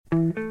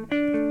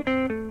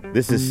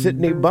This is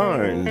Sydney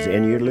Barnes,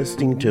 and you're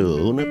listening to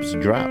Unip's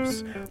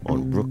Drops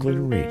on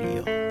Brooklyn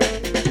Radio.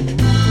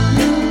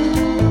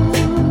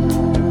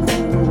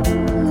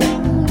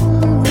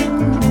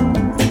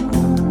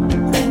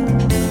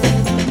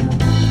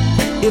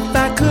 If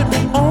I could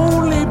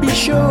only be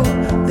sure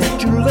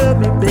that you love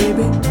me,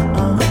 baby,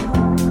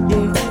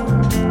 yeah.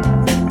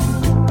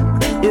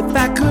 If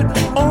I could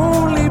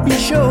only be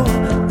sure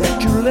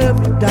that you love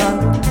me,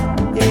 darling,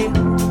 yeah.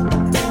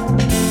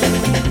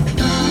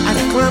 I'd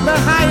climb the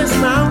highest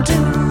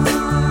mountain,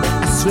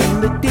 I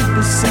swim the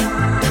deepest sea,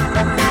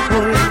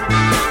 oh yeah.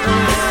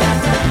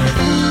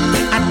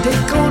 I'd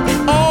take on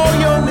all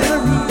your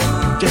misery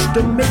just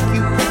to make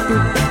you happy,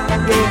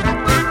 yeah.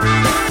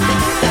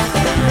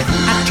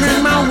 Turn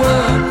my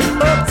world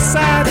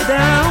upside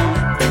down.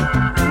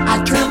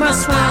 I turn my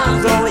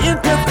smiles all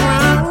into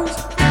frowns.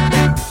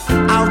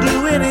 I'll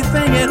do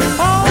anything at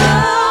all,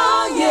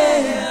 oh,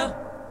 yeah.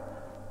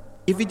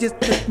 If you just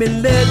let me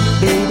love you,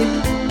 baby.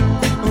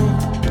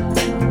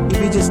 If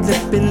you just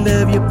let me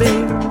love you,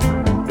 baby.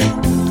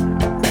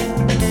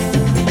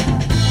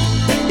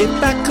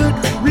 If I could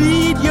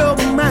read your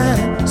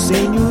mind,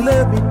 saying you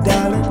love me,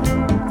 darling.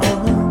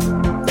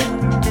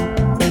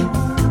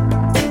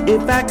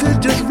 If I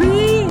could just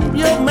read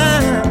your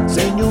mind,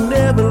 saying you'll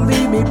never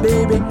leave me,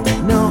 baby.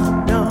 No,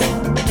 no.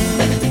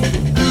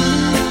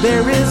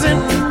 There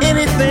isn't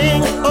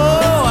anything,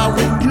 oh, I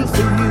wouldn't do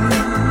for you.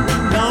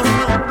 No,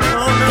 no,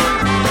 no, no.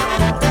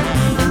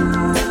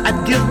 I'd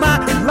give my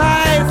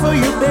life for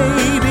you,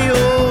 baby.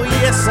 Oh,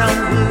 yes, I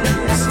would.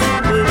 Yes, I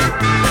would.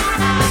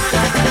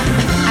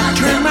 I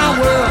turn my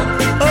world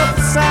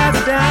upside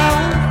down.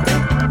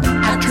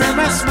 I turn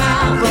my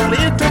smiles all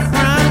into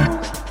frowns.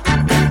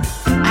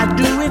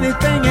 Do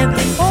anything and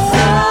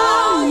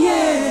oh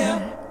yeah.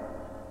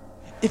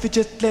 If you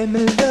just let me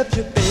love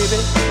you, baby.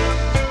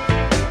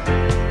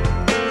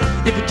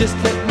 If you just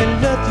let me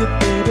love you,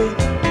 baby.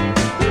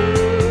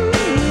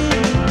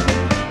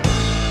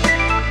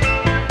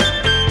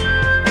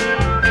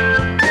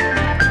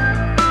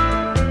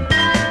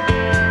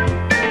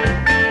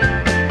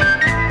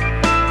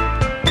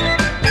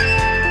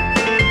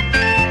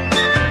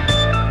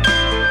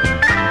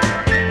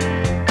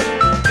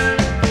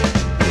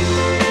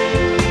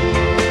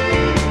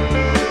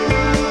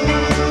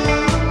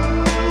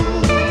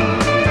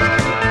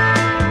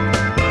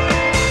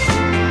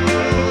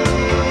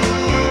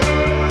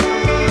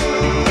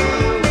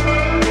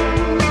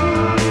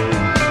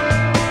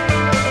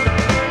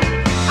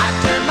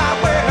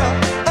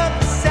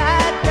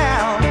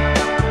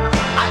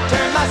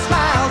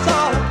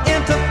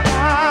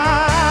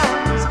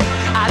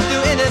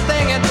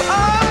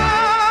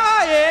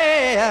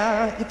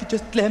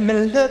 Just let me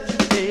love you,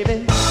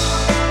 baby.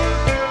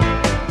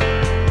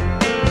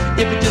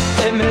 If you just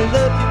let me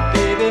love you,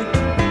 baby.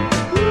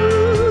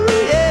 Ooh,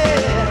 yeah.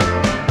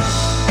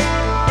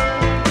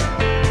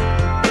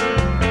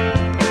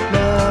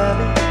 Love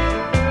it.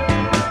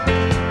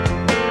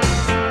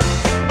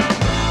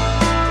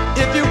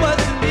 If you was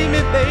to leave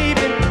me,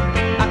 baby,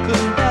 I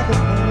couldn't bear the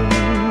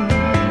pain.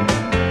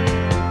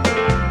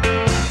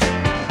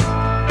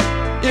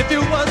 If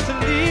you was to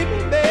leave me,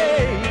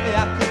 baby,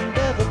 I couldn't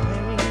bear the pain.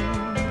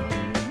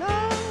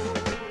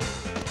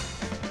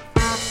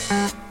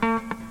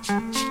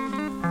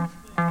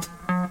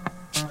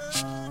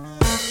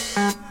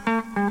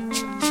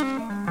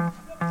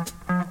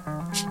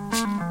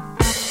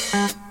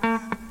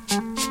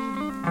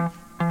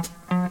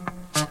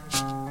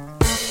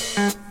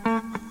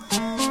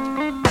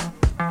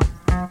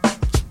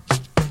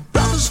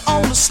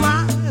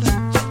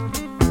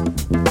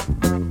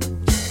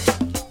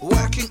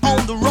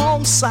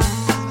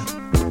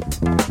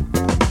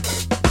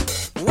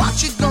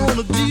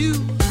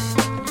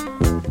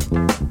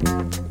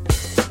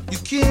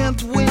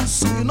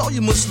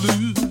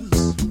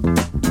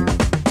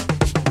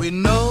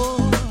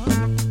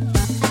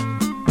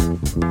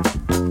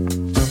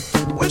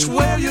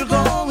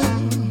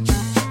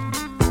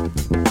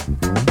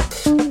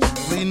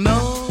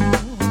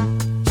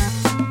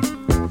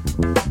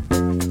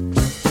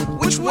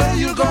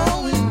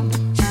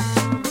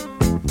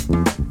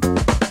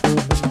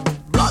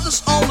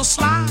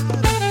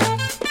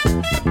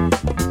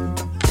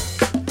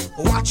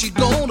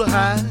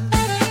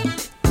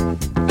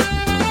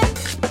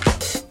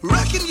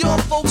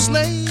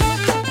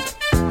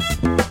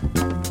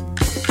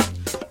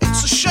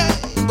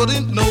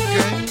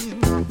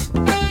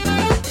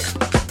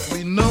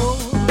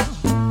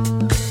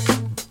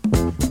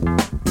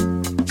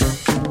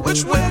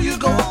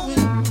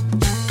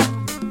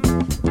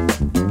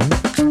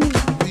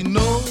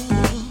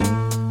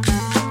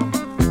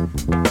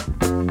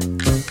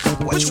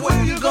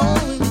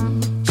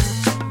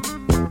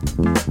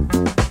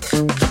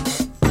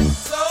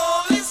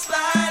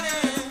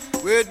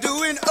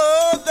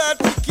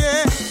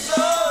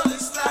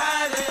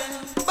 Sliding,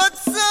 but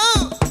so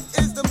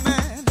is the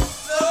man.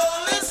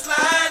 Slowly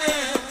sliding.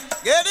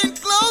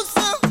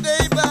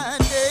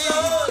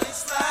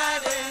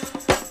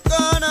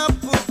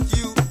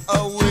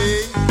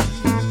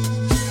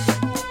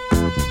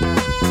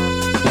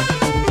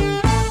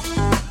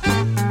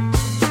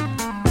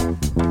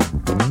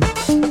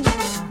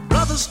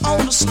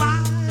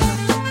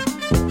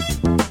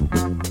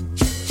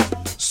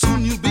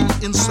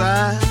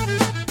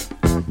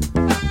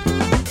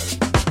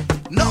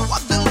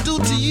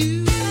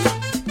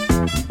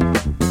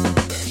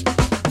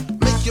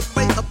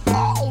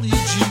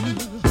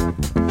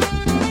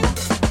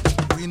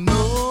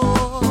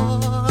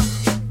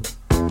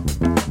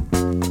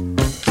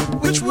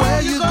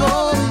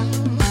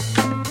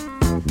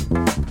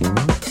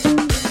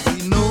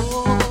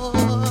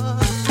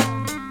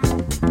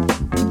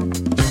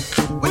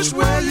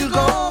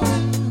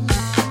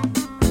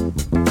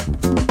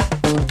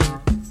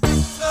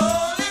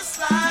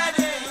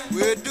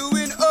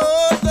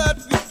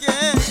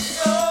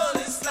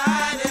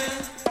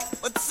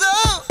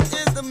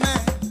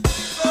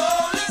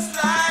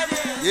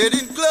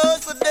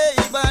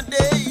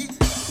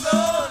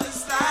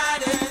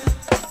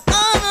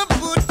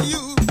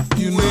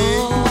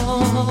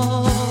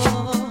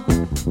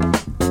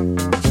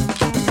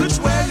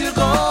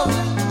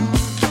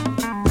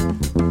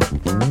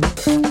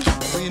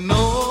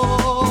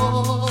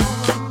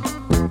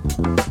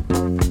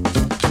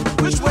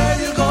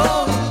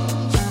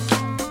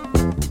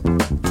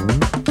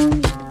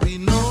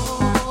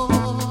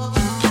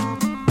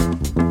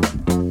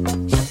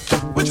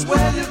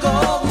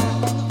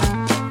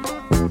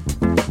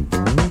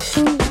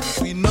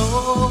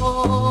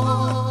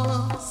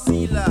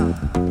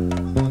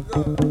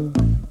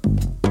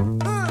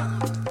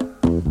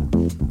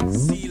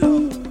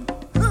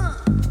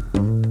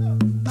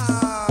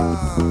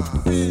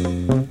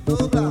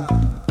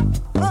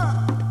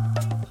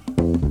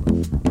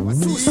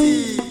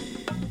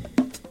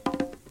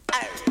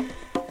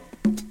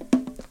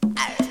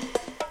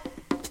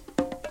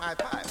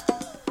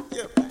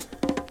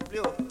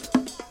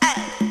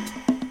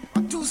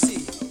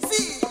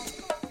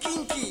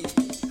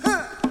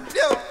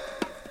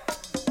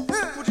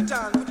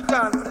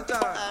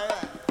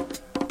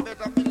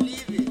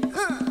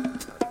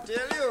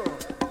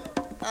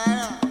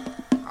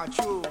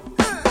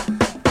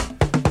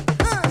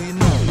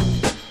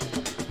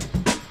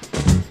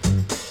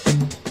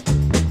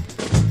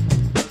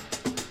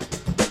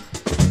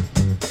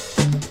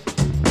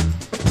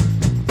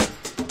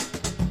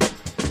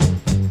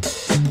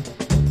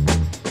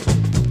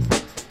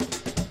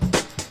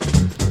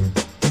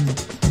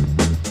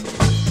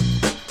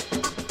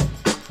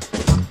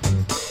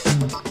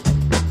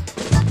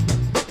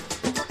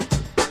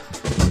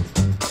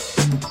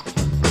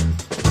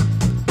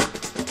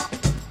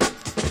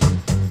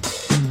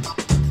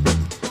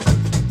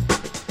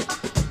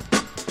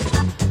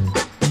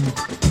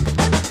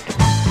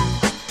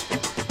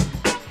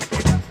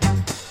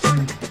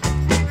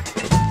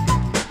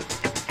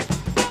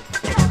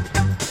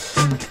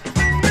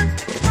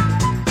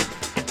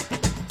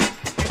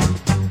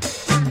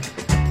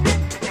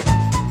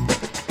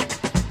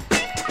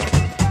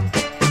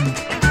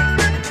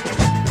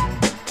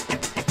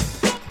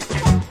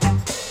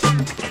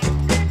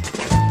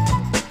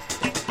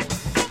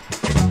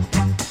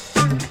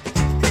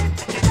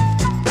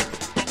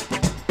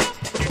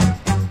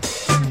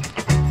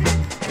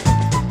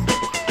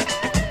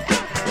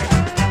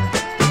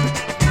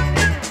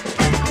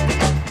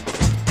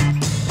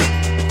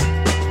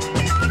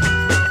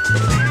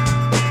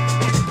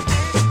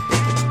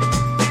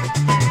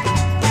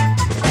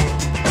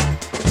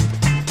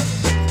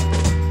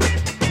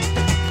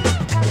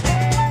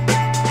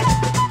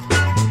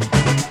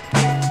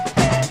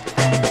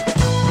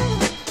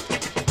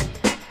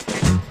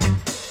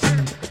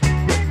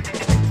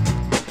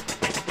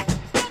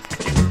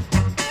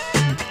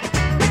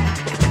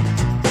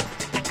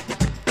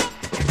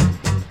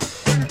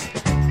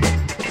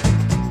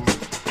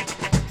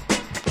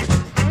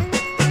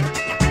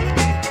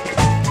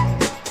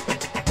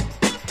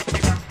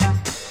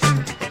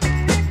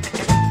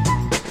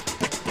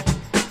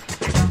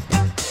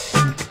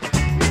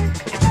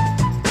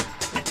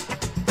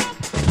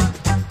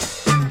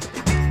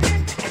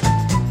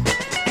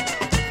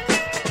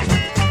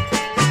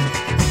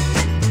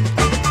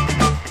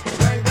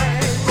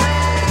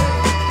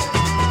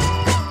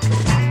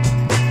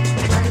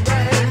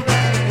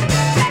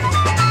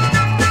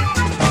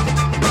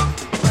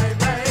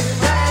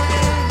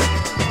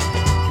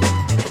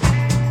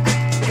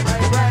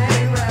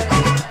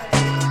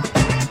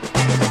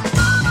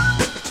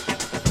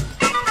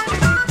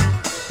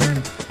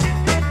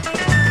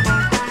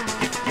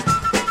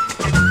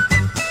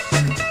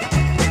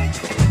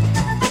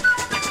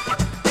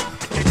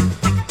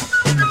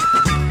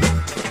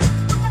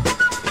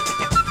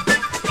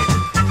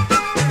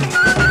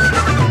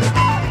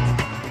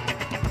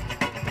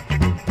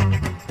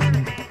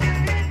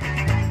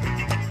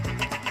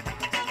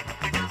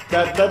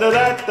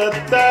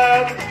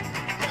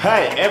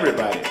 Hi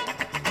everybody,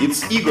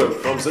 it's Igor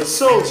from the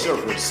Soul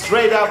Surfer,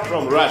 straight up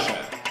from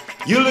Russia.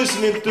 You're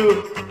listening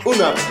to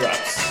Unaps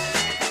Drops.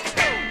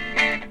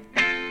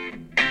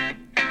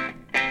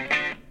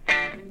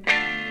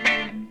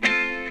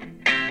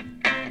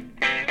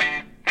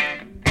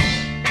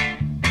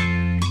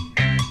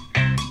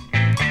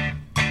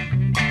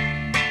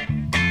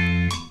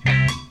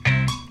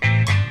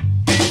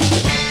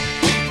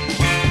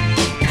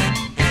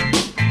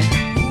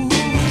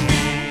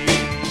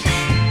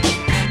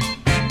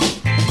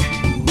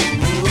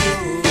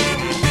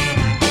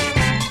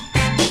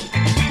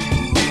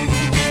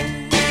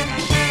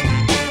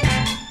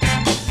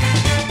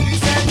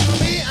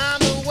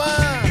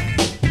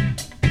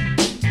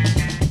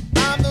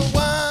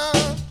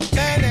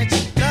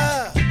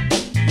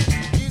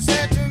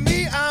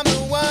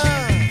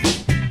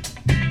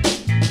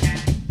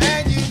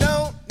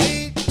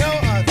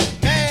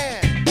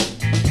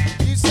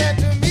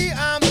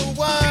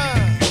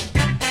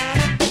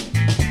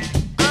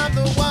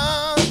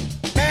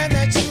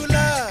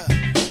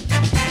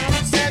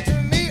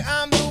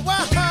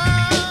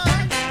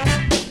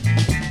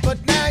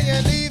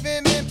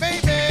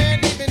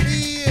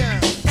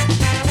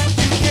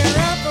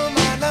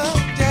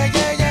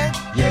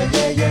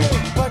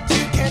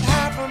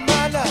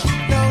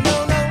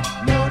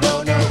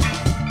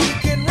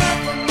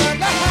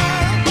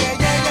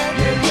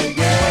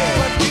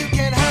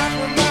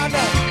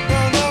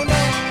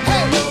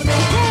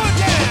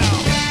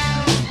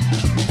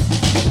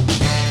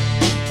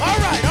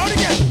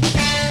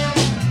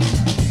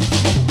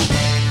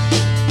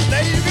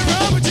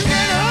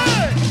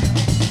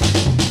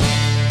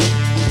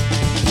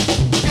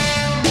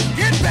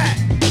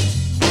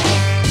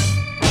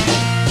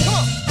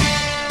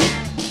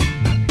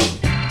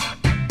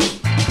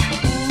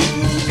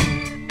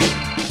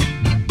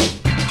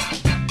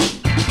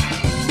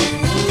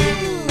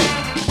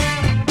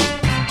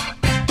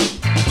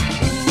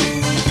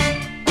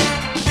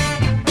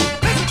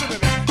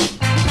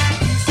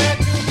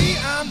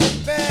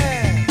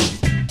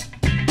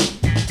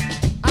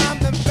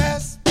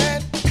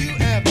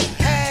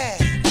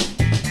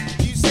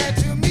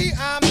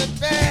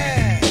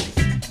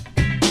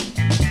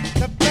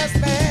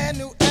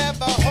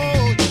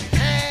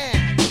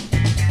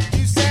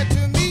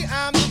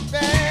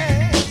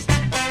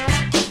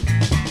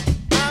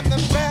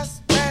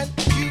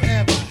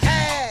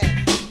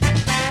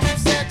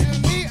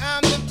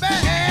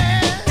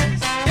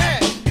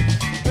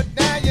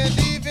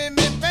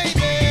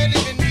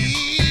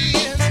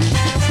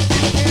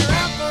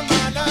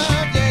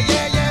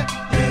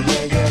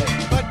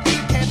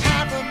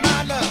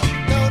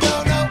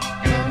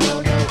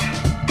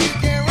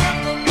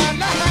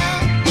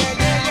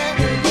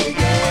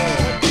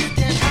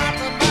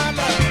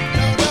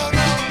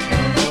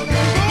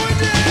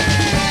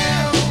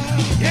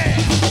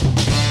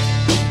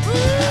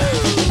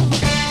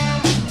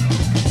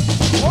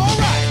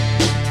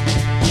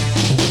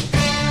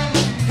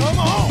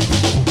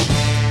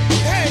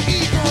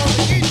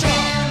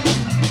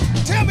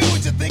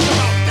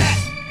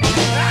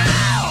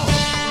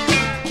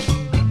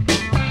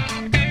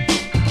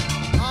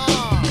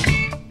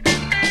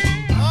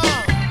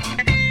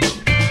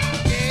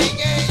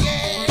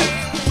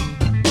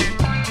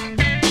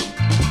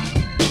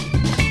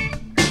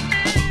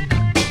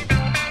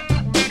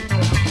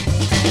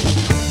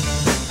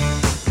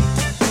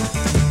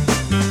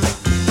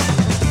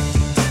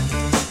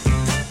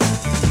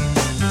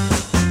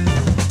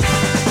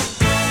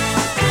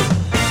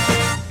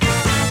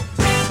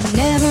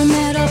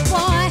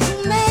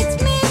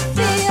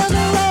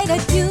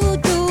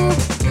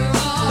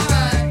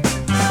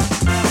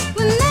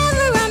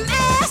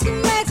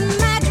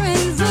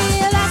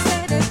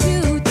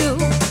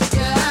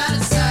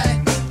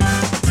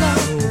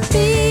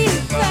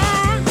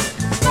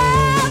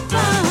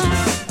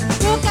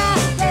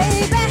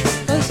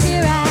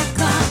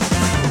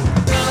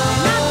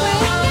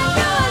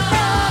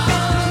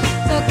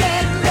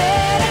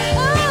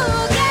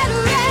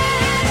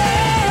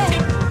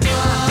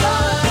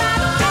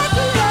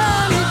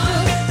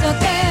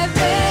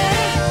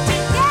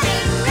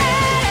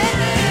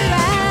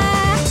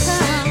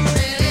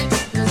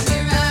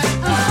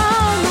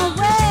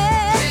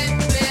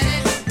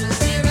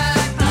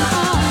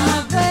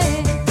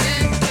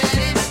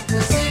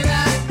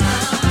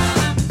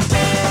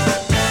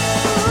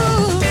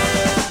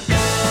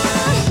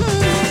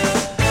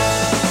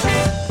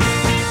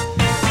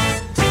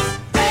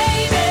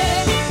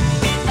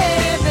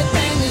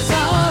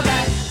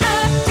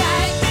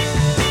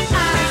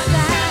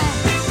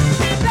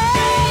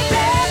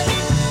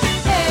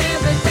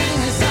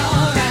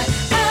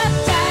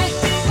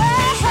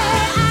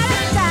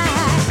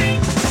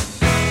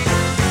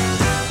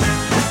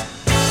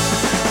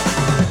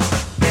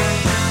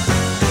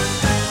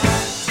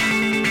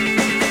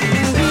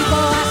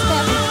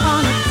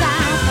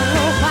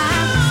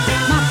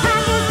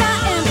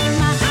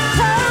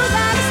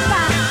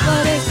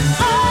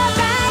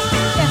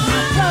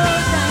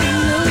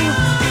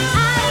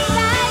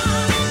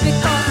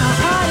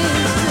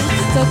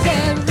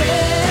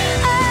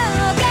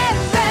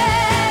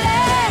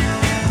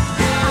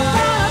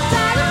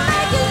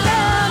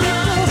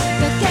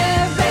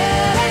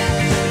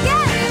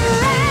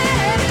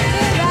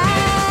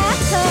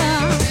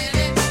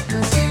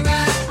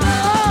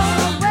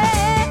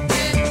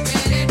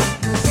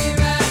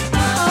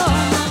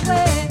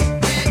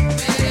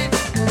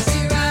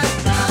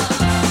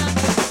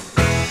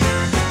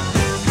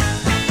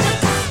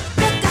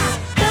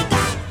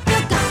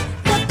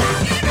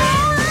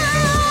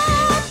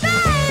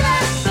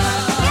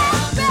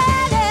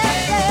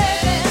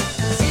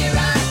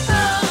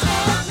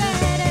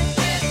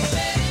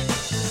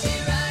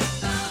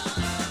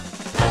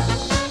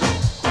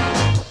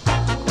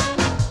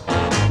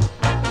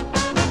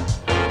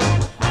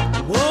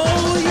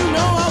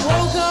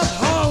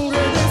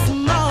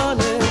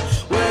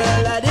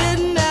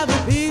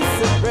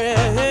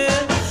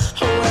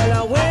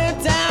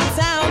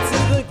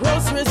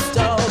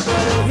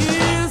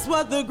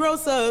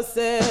 Grocer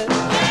said, oh,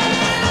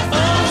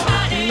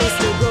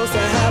 Mr. Grocer,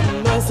 have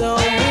mercy on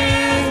me.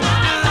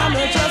 I'm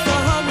just so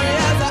hungry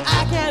as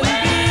I can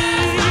be.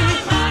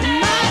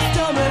 My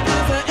stomach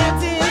is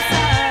empty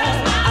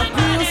inside. I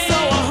feel so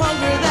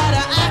hungry that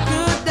I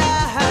could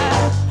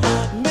die.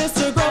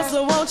 Mr.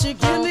 Grocer, won't you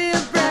give me a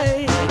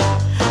break?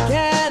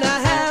 Can I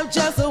have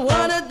just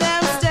one of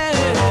them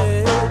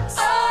steaks?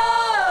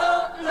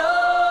 Oh, no.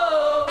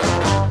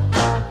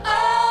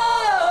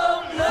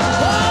 Oh, no.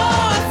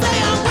 Oh, I say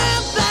I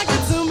went back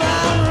into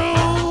my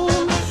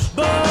room,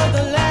 but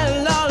the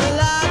landlord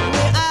locked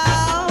me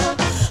out.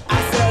 I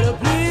said, oh,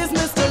 please,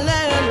 Mr.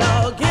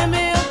 Landlord, give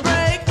me a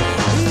break.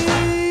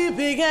 He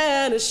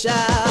began to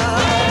shout.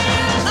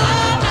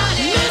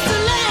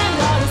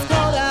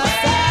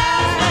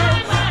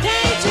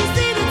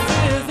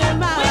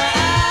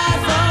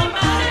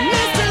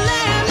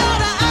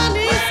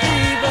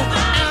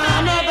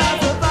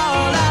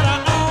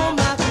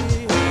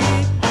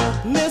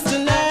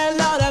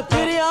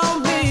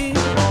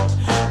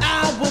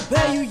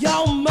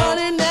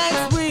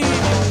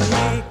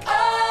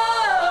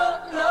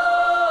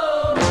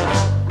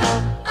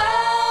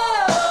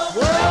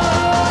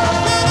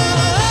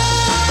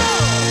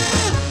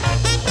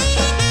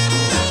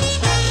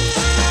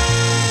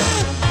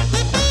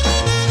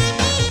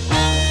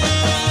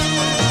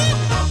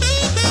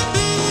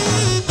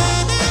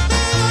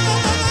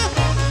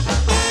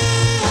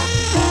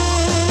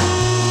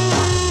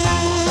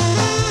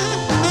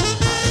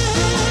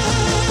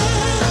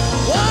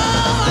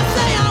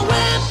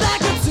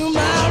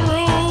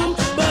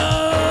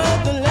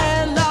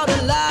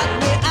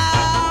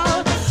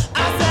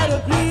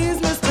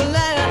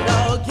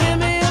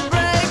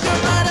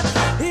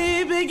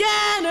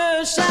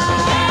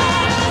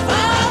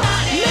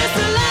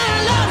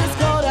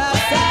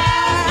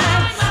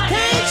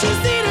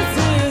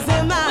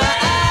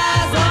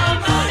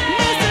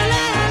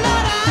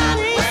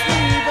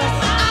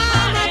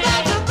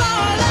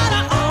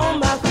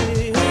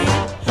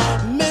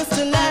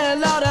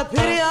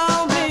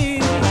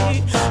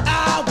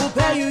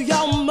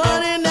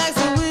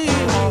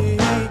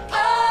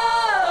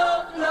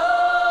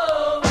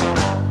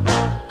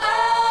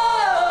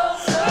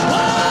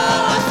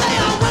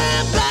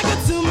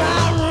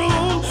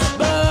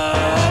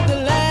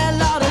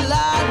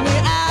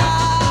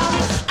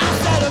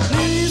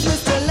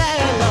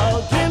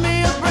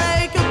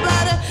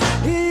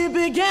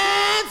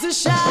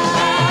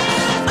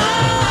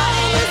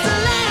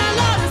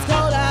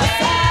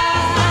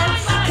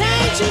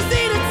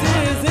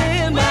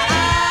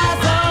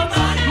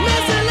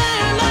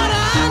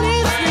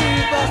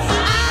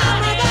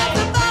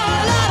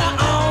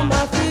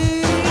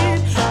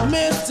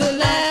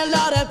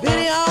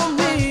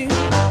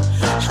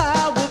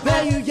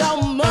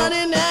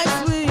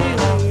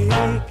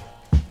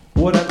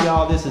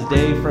 This is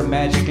Dave from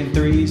Magic and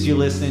Threes. You're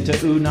listening to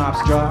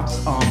Unops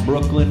Drops on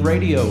Brooklyn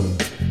Radio.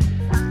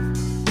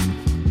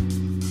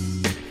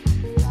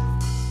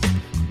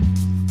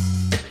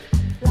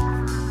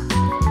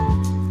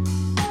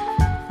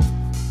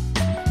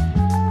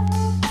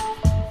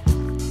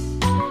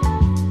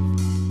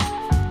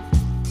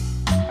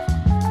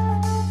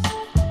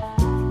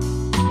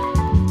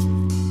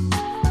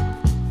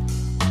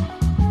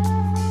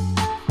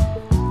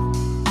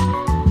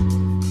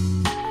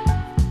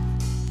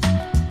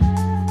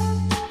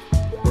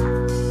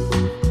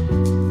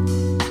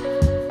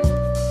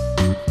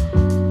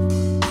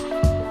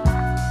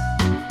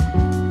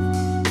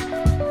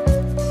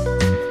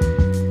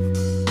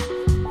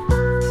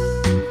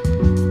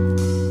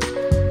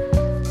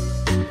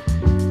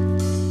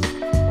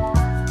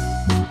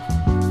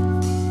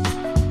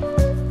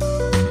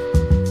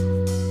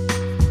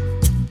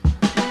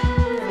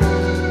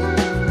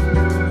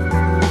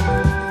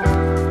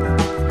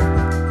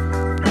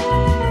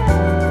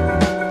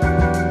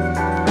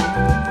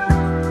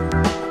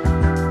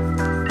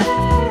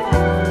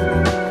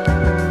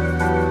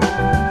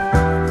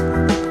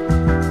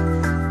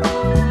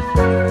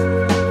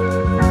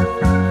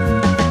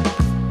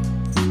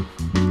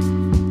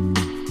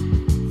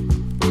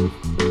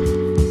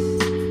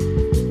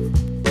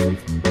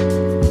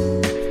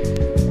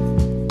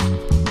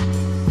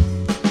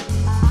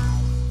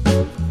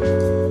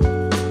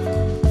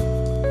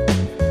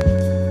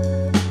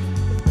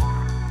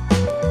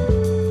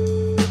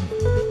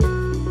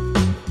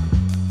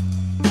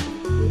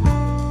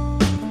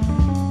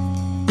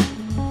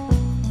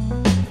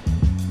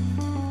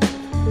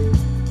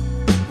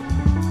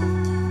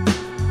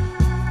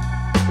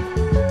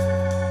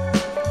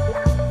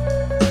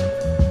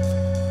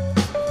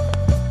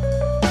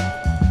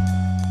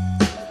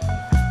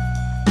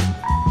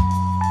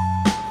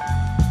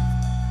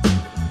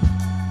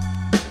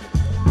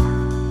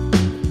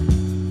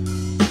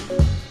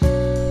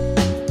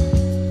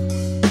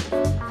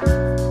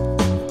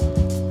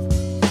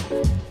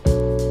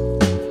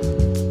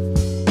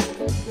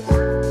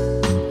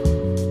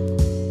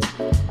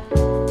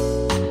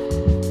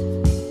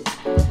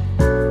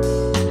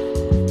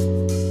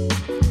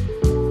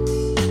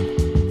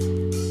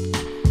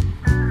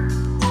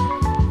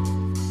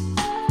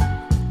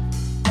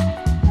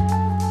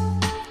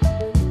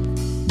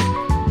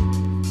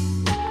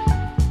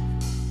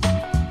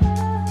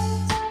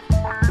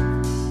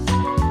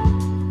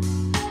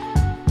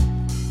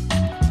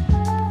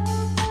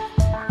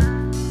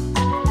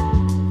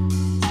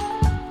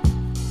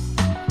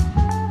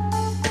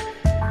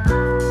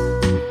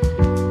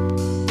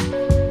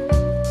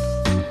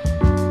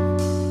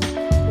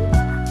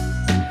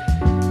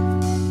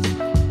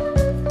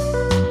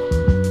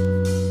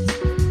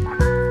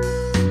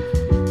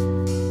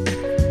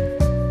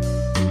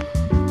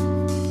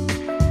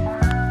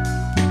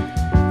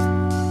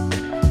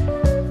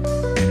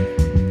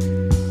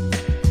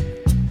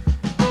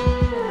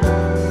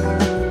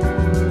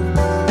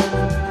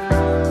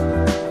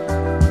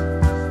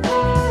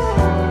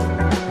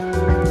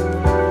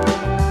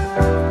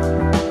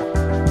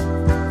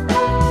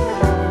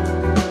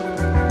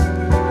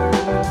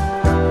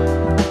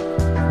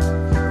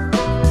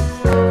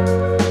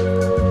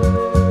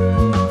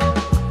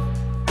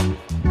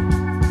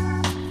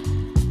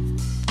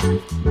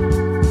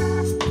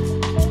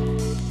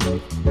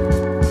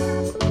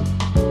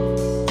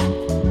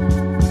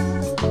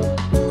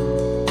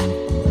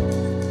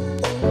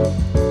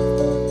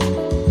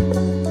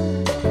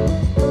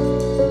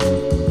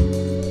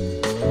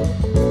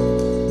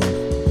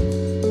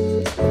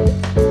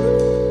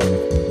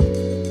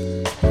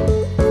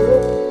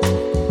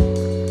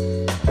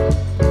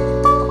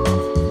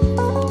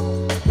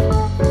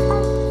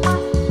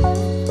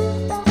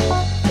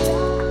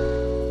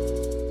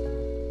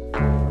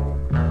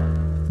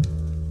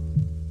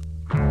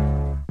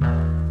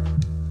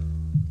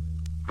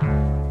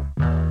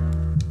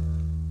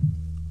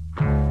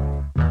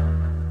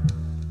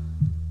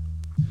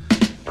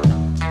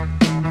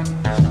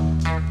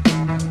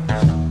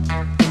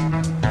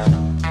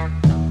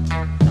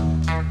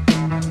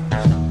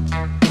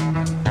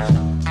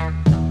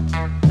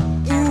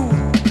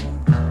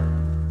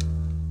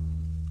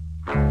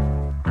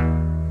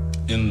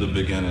 In the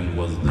beginning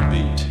was the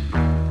beat,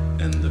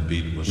 and the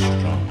beat was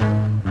strong.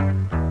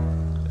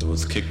 It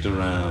was kicked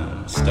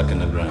around, stuck in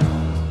the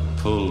ground,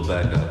 pulled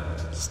back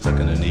up, stuck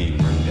in an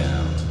evening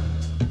gown,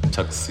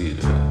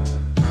 tuxedo,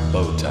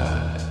 bow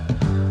tie,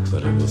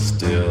 but it was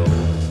still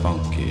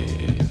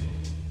funky.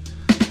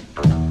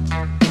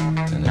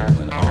 And it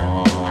went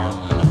on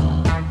and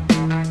on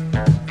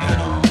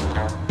and on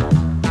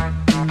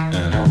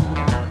and on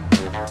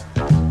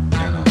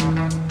and on.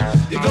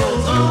 It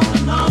goes on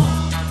and on.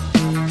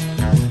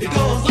 It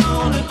goes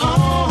on and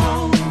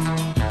on.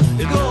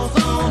 It goes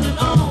on and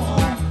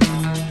on.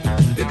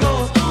 It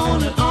goes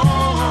on and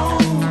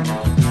on.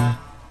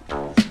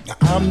 Now,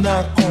 I'm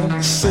not on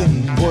the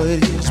same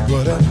ways,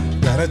 but I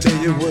gotta tell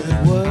you what it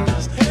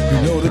was. You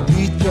know the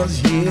beat was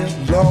here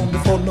long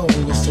before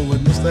Noah, so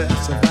it must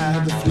have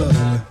survived the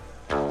flood.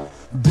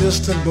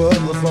 Distant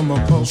brother from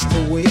across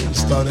the way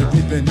started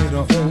ripping it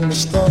on the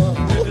star.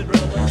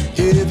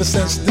 Ever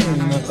since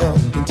then, up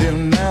until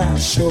now,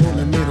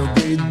 surely made a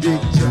great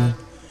big jump.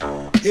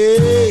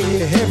 Hey,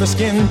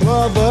 heavy-skinned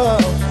brother,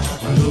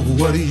 look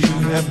what you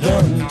have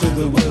done to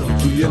the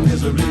world. Through your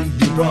misery,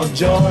 you brought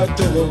joy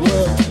to the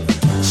world.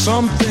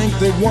 Some think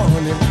they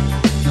want it,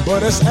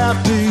 but it's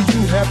after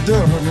you have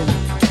done it.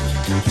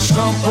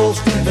 Some folks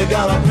think they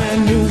got a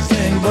brand new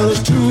thing, but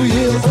it's 2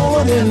 years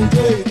old and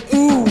dead.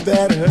 Ooh,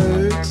 that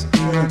hurts.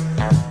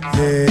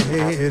 Yeah,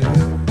 it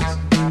hurts.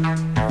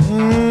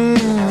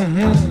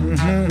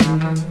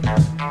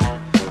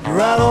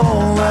 Right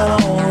on, right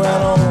on,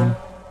 right on.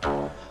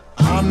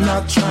 I'm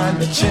not trying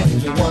to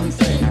change one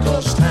thing,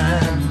 cause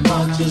time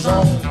marches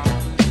on.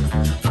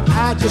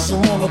 I just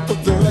wanna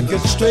put the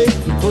record straight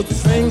and put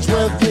things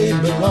where they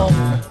belong.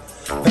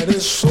 That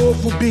is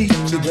soulful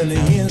beats have been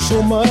hearing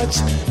so much,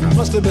 it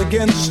must have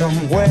begun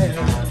somewhere.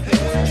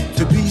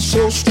 To be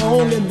so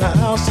strong in the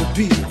house of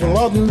people,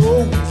 Lord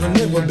knows I've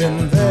never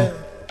been there.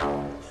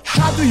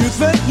 How do you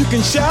think you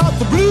can shout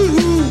the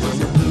blues?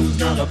 The blues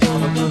not a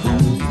part of the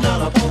who's,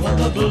 not a part of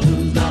the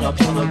blues, not a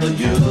part of the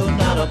you,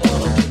 not a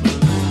part of the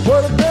blues.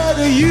 What a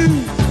better you,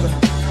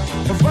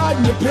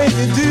 providing you pay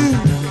your due.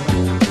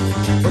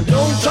 But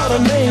don't try to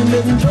name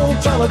it and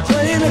don't try to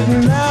claim it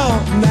now,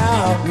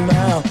 now,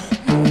 now.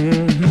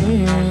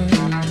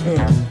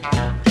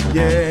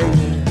 Yeah, yeah.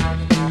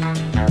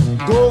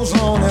 Goes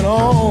on and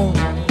on.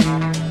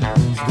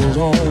 Goes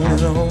on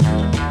and on.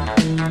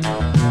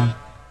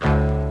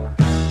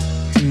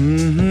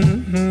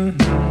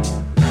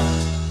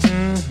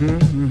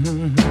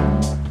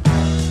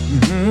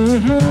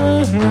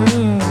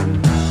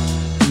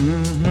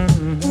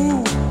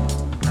 Ooh.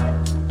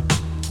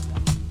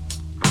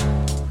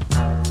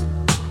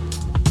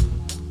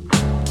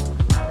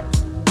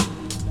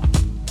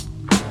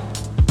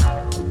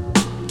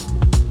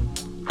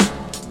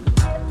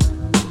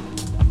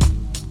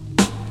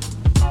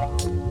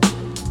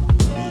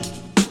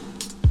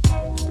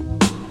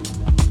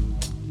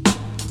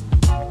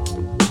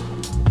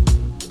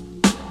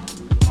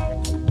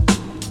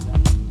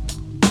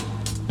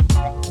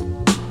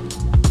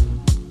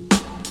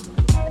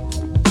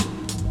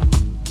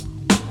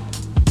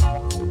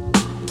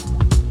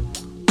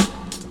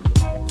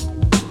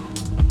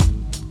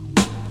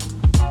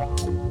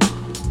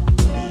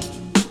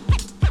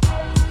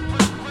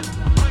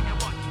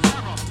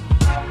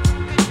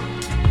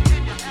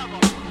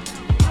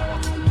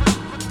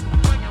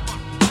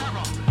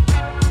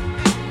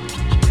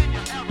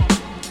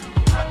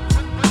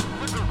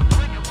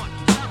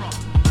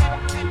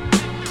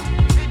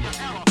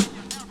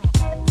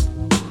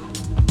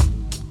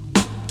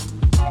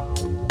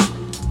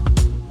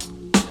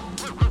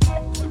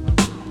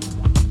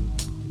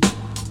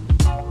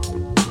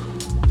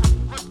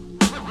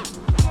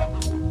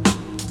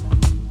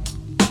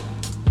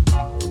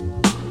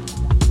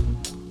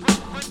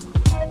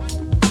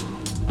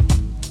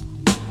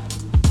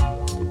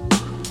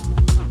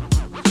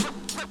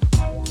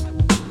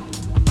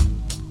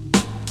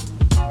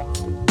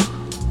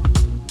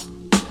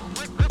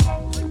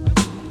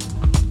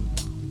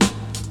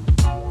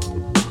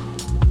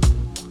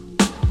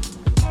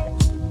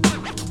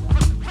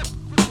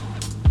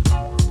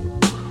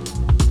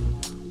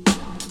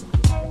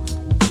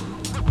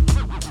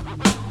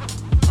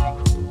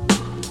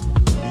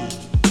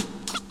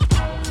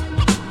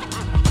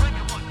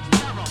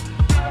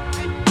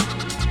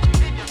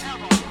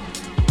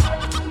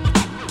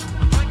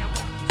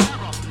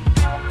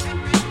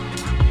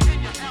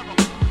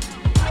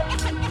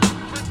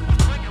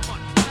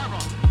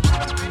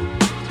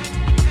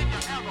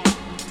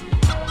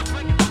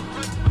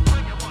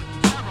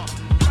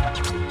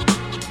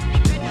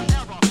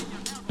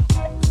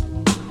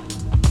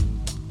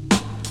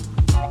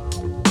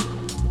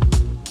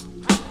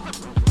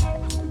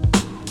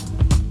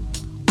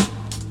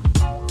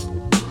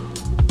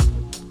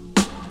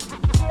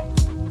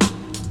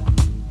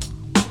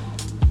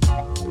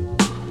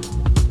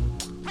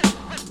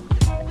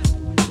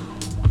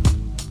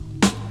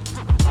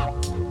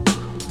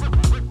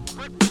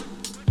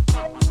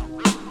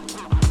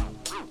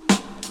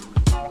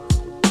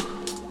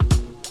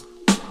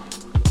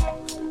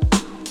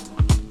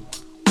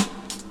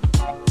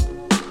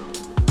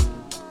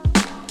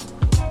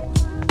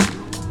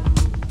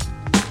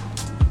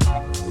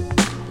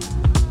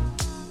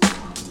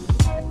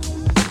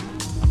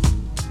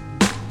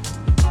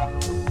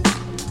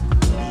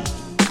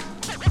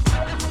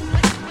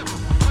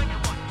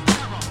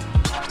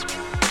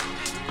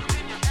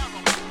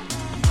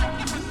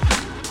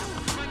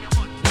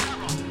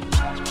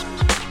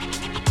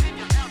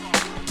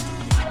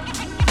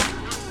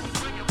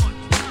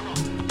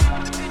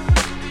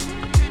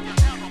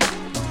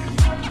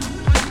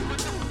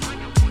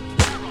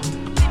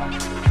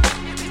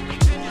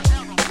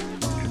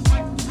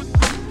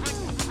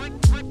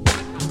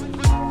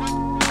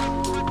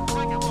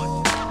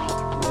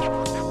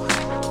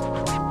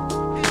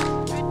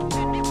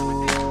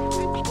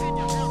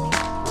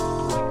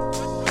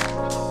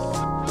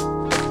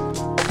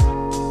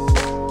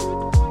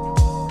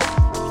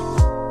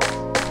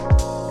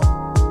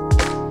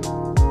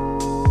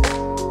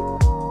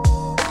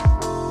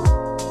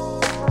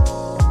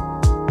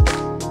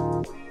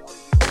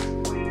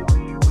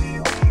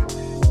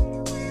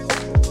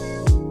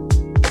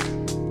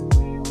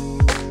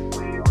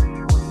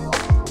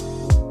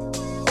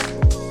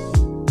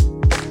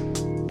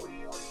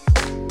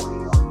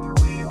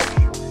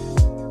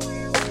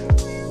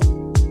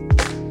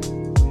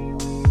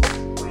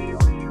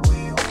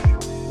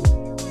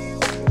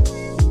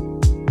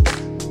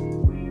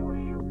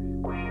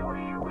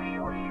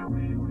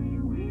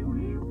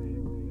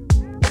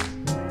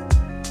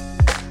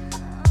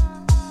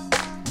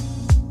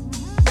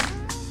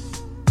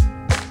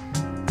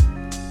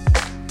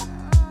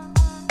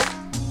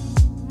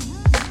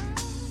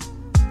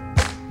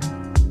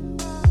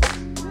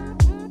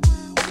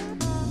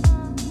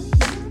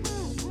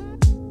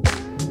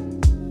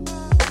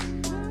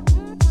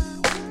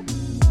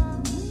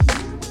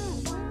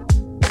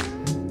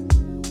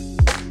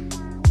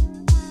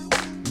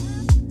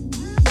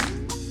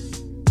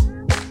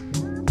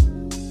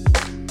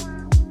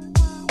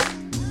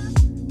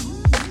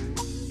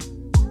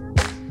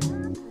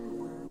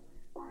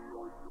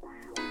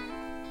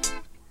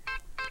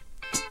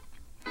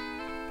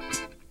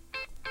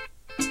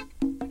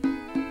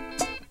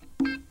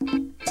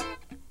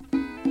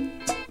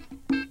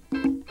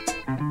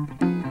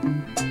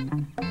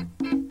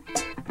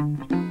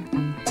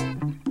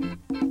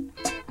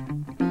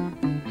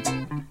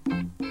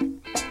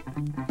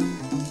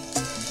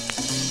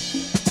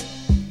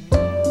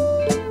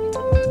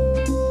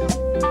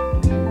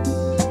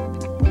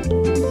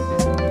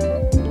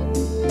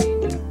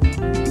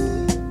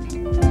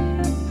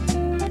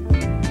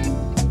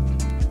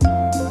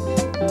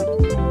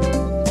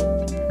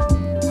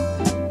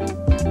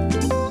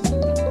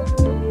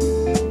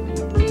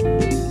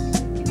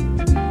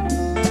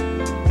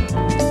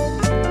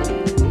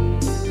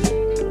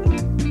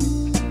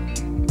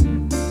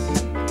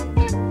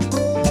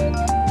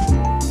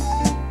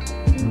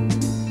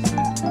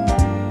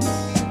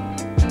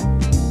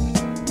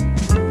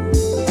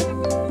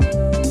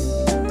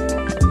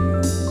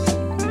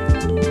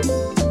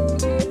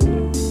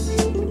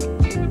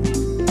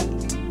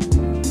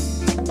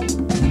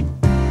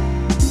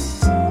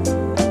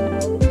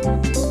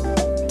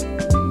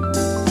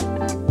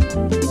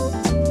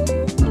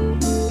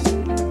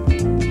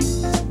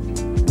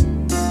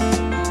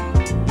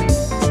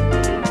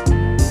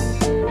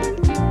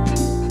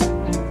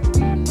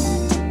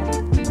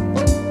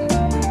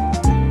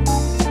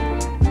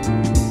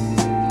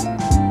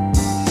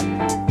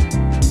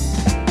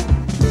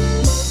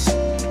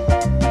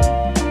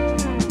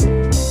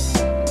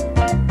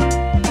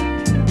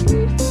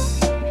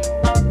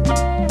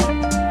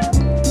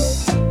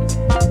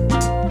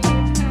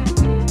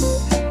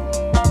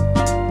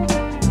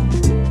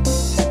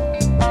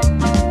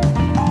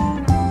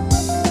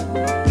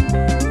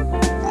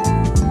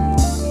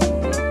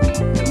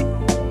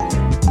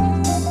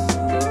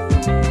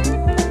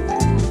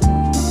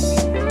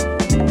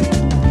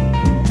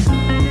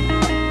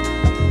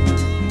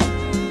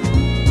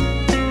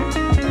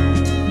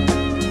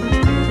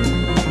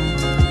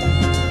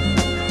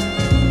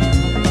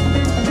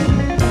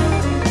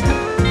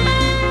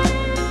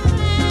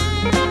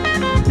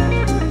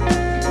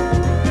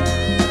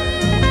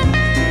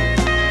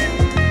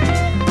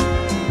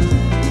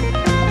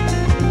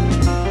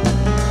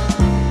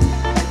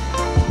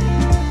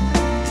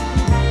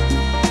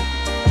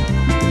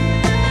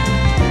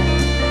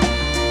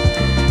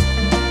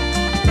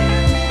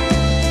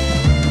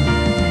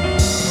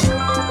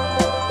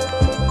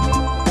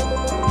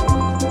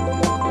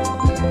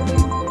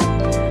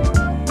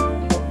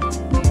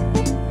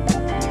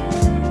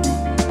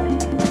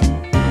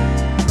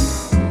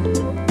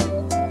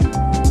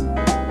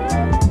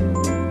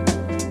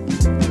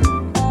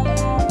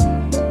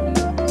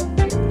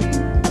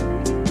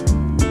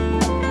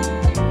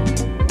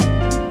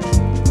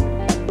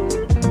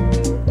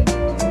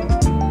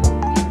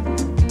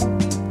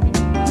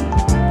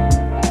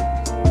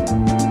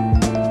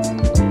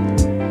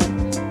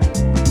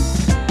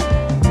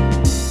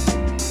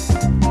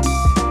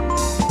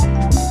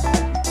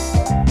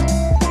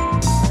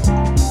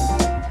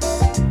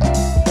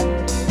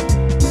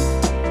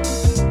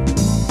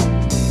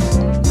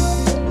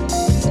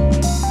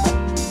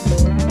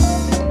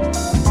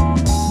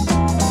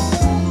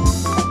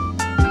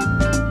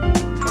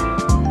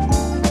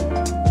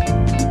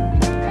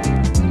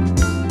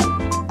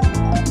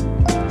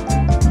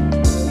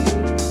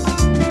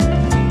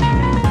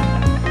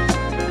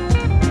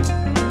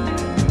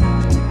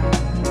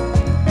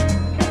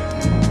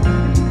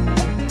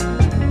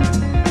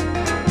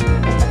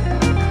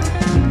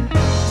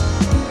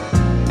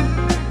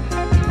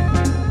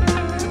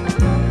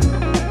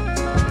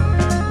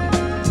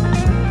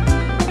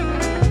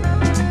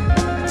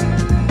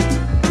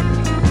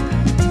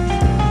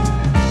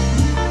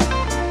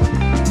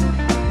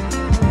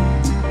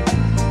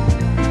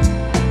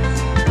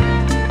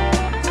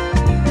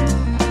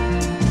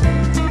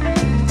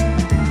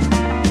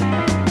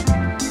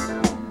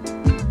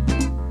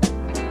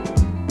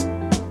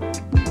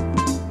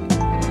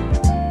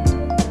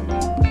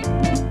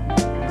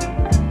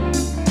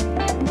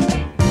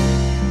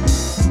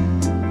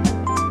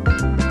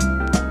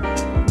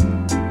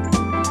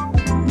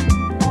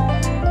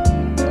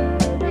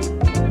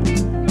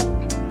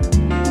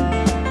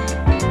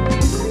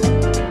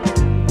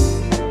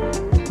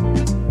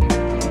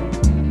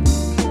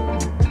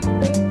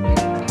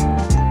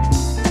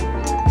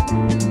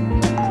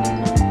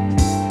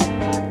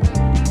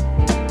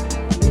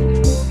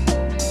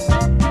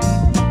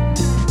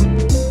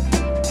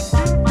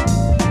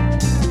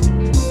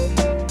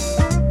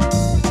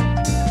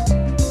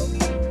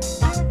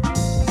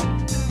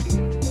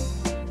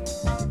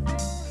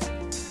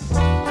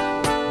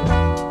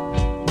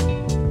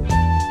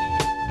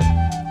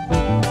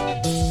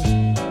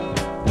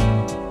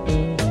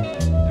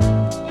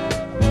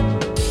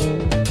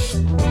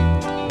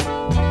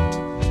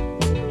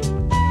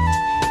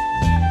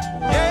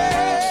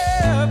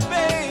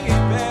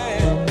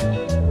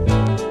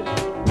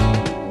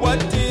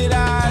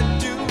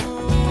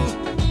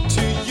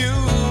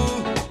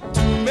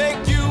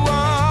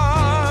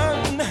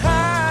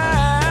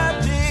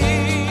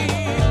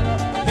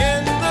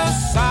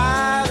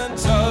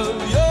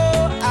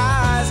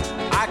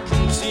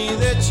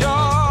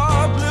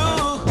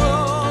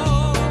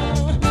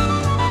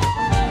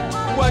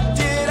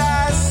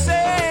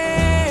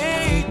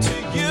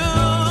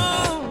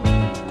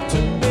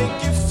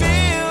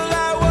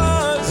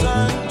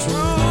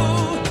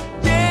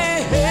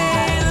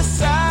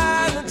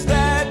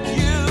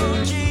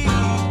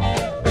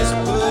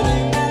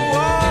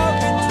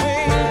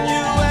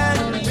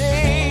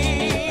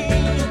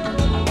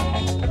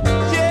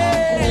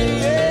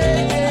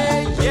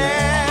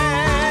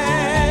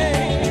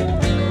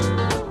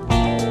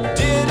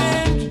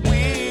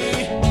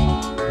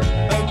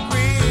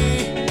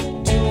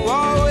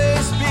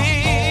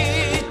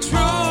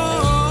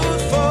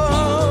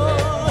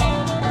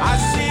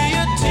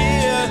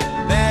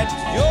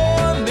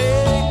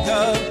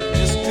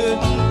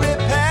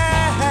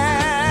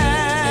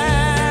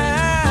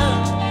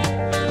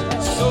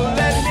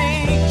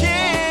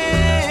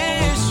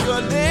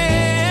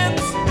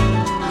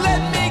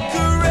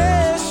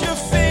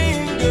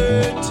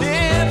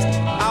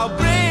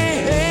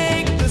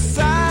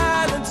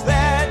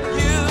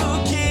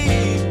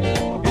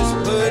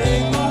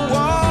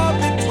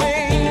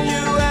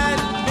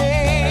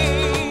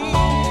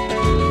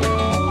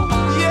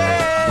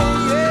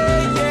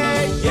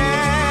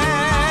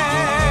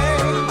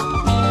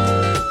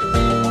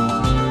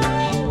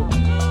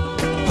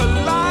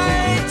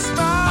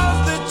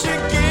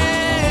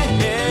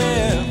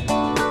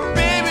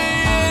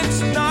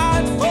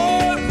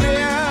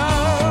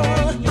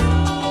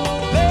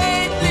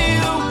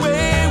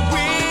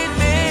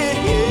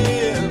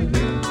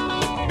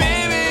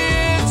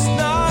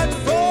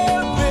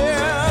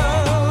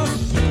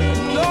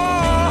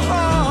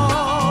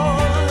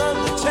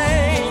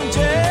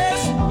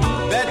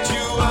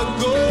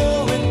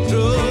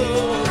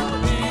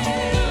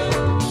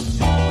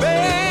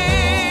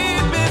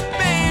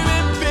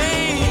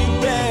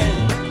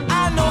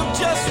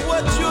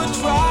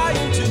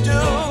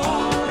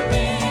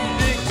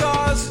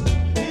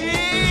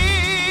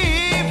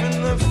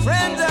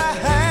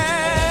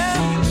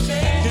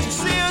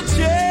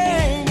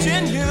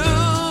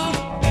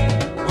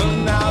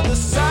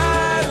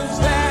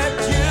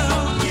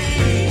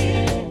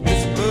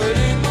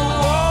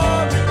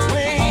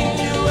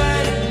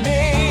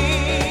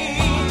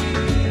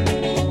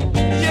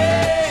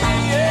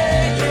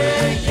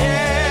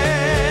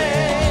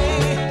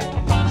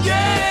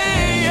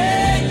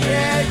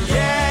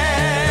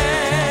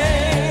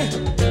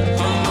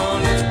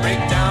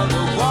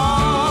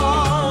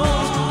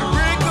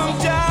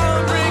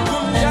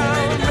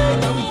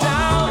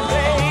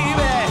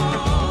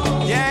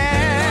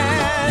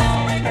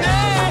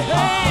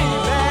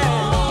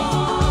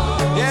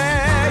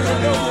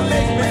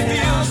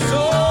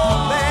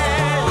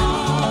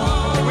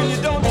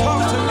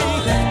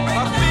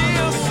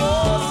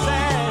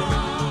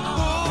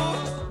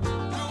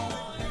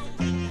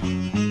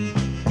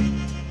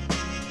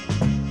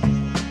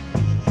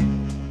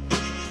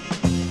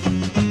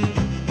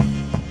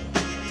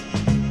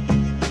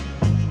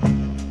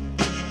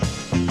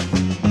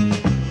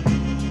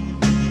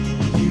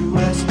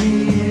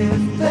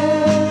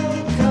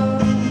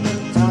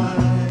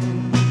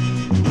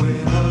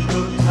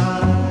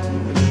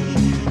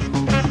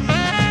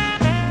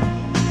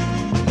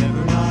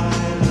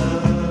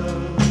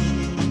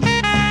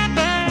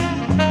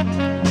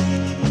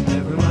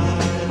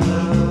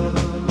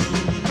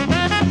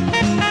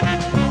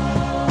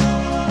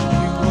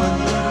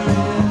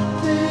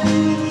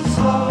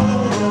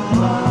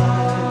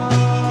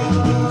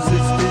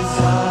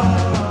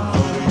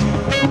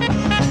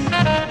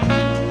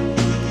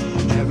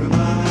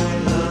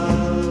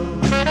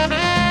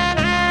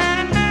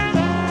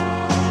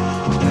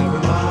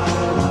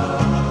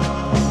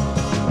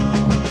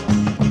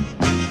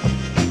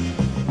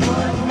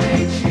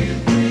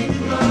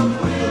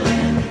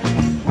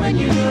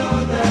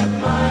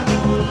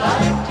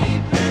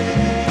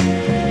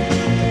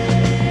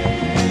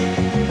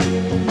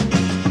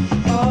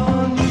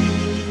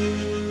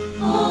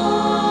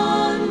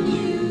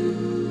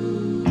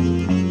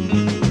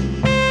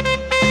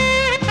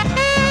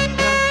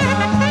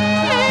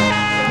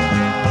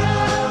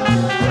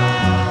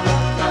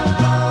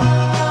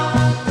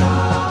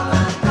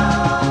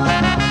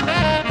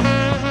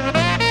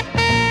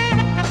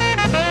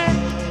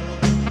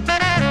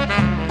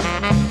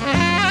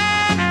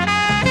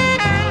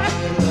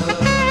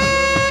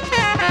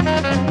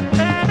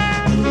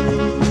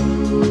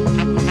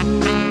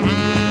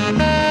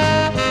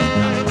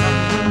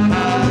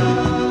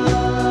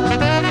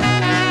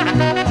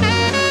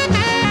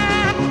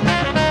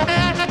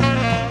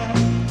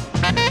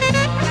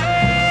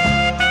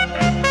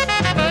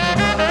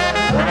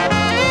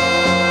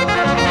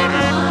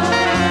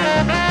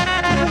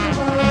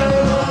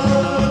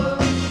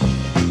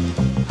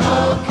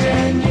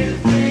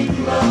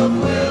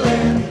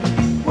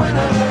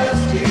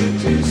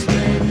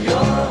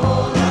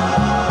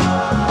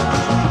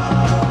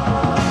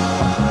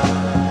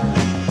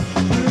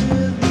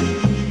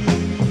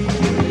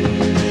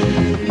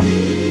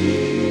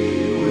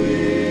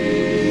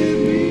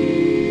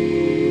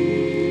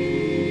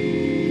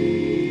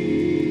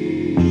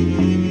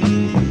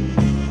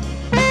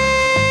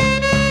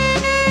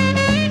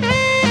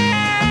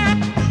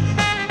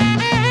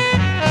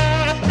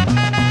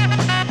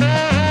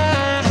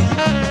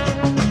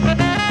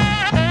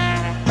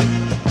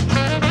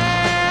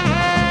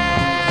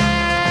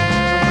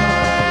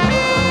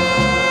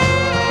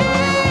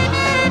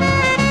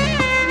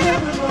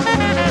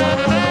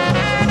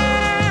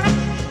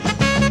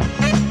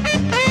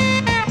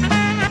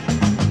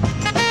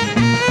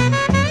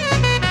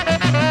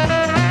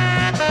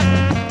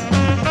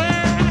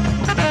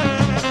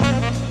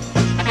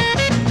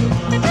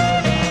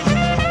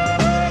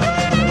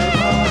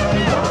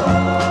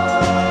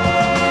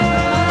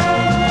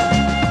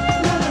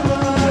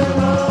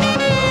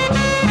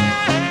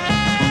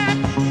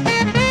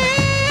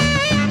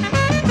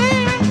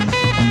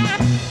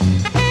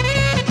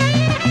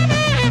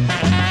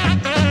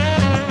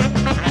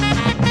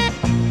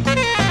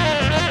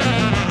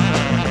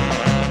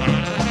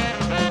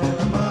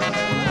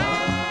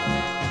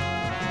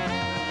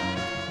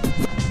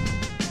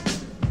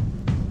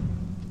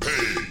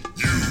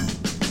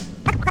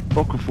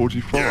 45.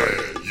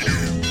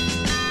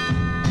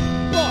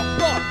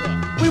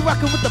 We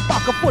rockin' with the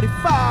Barker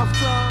 45,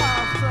 son.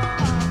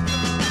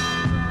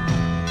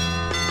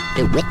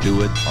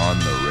 Do it on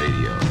the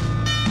radio.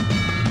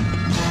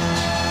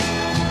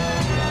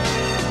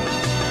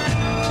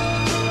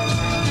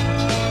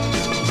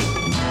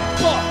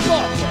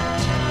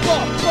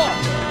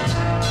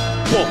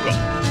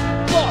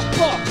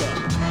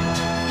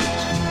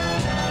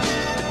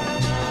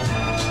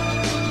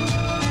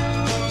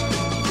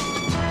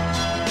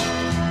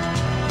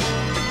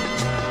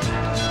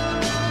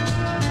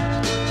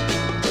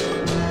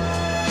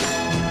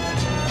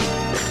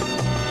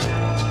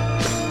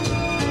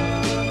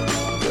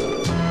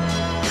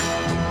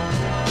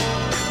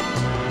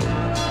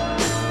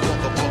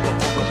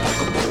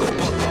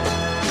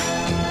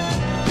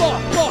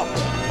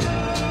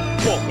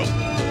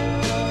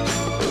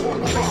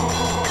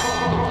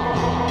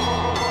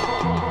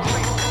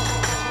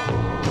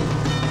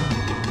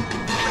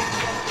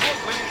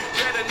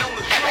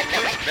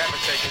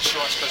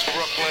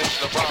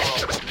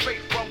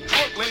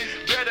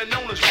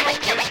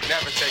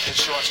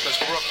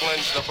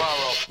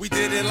 Barker. We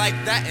did it like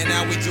that, and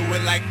now we do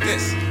it like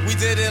this. We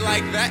did it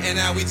like that, and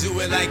now we do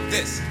it like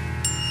this.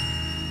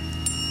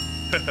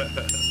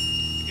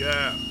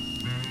 Yeah.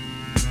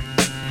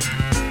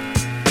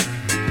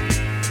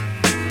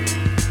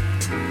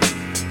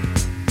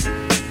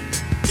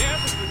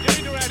 Yes, it's the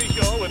Jimmy Durante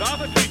Show with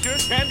Arthur Treacher,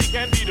 Candy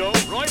Candido,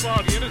 Roy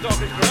Bargy and his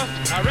orchestra,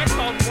 our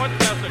Rexall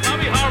sportscaster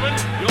Tommy Harmon,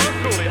 yours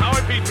truly,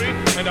 Howard Petrie,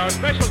 and our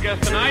special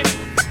guest tonight,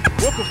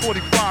 Booker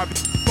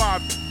 45.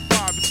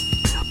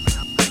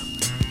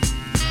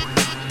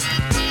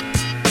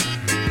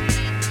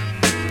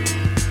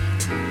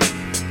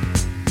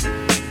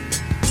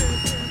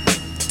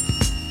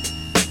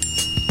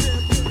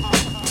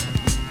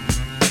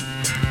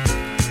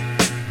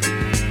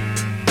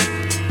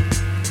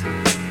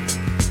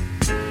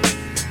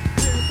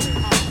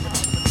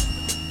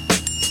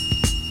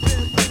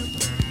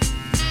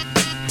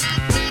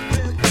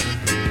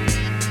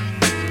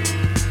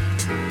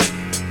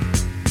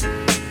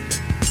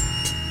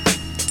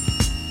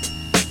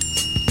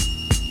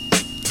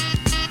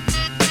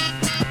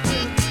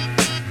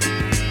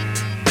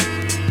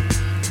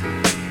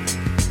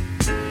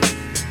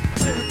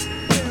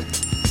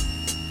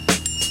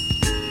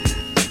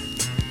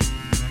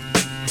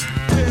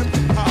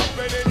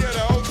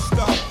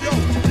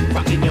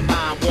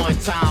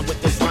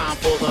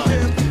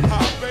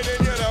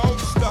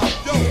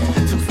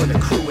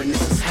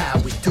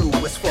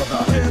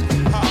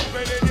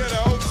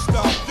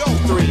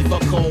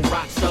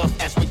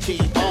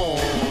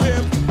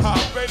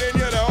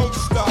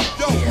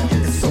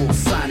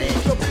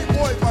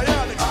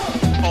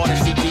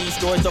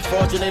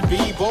 Fraudulent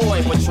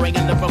B-boy, portraying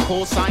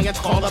lyrical science,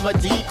 call him a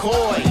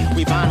decoy.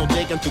 We vinyl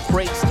digging through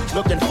crates,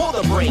 looking for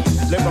the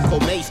breaks. Lyrical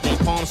mace, they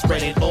palm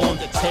spreading on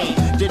the tape.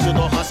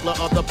 Digital hustler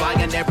of the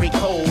binary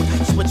code,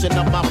 switching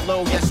up my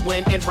flow, yes,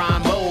 when in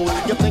rhyme mode.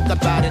 You think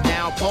about it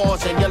now,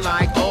 pause, and you're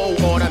like, oh,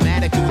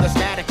 automatic through the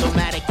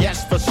static-o-matic,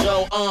 yes, for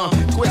sure.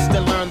 Twist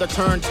and learn, the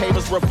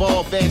turntables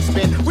revolve and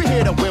spin. We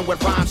here to win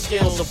with rhyme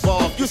skills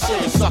evolve. You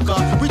silly sucker,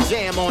 we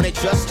jam on it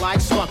just like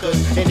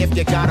Smuckers. And if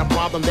you got a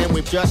problem, then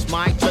we just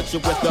might touch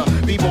it with the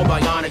B-boy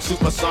bionic,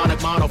 supersonic,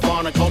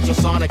 monophonic,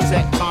 ultrasonic,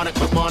 tectonic,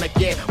 harmonic,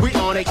 yeah, we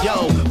on it,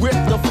 yo. Rip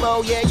the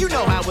flow, yeah, you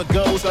know how it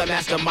goes. The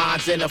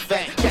mastermind's in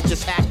effect, catch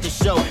us at the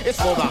show. It's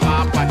for the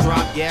hop, I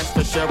drop, yes,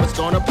 for sure, it's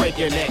gonna break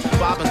your neck.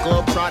 Bob and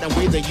Globe Trotting,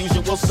 we the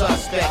usual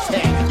suspects.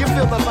 Hey, you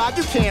feel the vibe,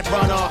 you can't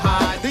run or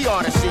hide. The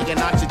art of seeing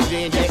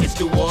oxygen, yeah, it's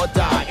do or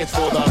die. It's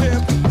for the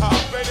hip-hop,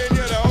 and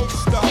you don't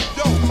stop,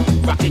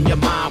 yo. Rocking your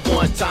mind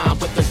one time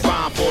with this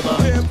rhyme for the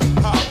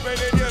hip-hop, and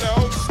you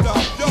don't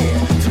stop, yo.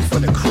 Two for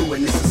the crew,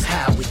 and this is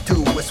how we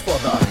do. It's for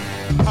the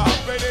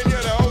hip-hop, and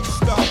you don't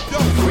stop, yo.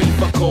 Three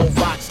for cold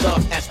rock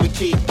stuff as we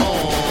keep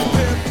on.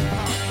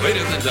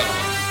 Ladies and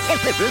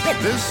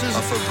gentlemen, this is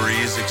a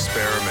Febreze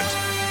experiment.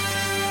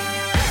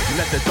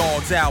 Let the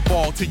dogs out,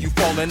 ball till you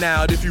falling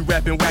out. If you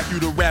rapping whack, you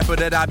the rapper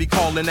that I be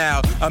calling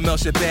out. I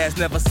melt your bass,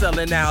 never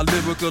selling out.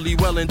 Lyrically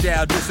well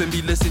endowed, listen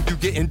me, listen, you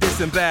getting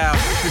disemboweled.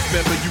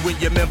 Dismember you and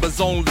your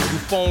members only, you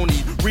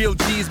phony. Real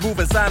G's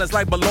moving silence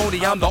like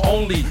baloney. I'm the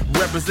only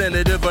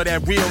representative of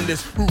that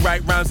realness who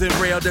write rhymes in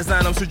real,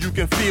 design them so you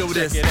can feel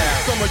this.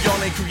 Some of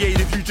y'all ain't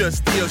creative, you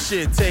just steal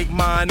shit. Take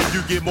mine and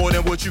you get more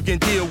than what you can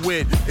deal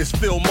with. It's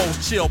Phil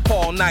Most, Chill,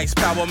 Paul Nice,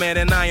 Power Man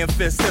and Iron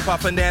Fist. Hip-hop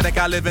fanatic,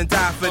 I live and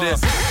die for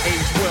this.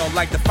 Age well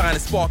like the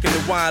finest spark in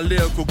the wine.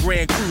 Lyrical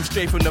Grand Crew,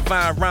 straight from the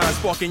vine rhyme.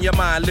 Sparking your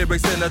mind,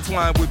 lyrics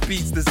intertwined with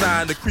beats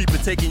designed to creep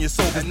and taking your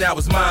soul, cause now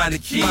it's mine to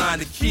keep.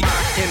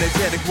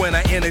 Energetic when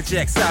I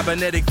interject,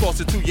 cybernetic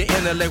closer to your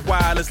intellect.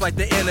 Wireless like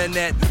the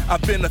internet.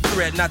 I've been a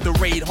threat, not to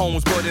raid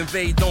homes, but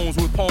invade domes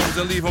with poems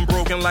and leave them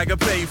broken like a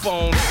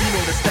payphone. You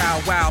know the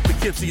style, wild,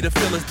 Poughkeepsie, the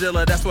Phyllis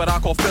Diller. That's what I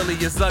call Philly,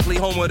 it's ugly,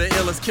 home of the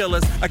illest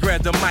killers. I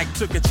grabbed the mic,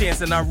 took a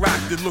chance and I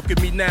rocked it. Look at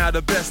me now,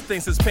 the best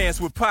thing since pants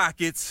with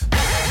pockets.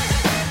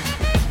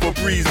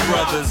 Febreze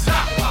Brothers.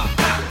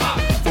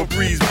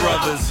 Febreze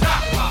Brothers.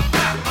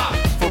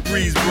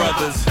 Febreze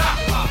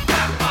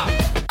Brothers.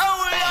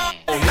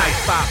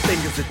 5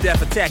 fingers of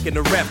death attacking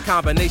the rep.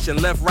 Combination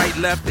left, right,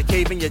 left. The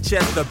cave in your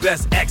chest, the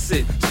best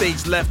exit.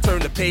 Stage left,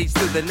 turn the page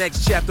to the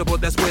next chapter. But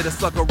that's where the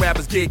sucker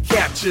rappers get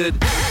captured.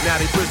 Now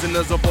they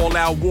prisoners of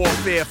all-out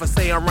warfare for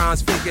saying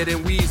rhymes faker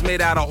than weeds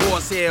made out of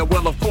horsehair.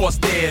 Well, of course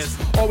there's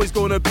always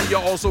gonna be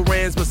your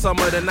also-rans, but some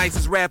of the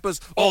nicest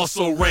rappers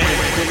also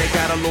ran. Then they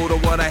got a load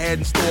of what I had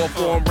in store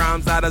for them.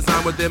 Rhymes I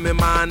designed with them in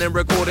mind and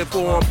recorded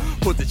for them.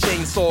 Put the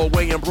chainsaw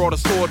away and brought a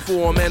sword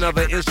for them. And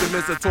other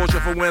instruments of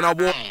torture for when I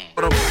walk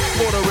them.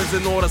 Order is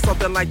in order,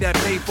 something like that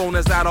payphone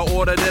is out of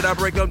order. Did I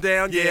break them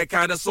down? Yeah,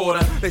 kinda,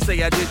 sorta. They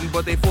say I didn't,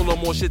 but they full of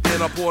more shit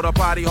than a porta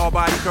potty, hard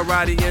body,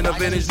 karate, and a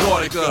vintage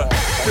Nautica.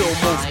 Phil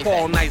most,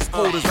 Paul nice,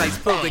 cold as ice,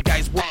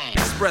 poltergeist, work,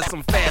 express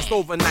them fast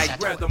overnight.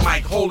 Grab the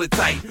mic, hold it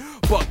tight.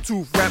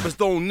 Buck-tooth rappers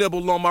don't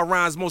nibble on my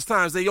rhymes, most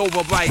times they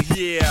overbite.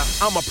 Yeah,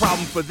 I'm a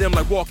problem for them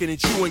like walking and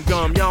chewing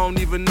gum. Y'all don't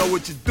even know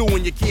what you're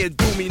doing, you can't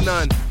do me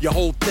none. Your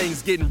whole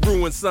thing's getting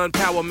ruined, son.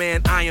 Power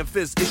Man, Iron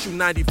Fist, issue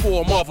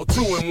 94, Marvel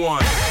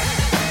 2-in-1.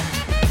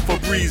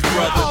 Febreze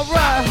Brothers.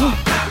 Alright.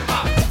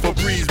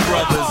 Febreze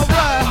Brothers.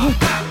 Alright.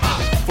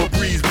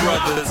 Febreze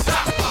Brothers.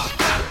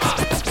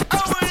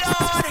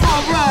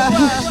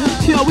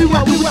 Alright. Yo, we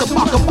went with the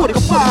Maka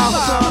 45,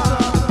 son.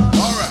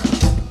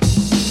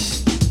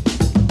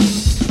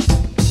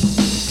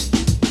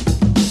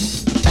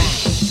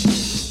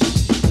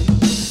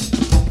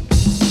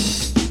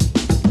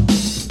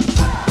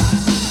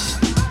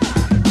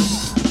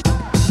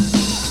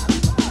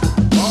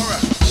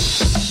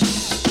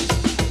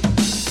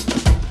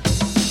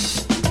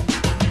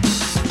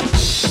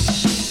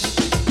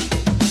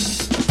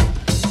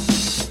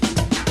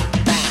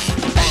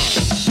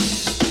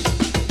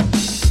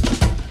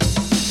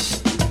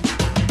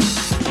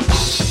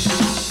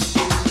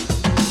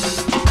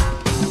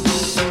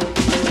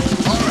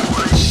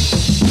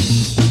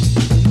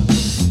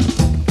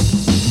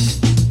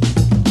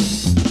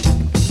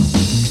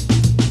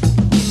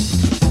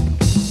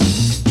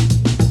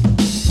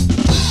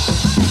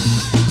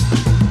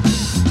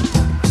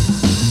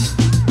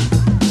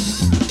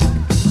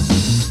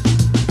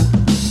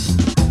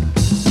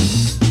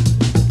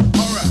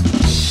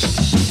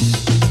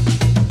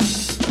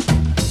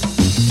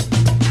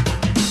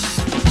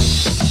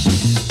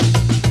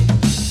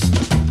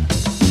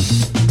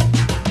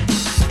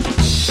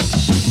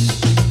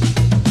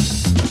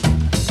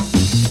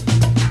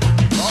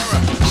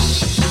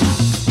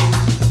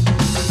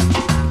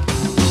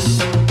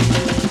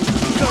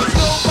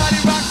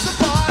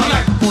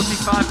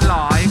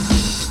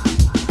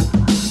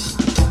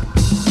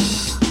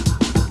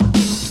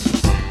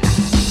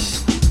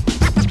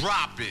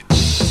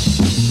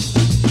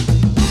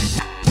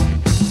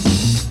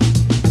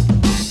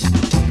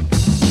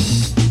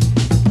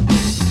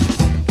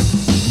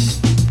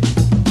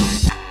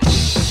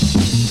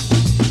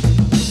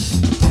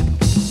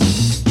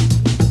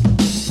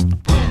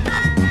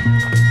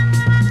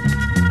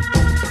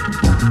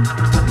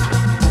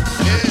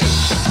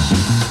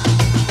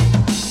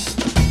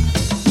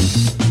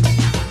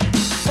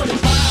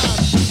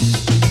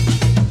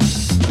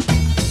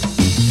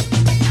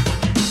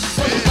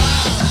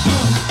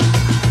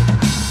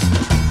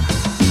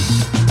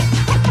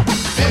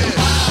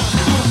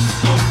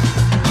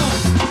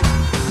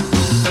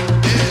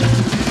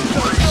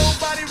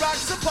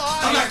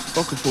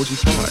 Funky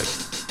 45.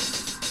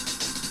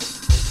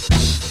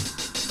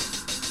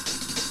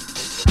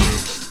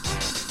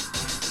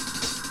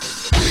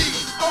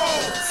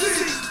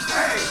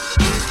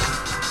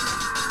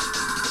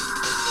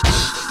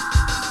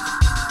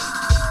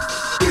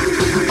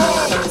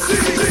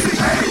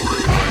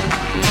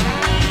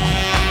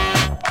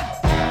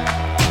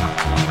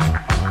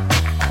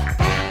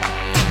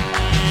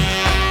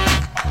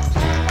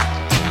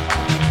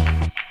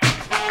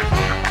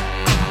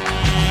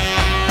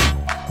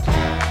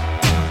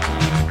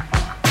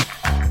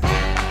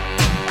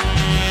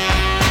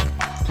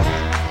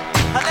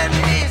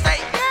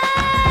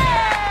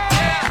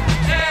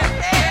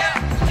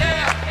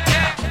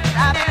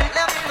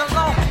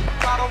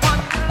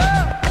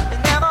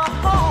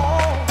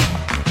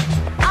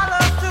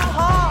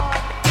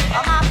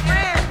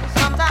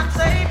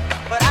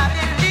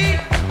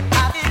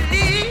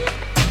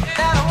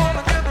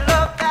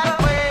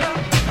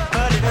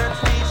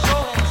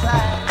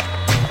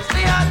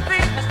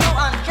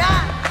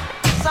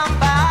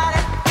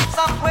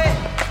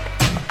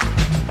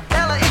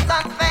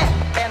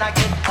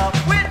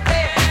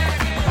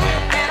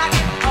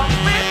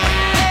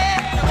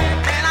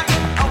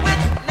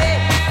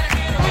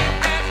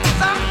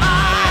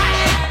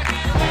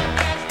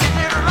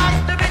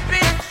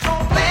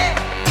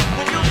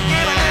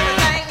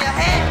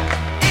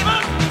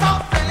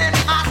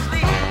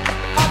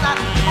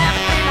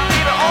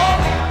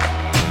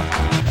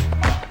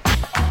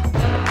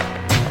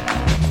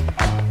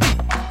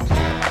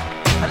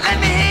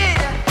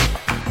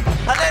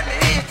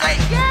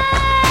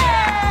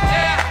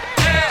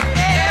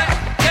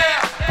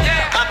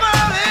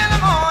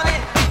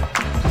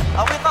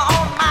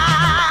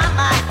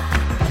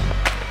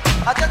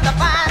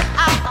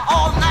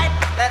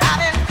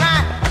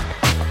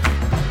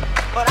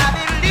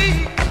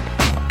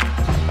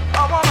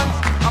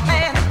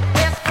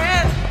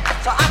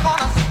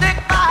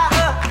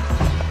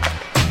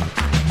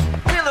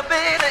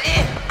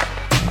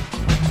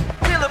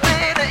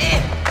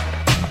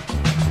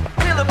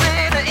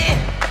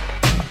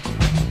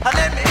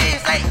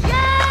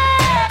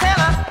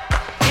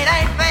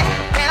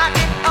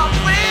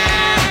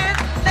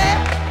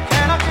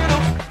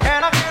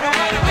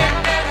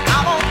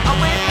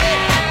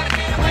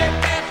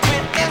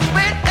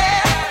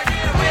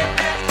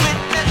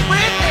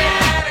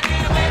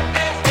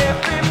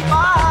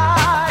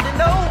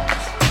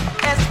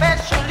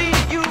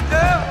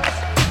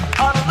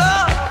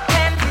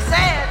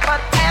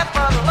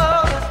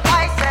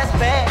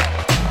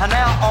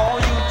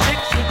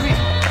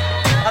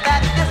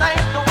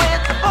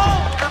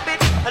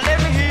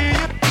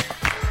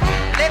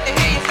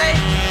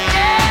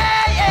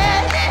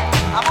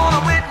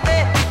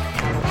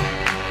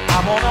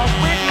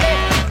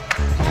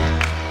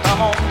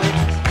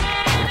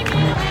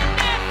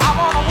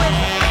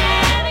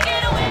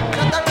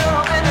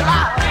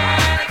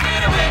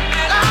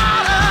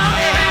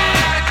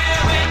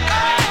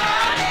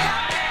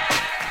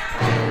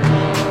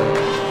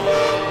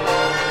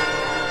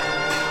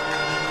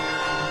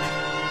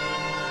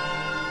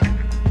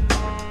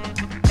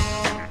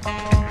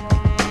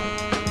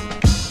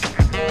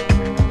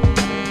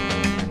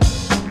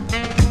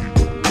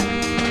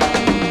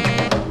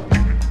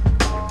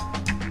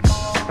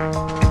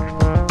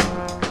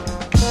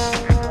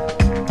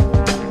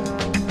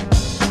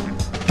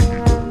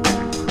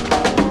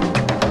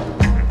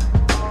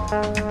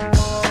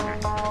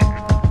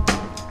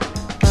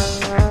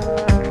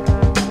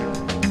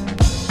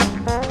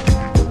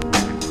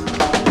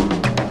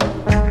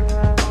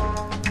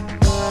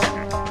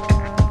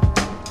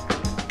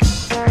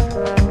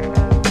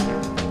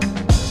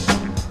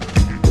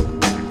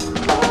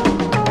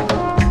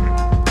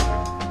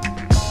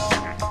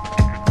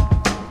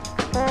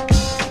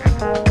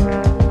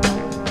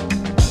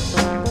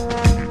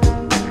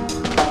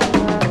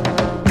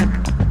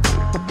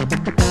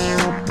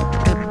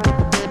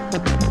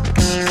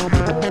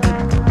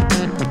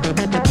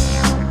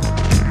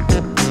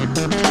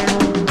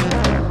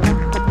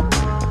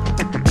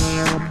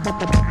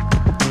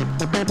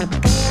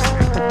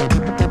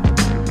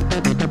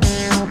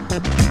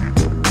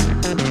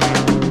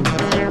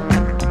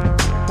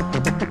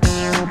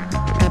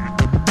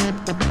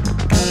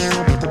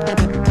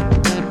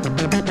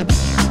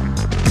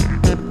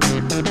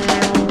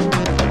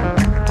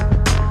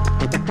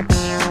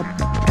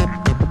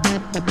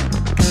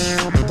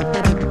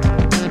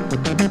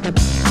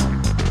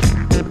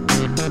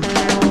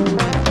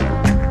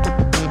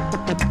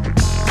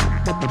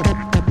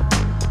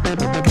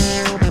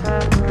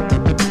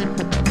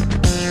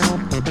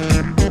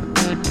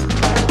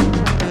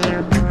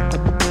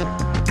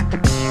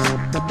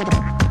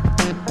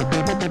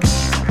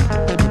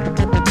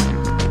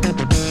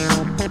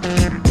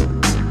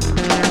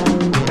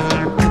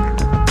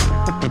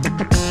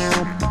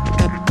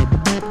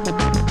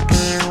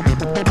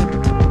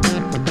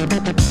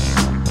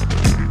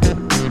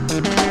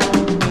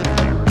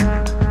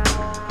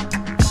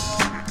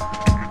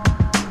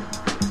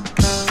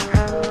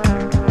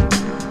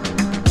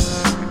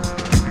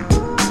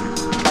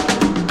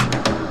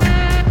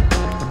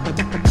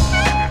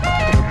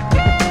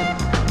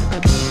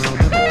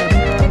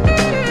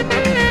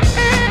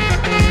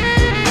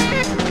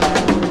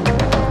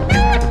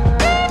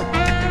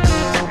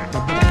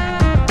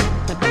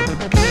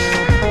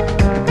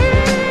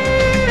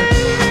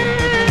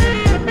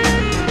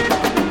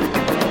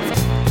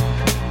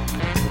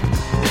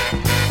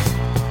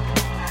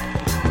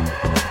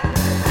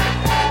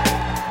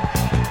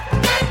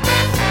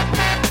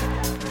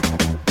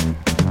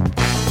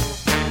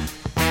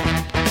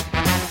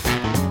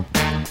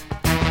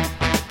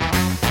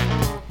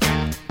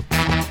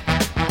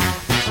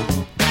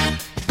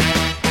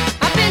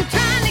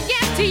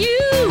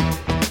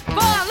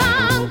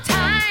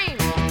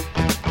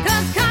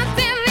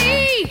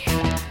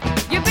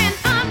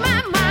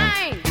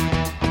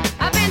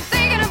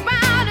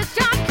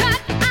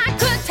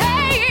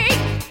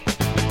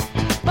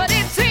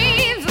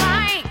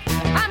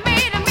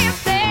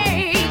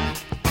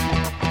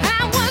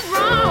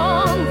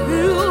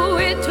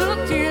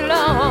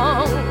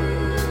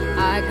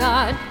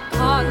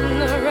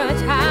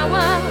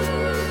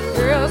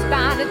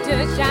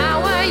 to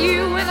shower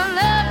you with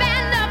love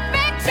and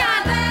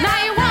affection. Now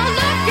you won't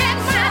look in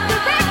my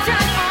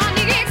direction on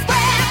the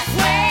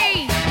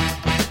expressway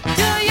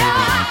to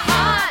your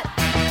heart.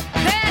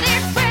 That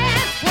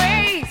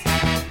expressway's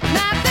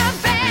not the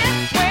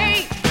best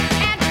way.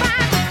 At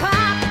 5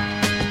 o'clock,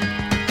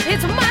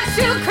 it's much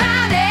too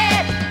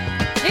crowded.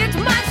 It's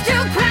much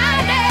too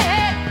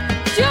crowded.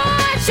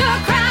 Sure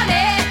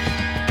crowded.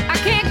 I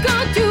can't go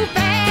too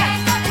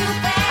fast.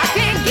 I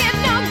can't get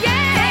no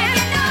gas.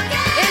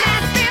 And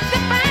that's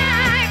 55.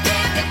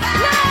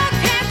 No,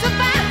 can't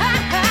survive.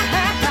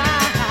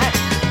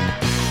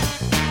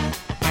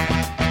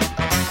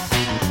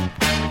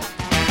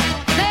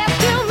 There's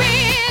too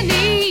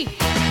many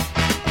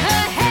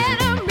ahead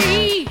of me.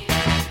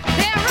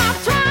 They're all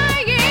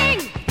trying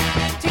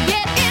to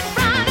get in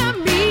front of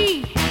me.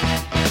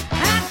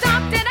 I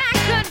thought that I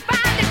could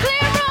find a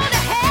clear road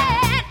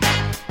ahead,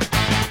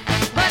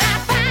 but I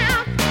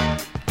found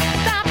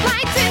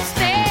stoplights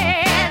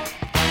instead.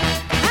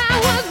 I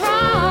was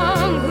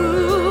wrong.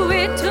 Ooh,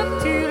 it took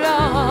too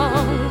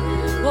long.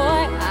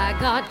 Boy, I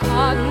got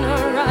caught in a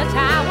rush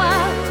hour.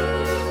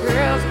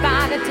 Girls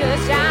started to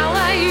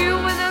shower you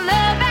with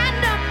love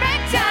and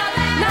affection.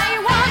 Now you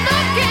won't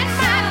look in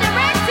my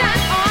direction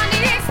on the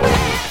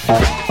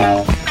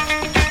express.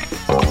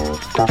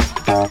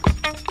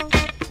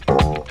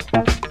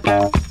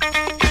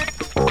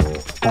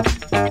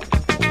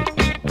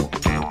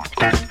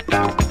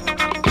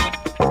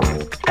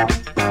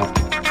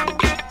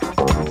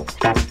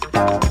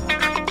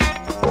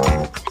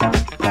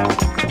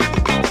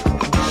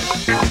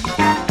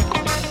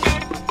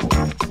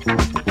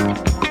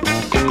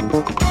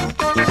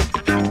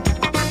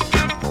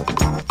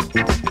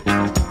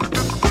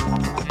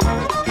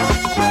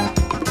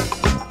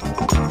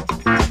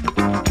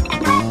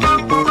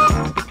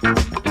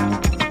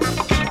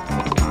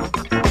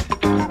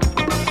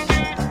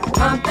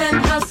 Pump and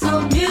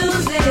hustle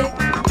music.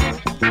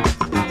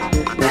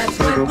 That's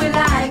what we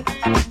like.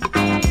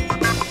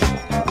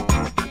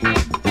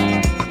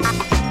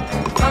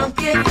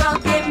 Funky,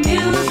 funky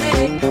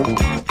music.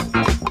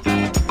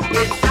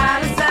 It's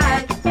out of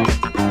sight.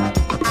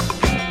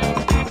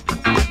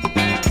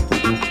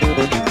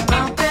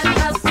 Pump and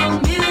hustle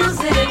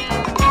music.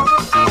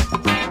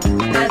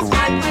 That's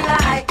what we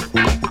like.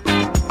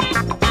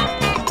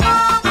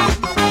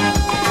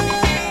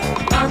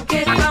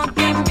 Funky,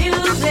 funky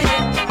music.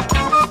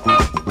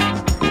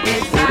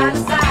 It's out of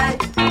sight.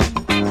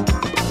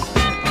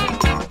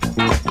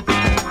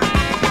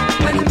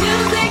 When the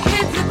music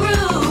hits the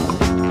groove,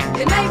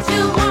 it makes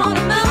you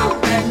wanna move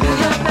and do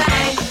your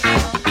thing.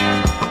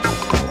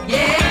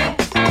 Yeah.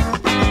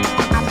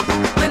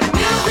 When the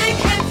music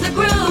hits the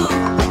groove,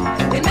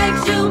 it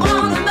makes you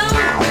wanna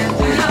move and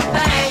do your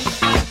thing.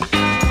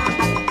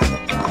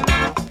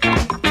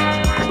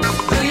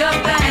 Do your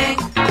thing.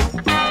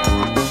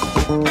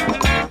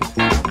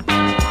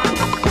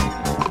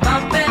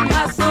 Bump and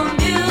hustle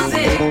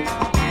music.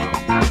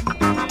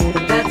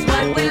 That's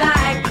what we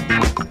like.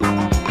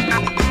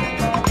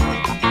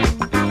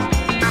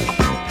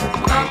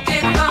 Funky,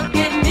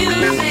 funky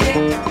music.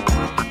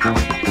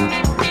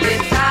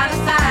 It's out of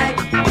sight.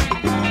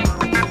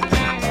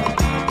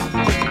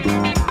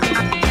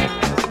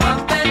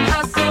 Bump and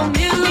hustle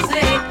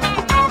music.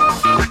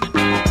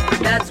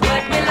 That's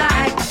what we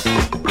like.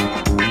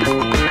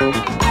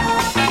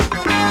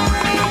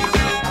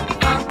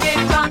 Funky,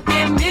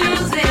 funky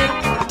music.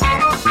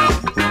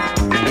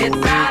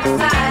 It's out of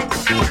sight.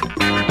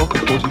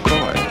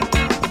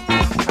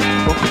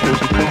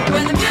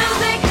 When the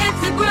music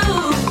hits the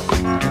groove,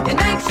 it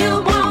makes you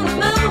wanna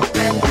move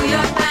and do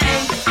your thing.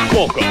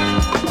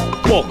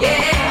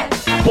 Yeah.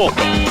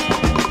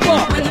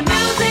 When the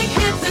music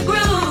hits the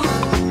groove,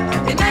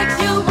 it makes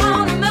you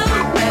wanna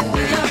move and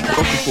do your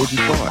thing.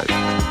 45.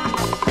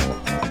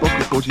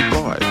 Rocket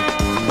 45.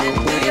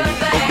 Do your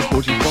thing. Rocket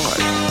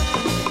 45.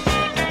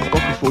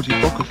 Rocket 40,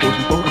 Rocket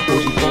 40, Rocket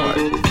 45.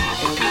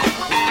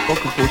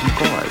 Rocket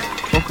 45.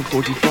 Rocket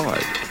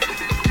 45.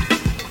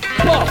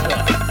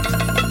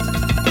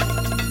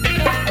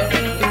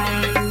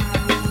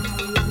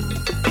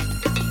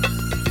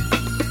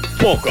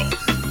 Poker.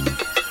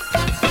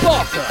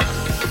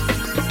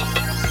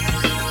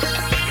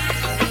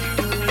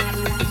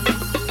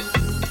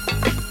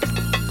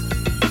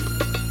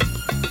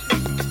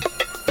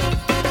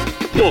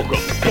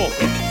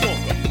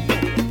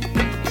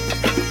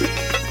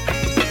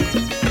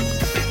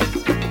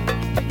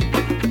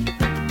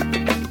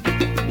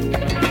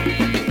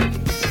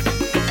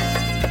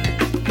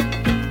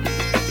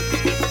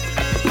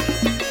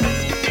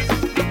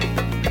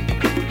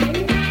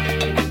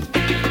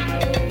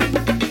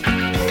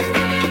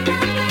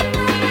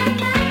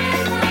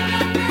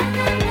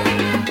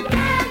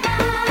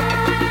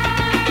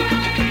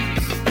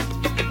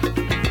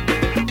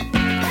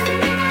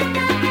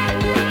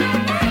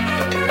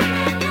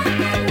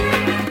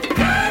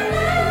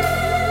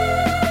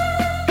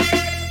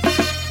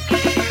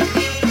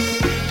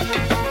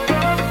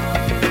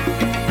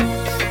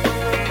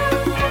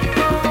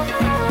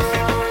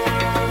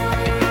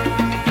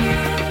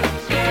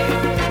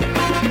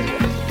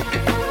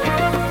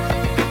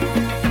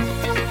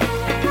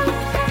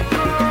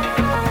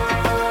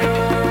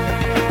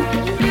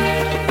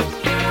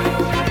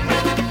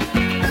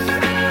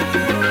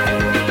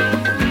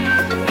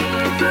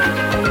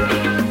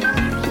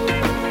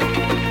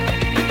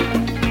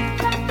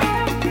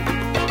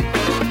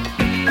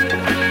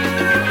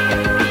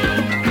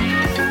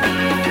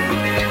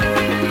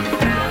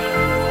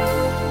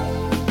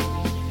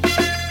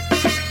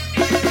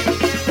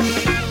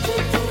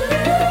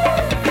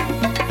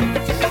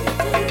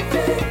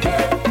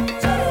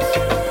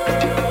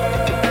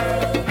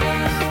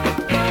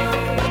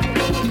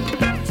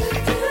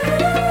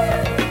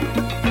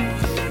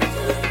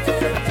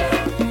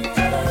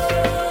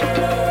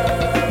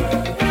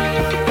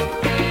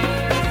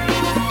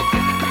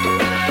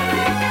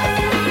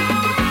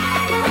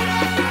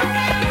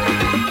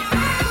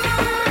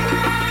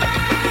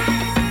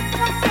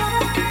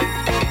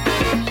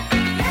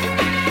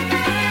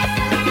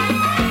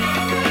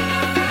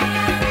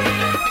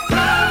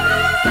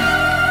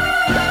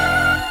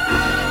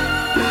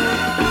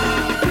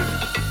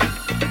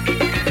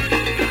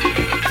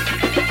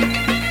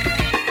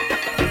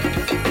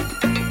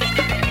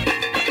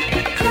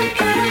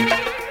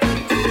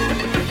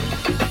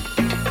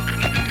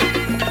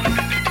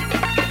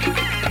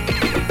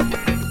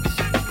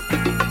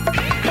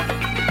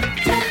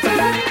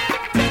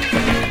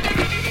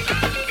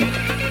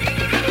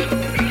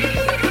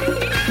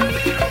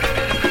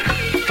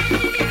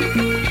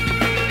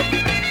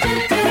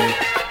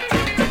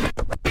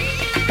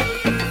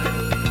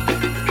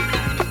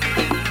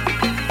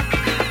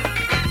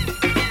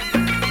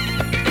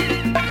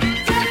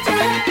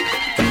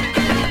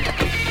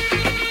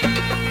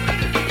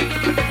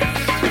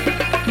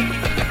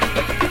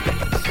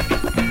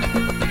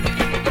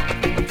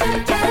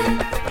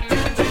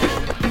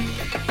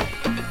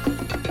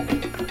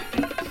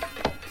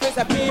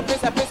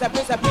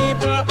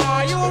 People,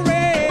 are you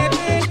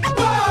ready?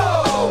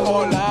 Whoa!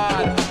 Oh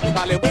Lord,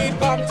 Hollywood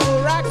come to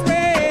rock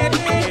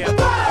ready.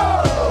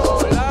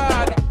 Whoa!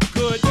 Lord,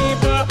 good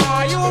people,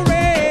 are you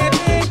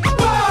ready?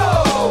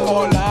 Whoa!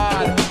 Oh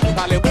Lord,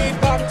 Hollywood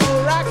come to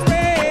rock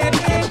ready.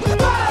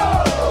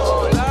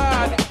 Whoa!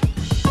 Lord,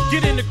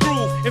 Get in the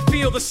groove and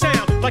feel the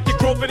sound, like you're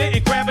groping it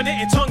and grabbing it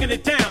and tonguing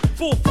it down.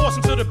 Full force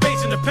into the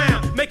bass and the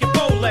pound, make it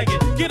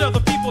bow-legged. Get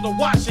other people to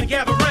watch and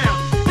gather round.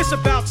 It's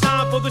about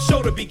time for the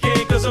show to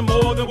begin, cause I'm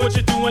more than what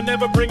you're doing,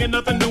 never bringing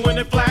nothing new in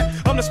it flat.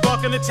 I'm the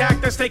spark and attack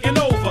that's taking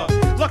over.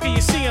 Lucky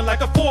you're seeing like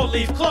a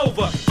four-leaf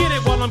clover. Get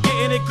it while I'm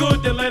getting it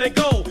good, then let it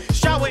go.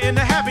 Shower in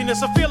the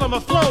happiness of feeling my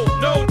flow.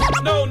 No,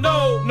 no,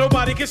 no,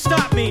 nobody can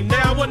stop me.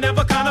 Now or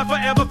never, kinda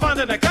forever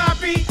finding a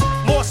copy.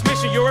 Lost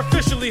mission, you're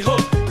officially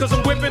hooked, cause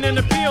I'm whipping in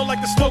the field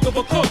like the smoke of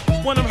a cook.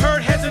 When I'm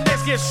heard, heads and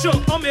necks get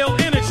shook. I'm ill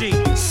energy,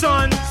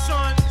 son,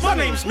 my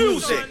name's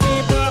Music.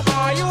 people,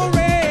 are you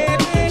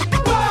ready?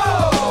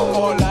 Whoa!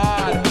 Oh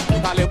Lord,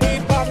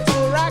 Hollywood come to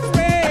rock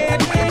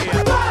ready.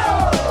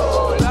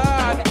 Whoa!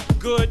 Lord,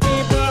 good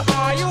people,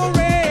 are you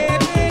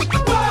ready?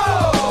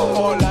 Whoa!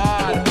 Oh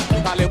Lord,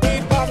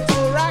 Hollywood come to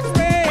rock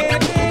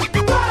ready.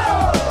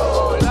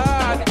 Whoa!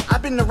 Lord,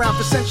 I've been around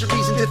for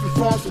centuries in different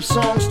forms, from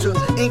songs to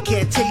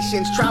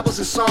incantations, tribals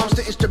and psalms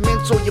to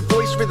instrumental. Your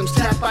voice rhythms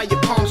tap by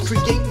your palms,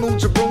 create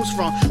moods or rooms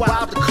from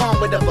wild to calm.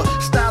 Whatever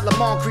style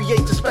I'm on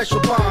creates a special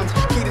bond.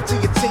 Cater to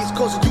your taste,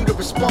 causing you to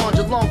respond.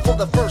 You're long for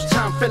the first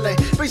time feeling.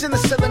 Raising the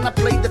ceiling, I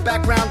played the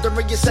background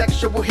during your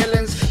sexual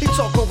healings. They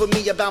talk over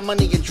me about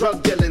money and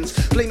drug dealings,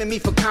 blaming me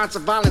for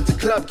constant violence and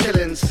club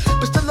killings.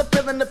 But still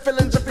appealing the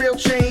feelings of real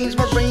change.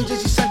 My range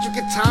is eccentric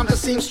at times, I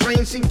seem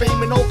strange, seen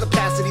fame in all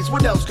capacities.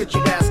 What else could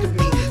you ask of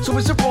me? So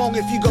is it wrong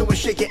if you go and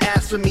shake your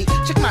ass for me?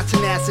 Check my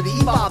tenacity,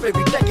 evolve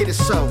every decade or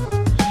so.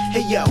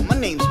 Hey yo, my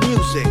name's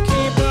Music.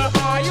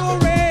 people, are you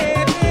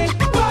ready?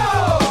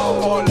 Whoa!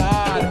 Oh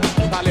Lord,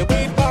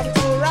 Hollywood come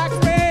to rock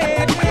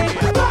ready.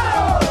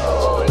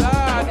 Whoa!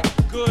 Lord,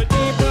 good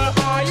people,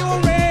 are you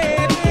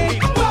ready?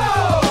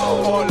 Whoa!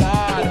 Oh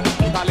Lord,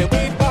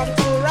 Hollywood come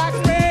to rock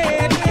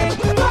ready.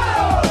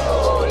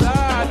 Whoa!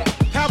 Lord,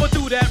 power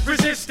through that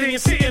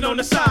resistance, sitting on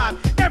the side.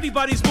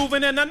 Everybody's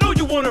moving and I know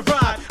you wanna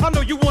ride. I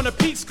know you want a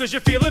piece cause you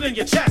feel it in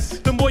your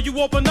chest. The more you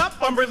open up,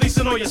 I'm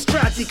releasing all your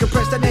stress.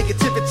 Decompress that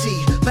negativity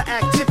for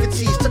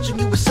activities, touching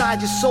you inside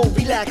your soul,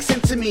 relax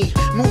into me.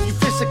 Move you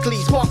physically,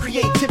 spark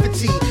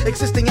creativity,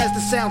 existing as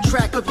the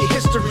soundtrack of your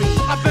history.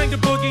 I bang the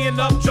boogie and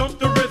up jump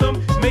the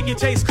rhythm, make you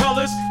taste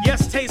colors,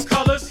 yes taste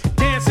colors.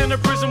 Dance in a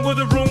prison with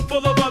a room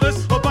full of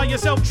others, or by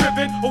yourself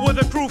tripping, or with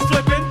a crew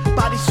flipping.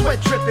 Body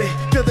sweat dripping,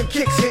 feel them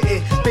kicks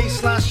hitting,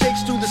 baseline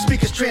shakes through the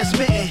speakers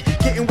transmitting,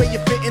 getting where you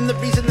fit in, the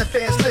reason the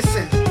fans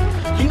listen.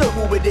 You know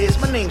who it is,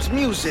 my name's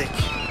Music.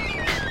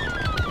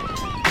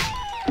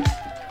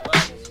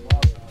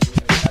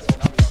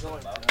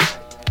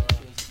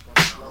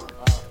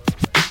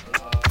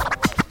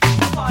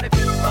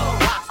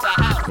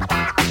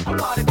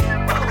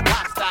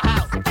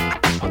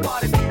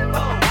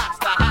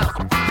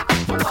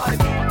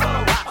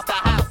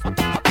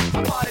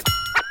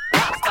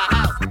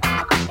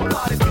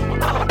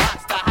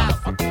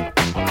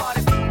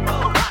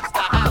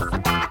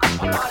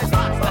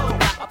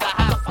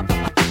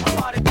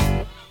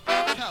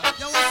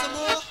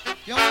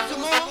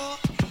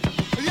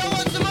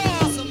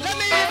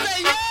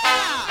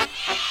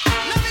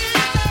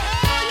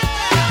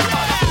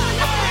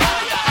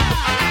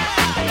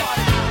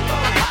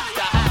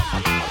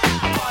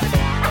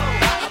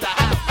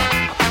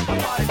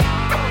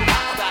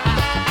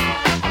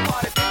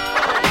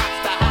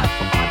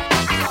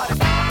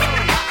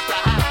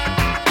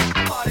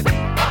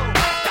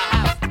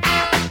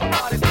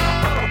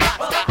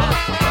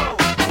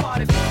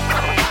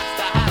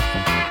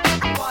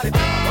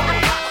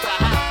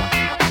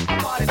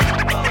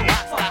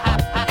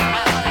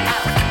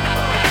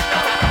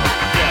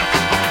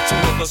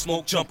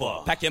 Smoke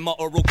jumper, packing my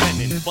oral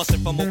cannon,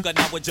 busting from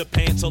Okinawa,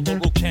 Japan to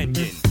Laurel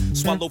Canyon.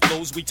 Swallow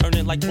flows, we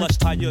turning like plush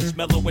tires.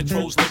 Mellow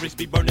intros, lyrics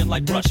be burning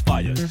like brush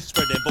fire.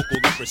 Spreading vocal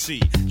leprosy,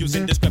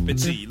 using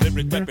discrepancy.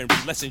 Lyric weaponry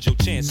lessens your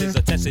chances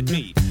of testing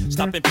me.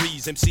 Stopping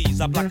please,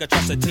 MCs, I block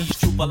atrocities.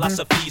 True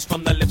philosophies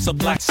from the lips of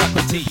black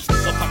Socrates.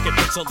 A pocket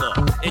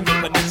penciler in your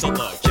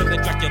peninsula.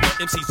 Killing Dracula,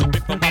 MCs who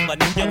rip from my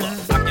vernacular.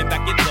 I can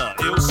back it up,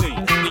 ill see,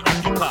 we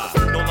occupy.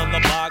 No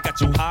lullaby,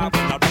 got you high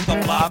when I rock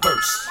a fly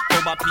verse.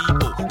 For my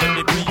people, let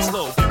me breathe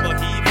slow. Give a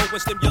heave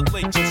and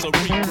stimulate your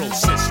cerebral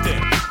system.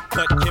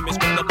 Cut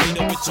chemists from the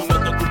beta with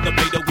another group of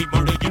beta. We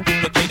murder you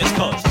duplicators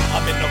cause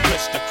I'm an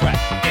aristocrat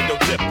and no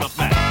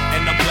diplomat.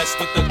 And I'm blessed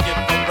with the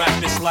gift of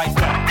rap, it's like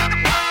that.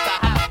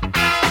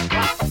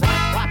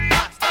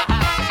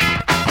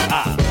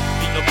 I'm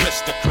the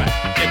aristocrat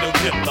and no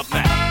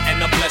diplomat.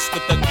 And I'm blessed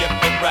with the gift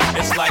of rap,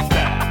 it's like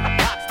that.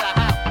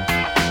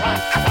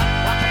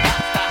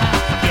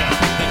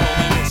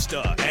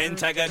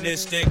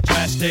 Antagonistic,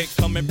 drastic,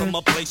 coming from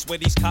a place where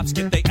these cops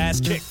get their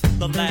ass kicked.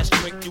 The last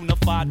trick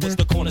unified was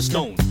the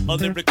cornerstone. A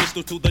lyric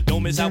crystal to the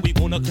dome is how we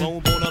wanna clone,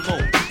 born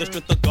alone. The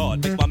strength of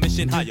God makes my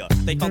mission higher.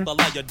 They found the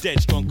liar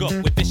dead, strung up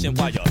with fishing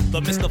wire.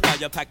 The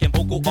mystifier packing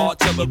vocal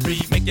artillery,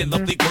 making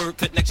lovely word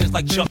connections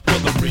like Chuck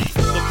Willery.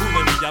 The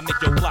foolery, I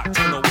make your clock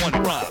turn to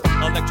one rhyme.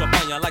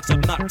 Electrifying like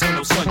some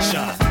nocturnal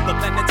sunshine. The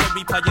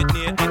planetary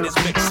pioneer in his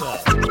mixer.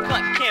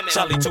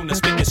 Charlie Tuna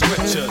spitting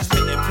scriptures,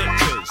 painting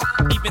pictures.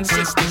 Even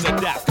sisters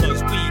adapt,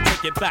 cause we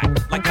take it back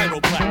like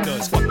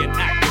chiropractors. Fucking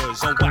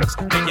actors on wax,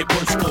 make it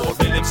worse for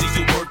real MCs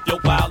who work your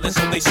while, and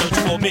so they search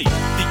for me.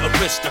 The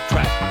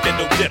aristocrat, get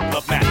no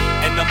diplomat.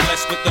 And I'm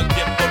blessed with the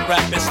gift for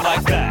rap, it's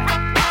like that.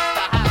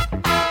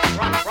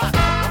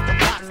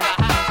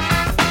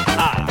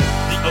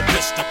 The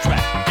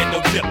aristocrat, get no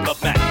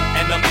diplomat.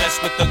 And I'm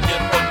blessed with the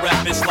gift for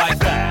rap, it's like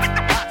that.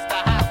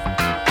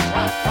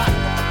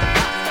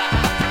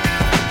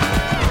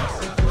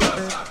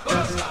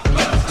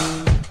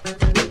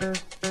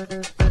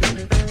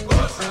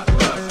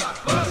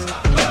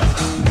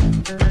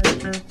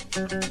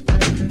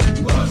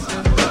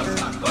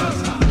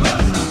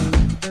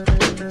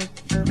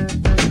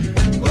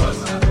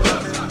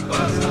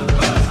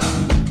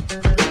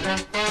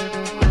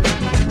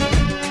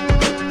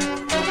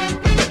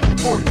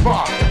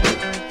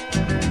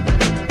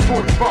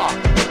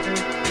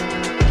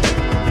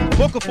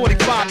 Book of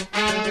 45.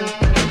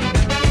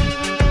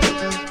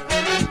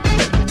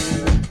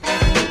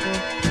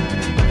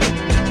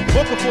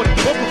 Book of 45.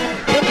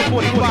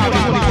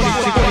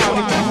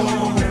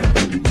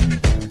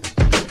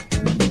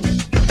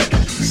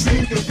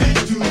 Sing a bit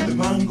to the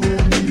mango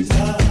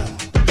guitar.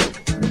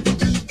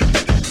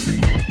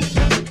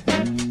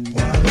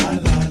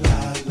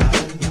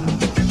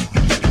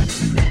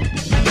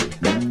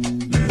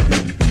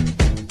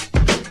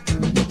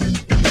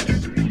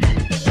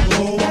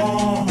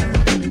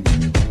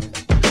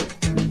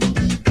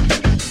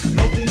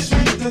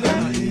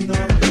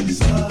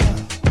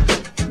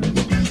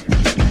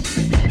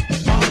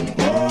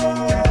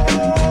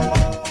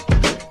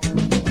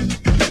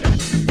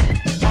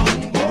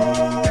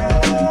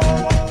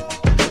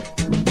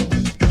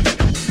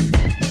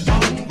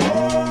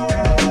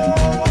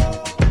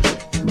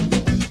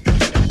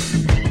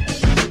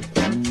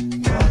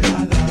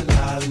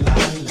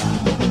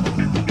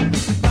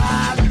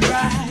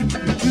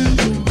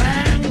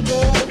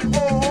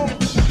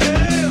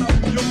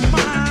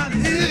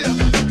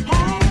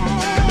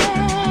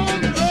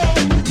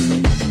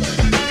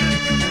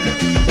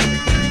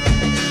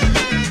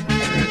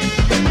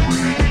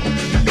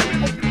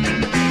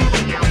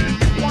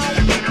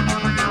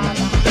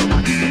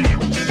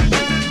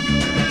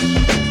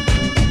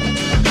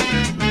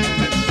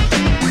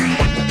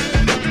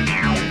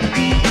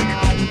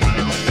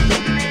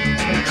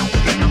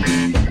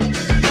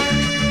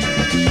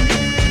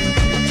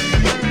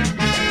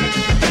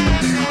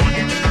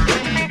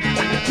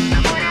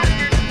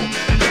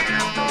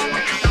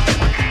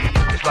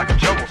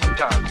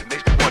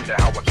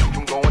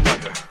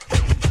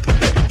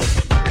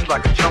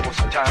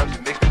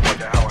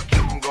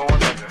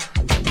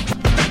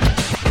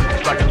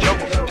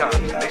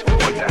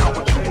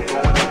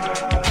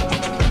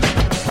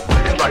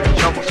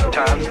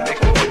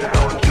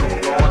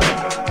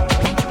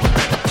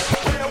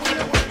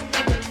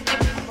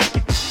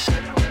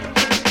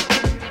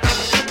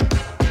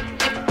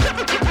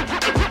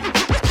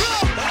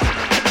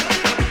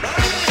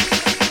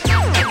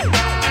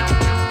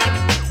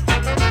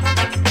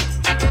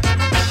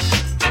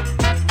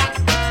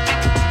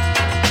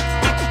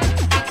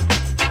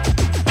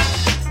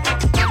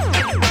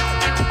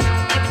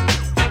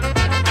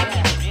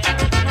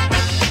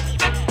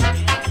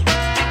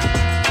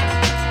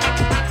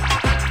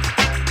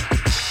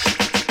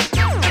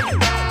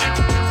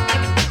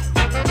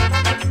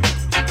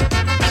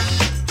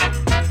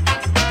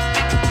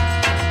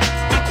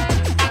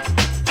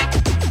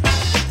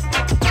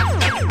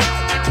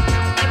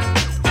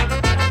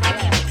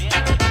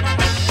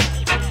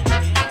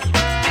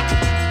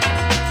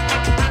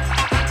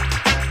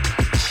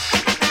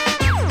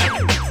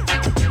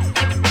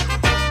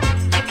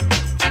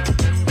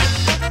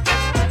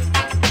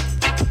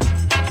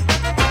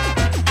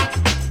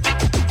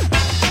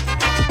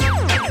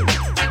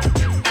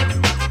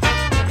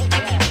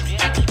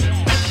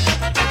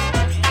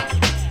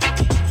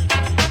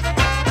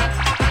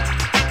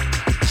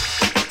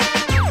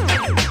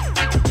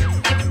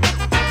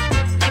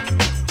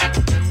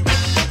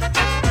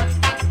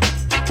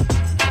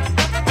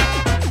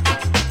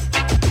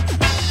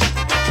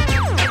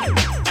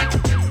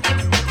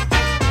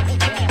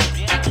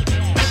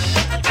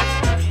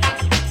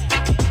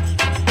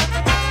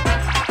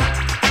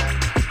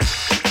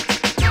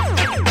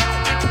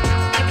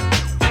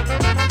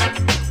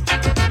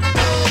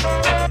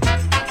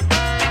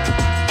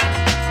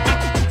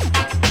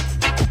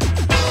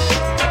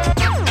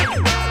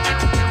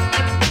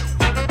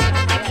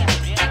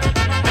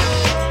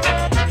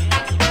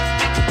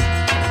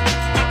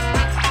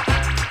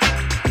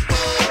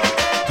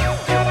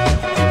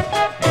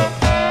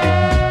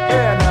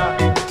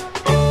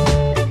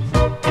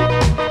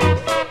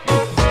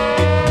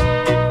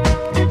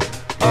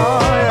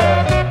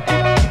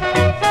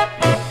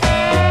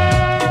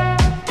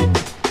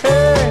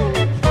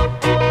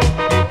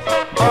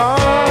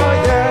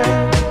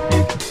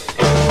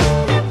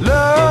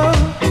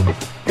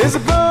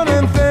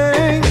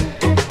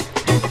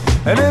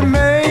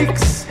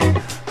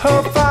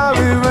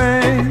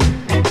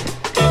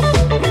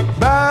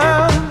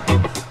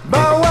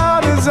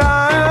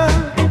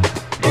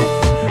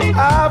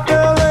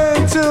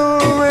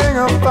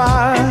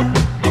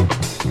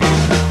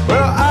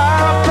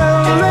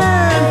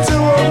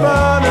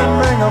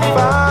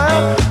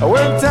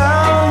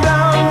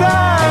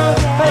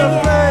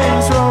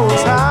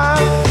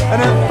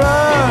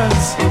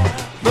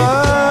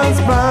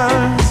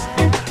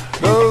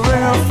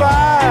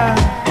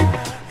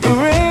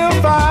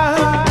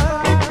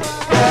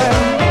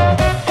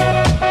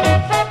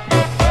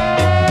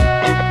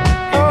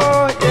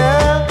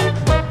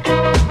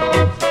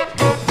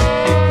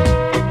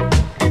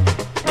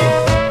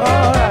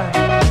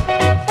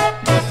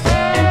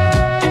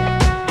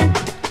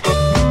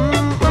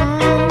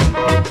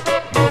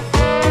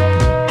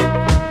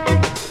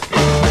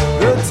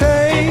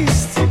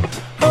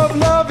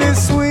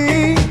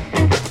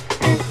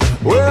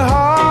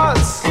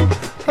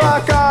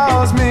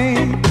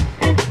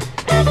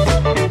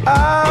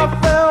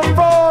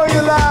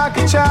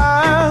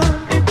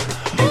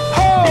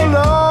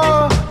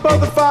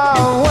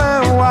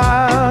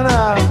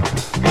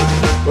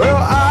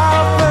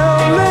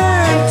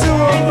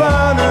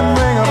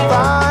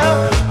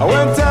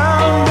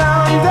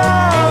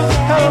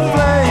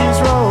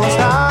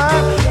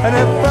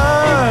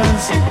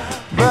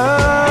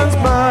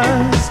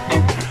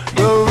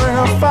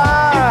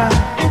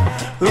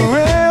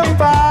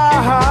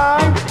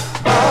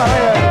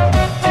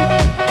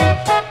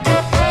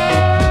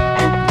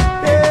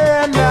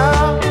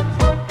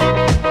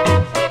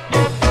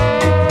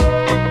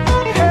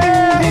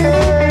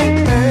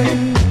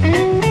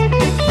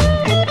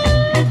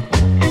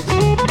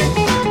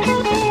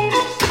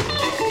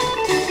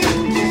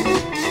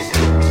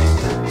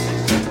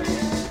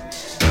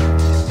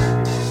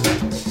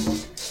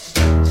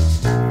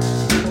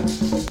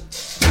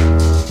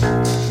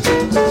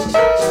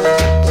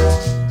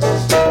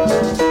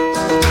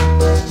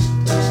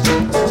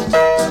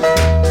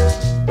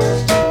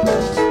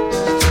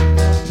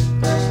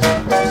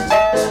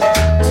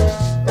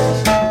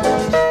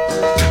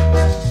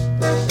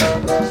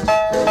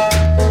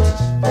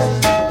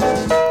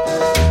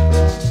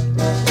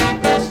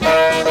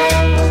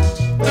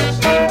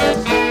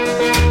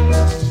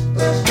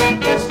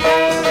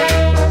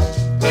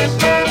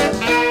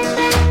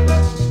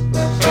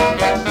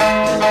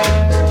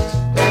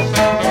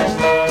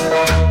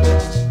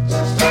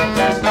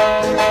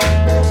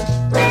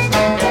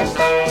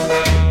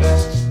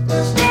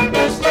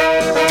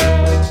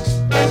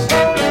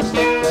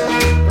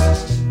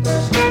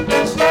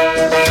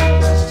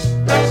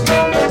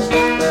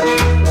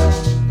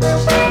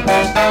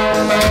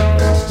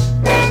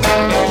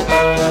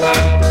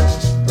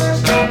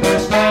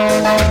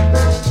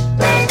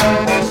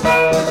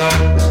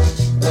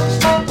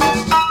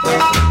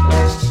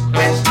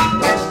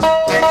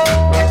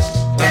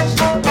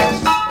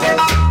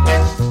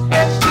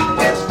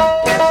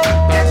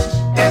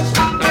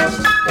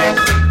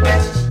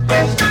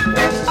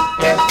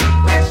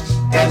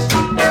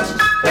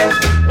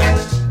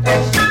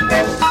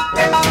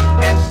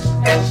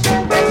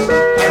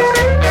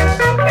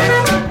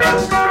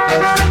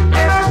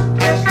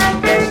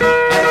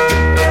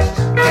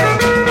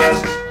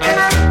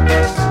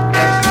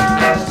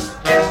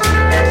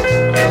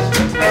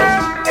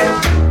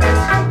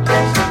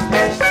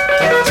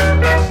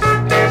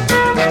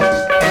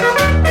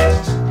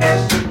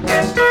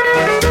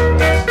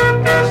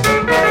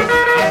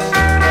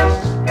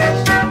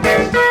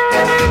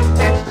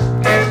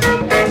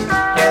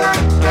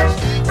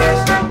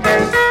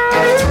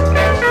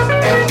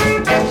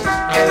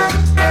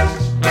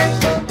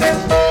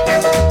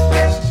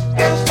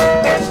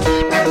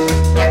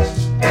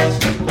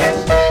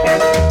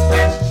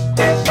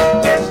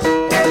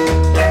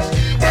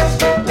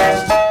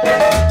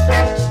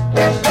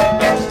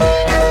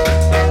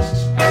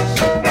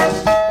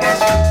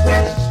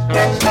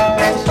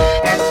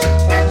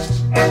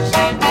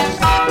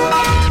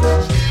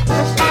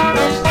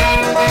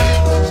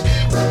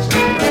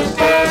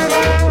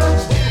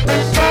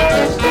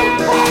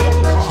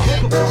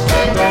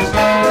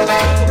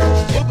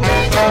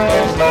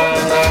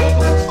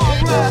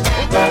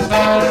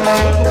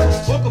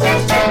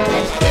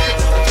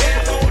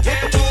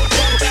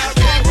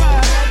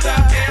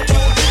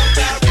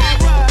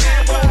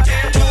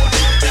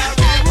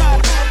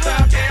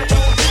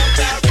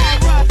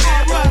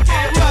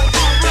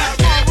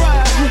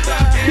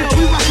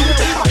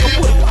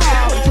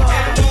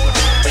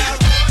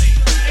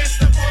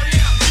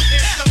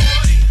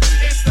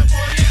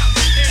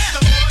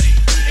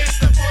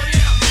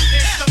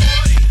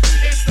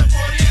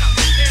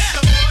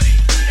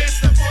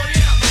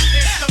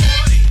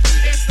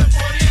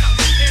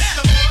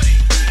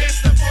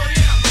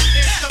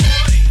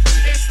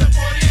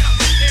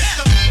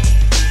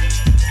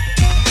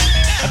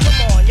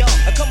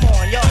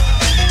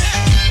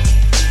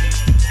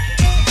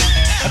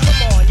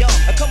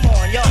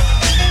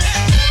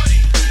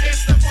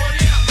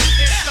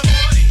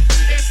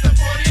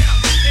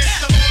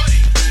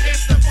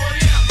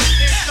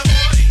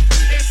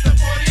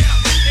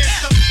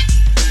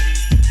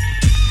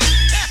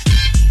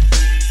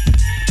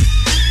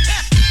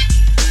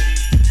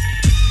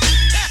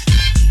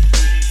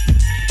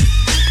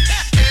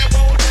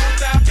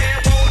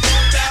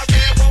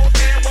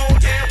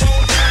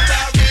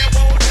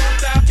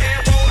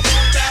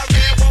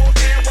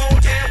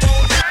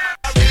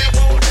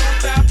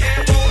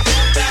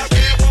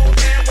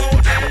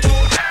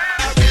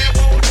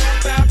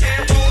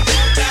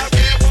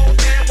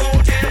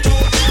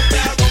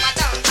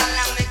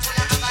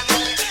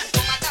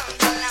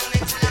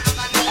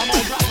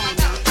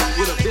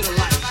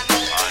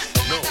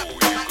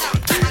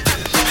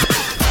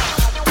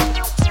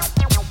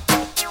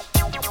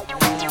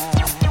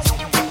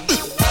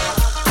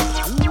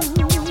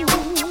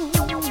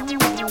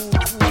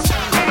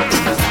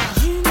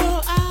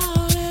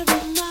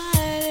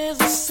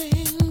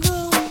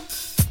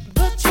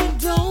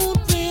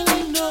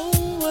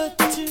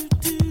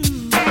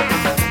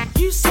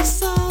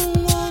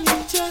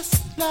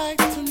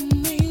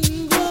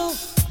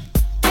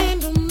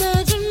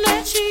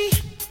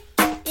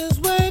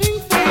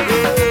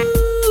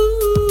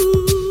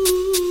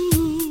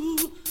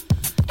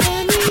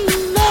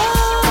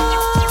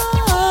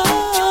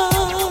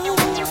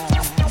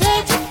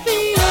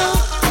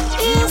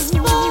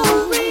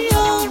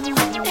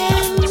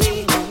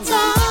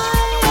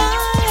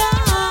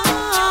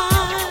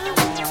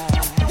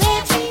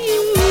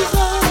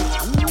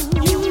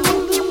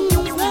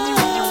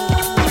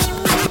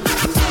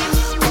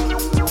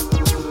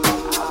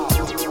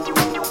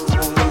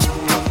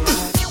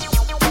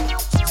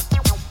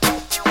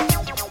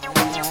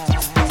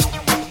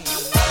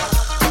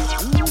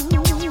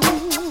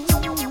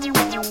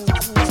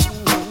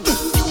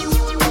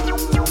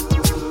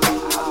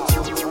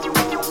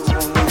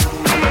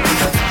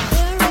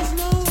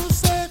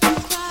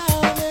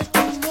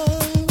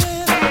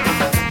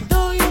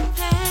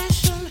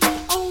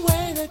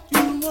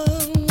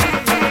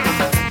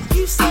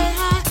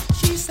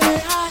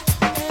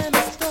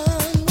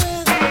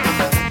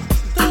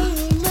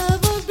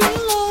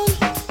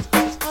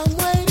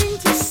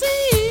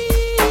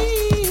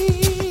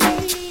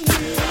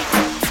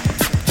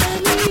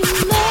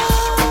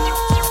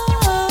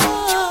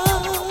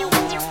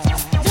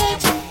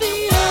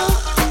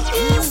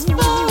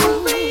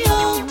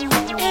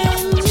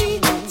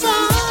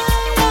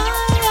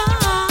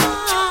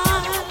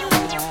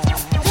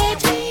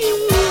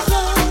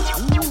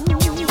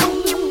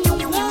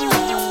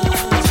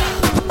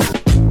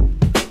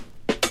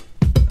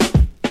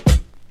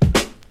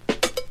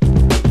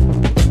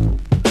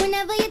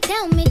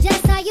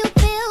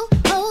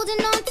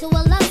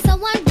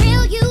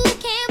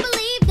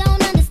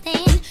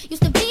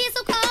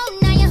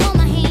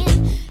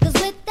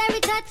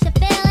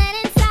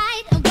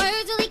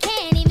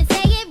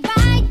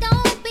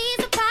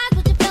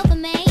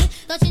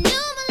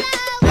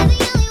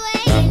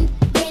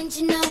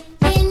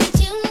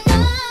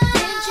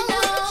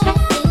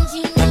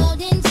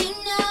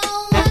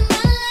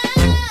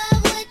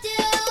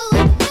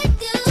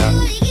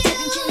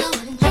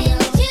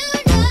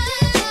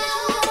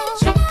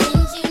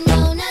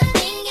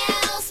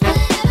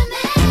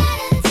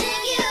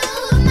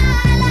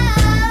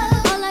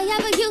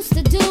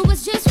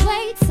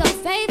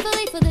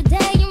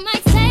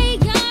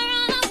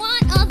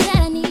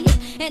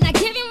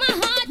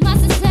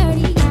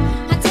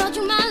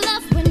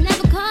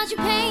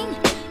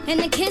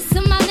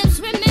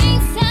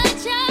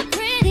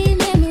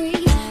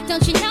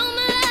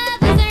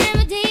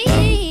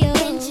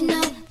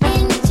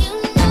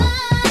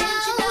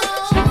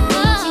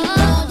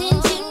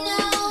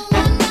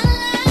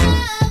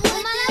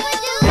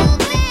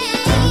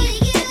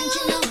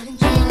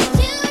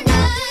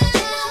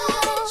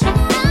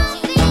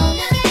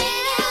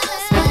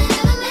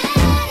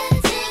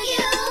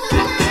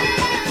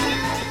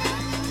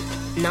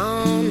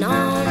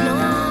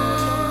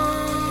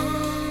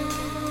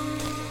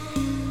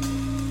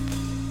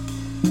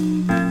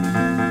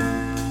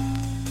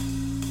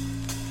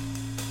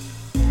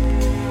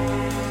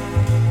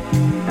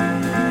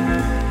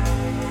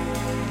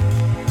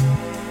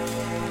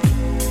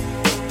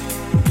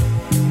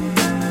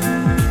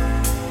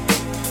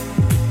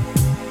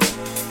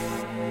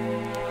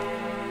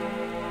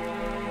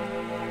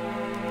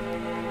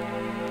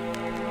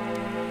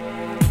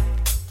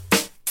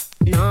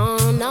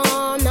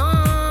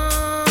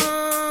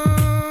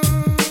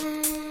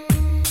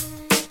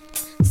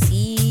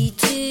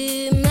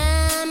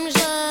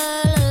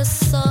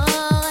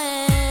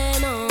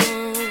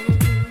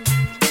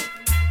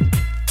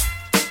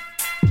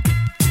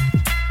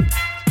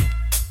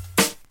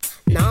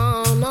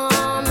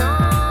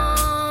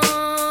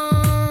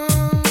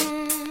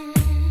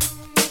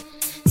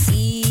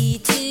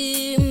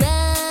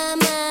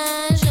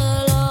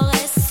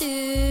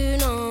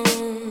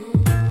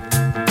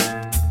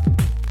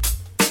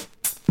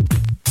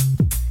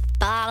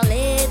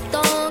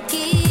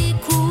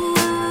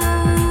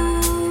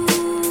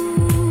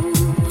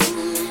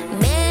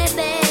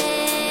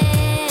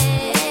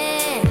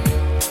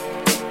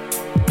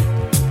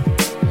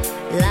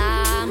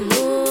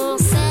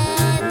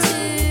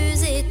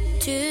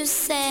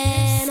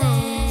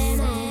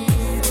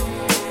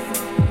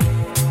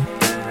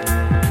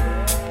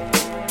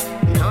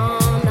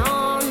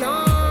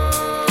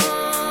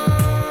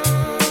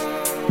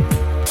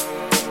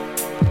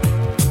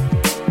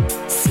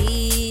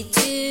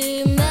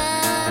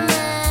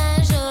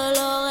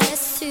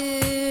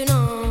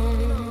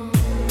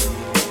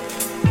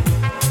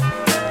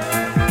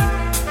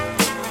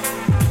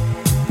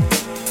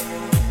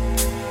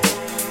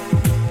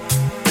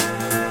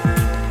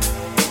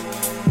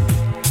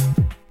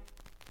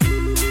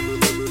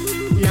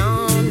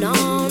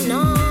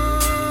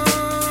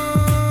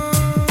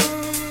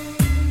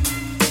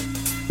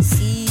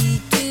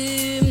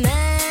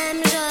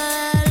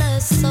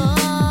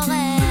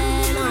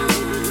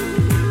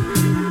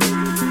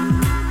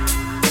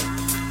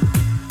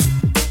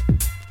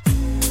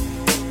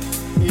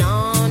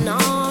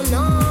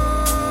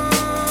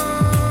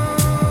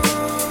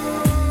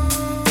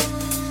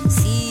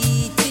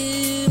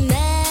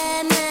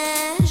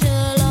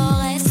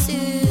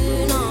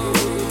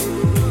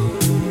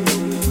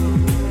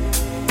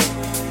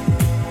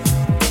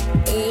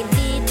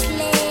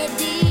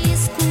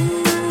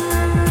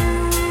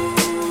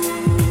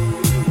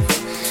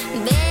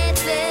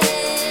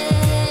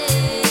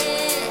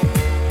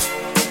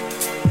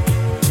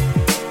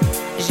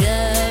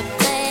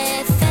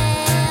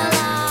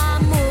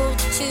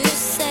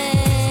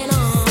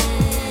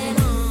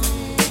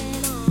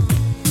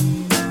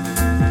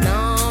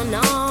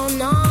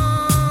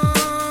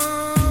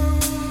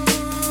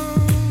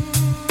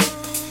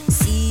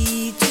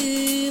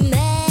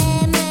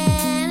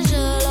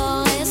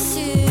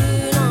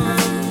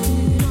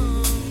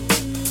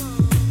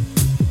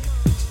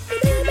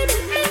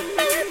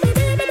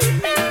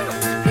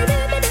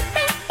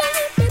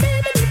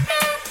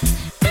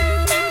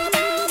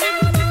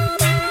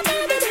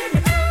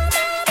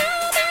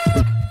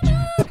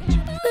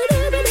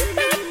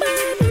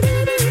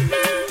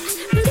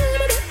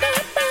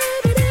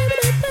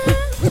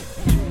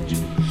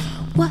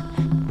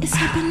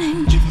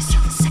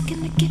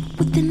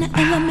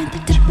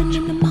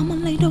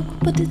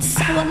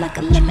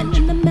 like a lemon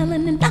in the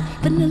melon and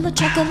vanilla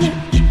chocolate.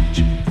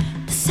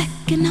 The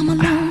second I'm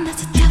alone,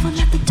 there's a devil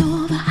at the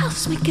door of the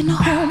house, making a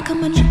home,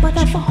 coming up out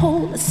of a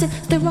hole. I sit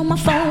there on my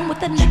phone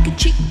with a naked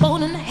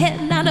cheekbone and a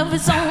head not of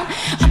his own.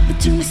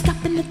 Opportunity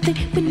stopping the thing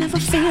we never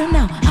feel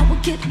now. I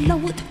will get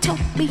lower to talk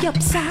me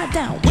upside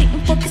down,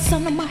 waiting for the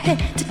sun on my head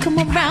to come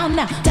around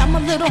now. Down my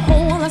little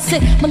hole, I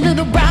sit my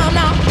little brown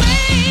out.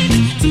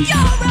 Wait till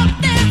you're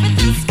up there in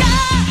the sky.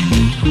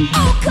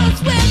 Oh,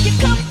 'cause when you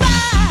come by,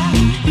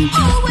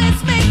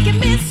 always making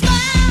me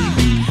smile,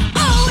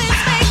 always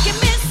making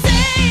me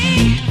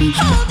sing.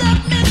 Hold up,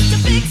 Mr.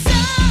 Big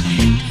Sun.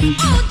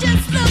 Oh,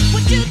 just look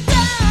what you've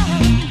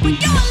done. Bring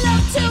your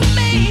love to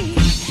me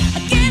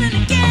again and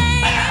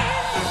again.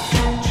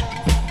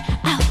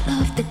 Out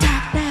of the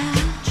dark now,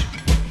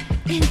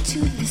 into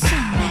the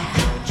sun now.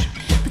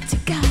 But you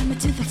got me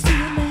to the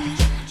feeling,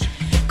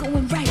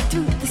 going right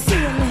through the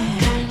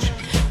ceiling.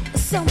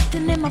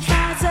 Something in my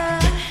visor,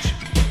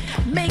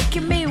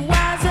 making me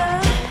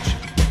wiser.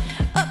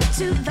 Up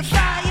to the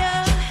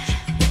fire,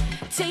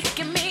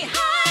 taking me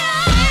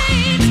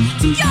high.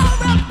 Till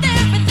you're up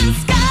there in the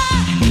sky.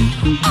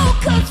 Oh,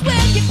 'cause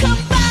when you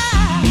come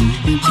by,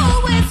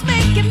 always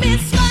making me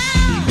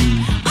smile,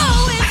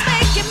 always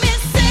making me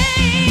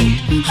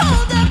sing.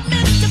 Hold up,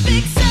 Mr.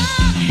 Big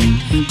Sun.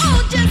 Oh,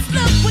 just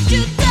look what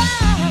you've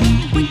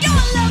done. Bring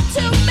your love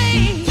to me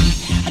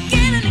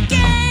again and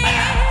again,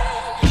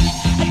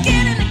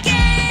 again and again.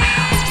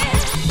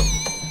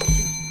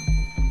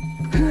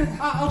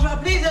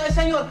 Please,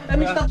 senor,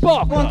 Mr.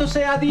 Pop want to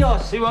say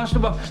adios. He wants to.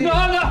 No,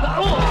 no.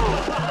 Oh.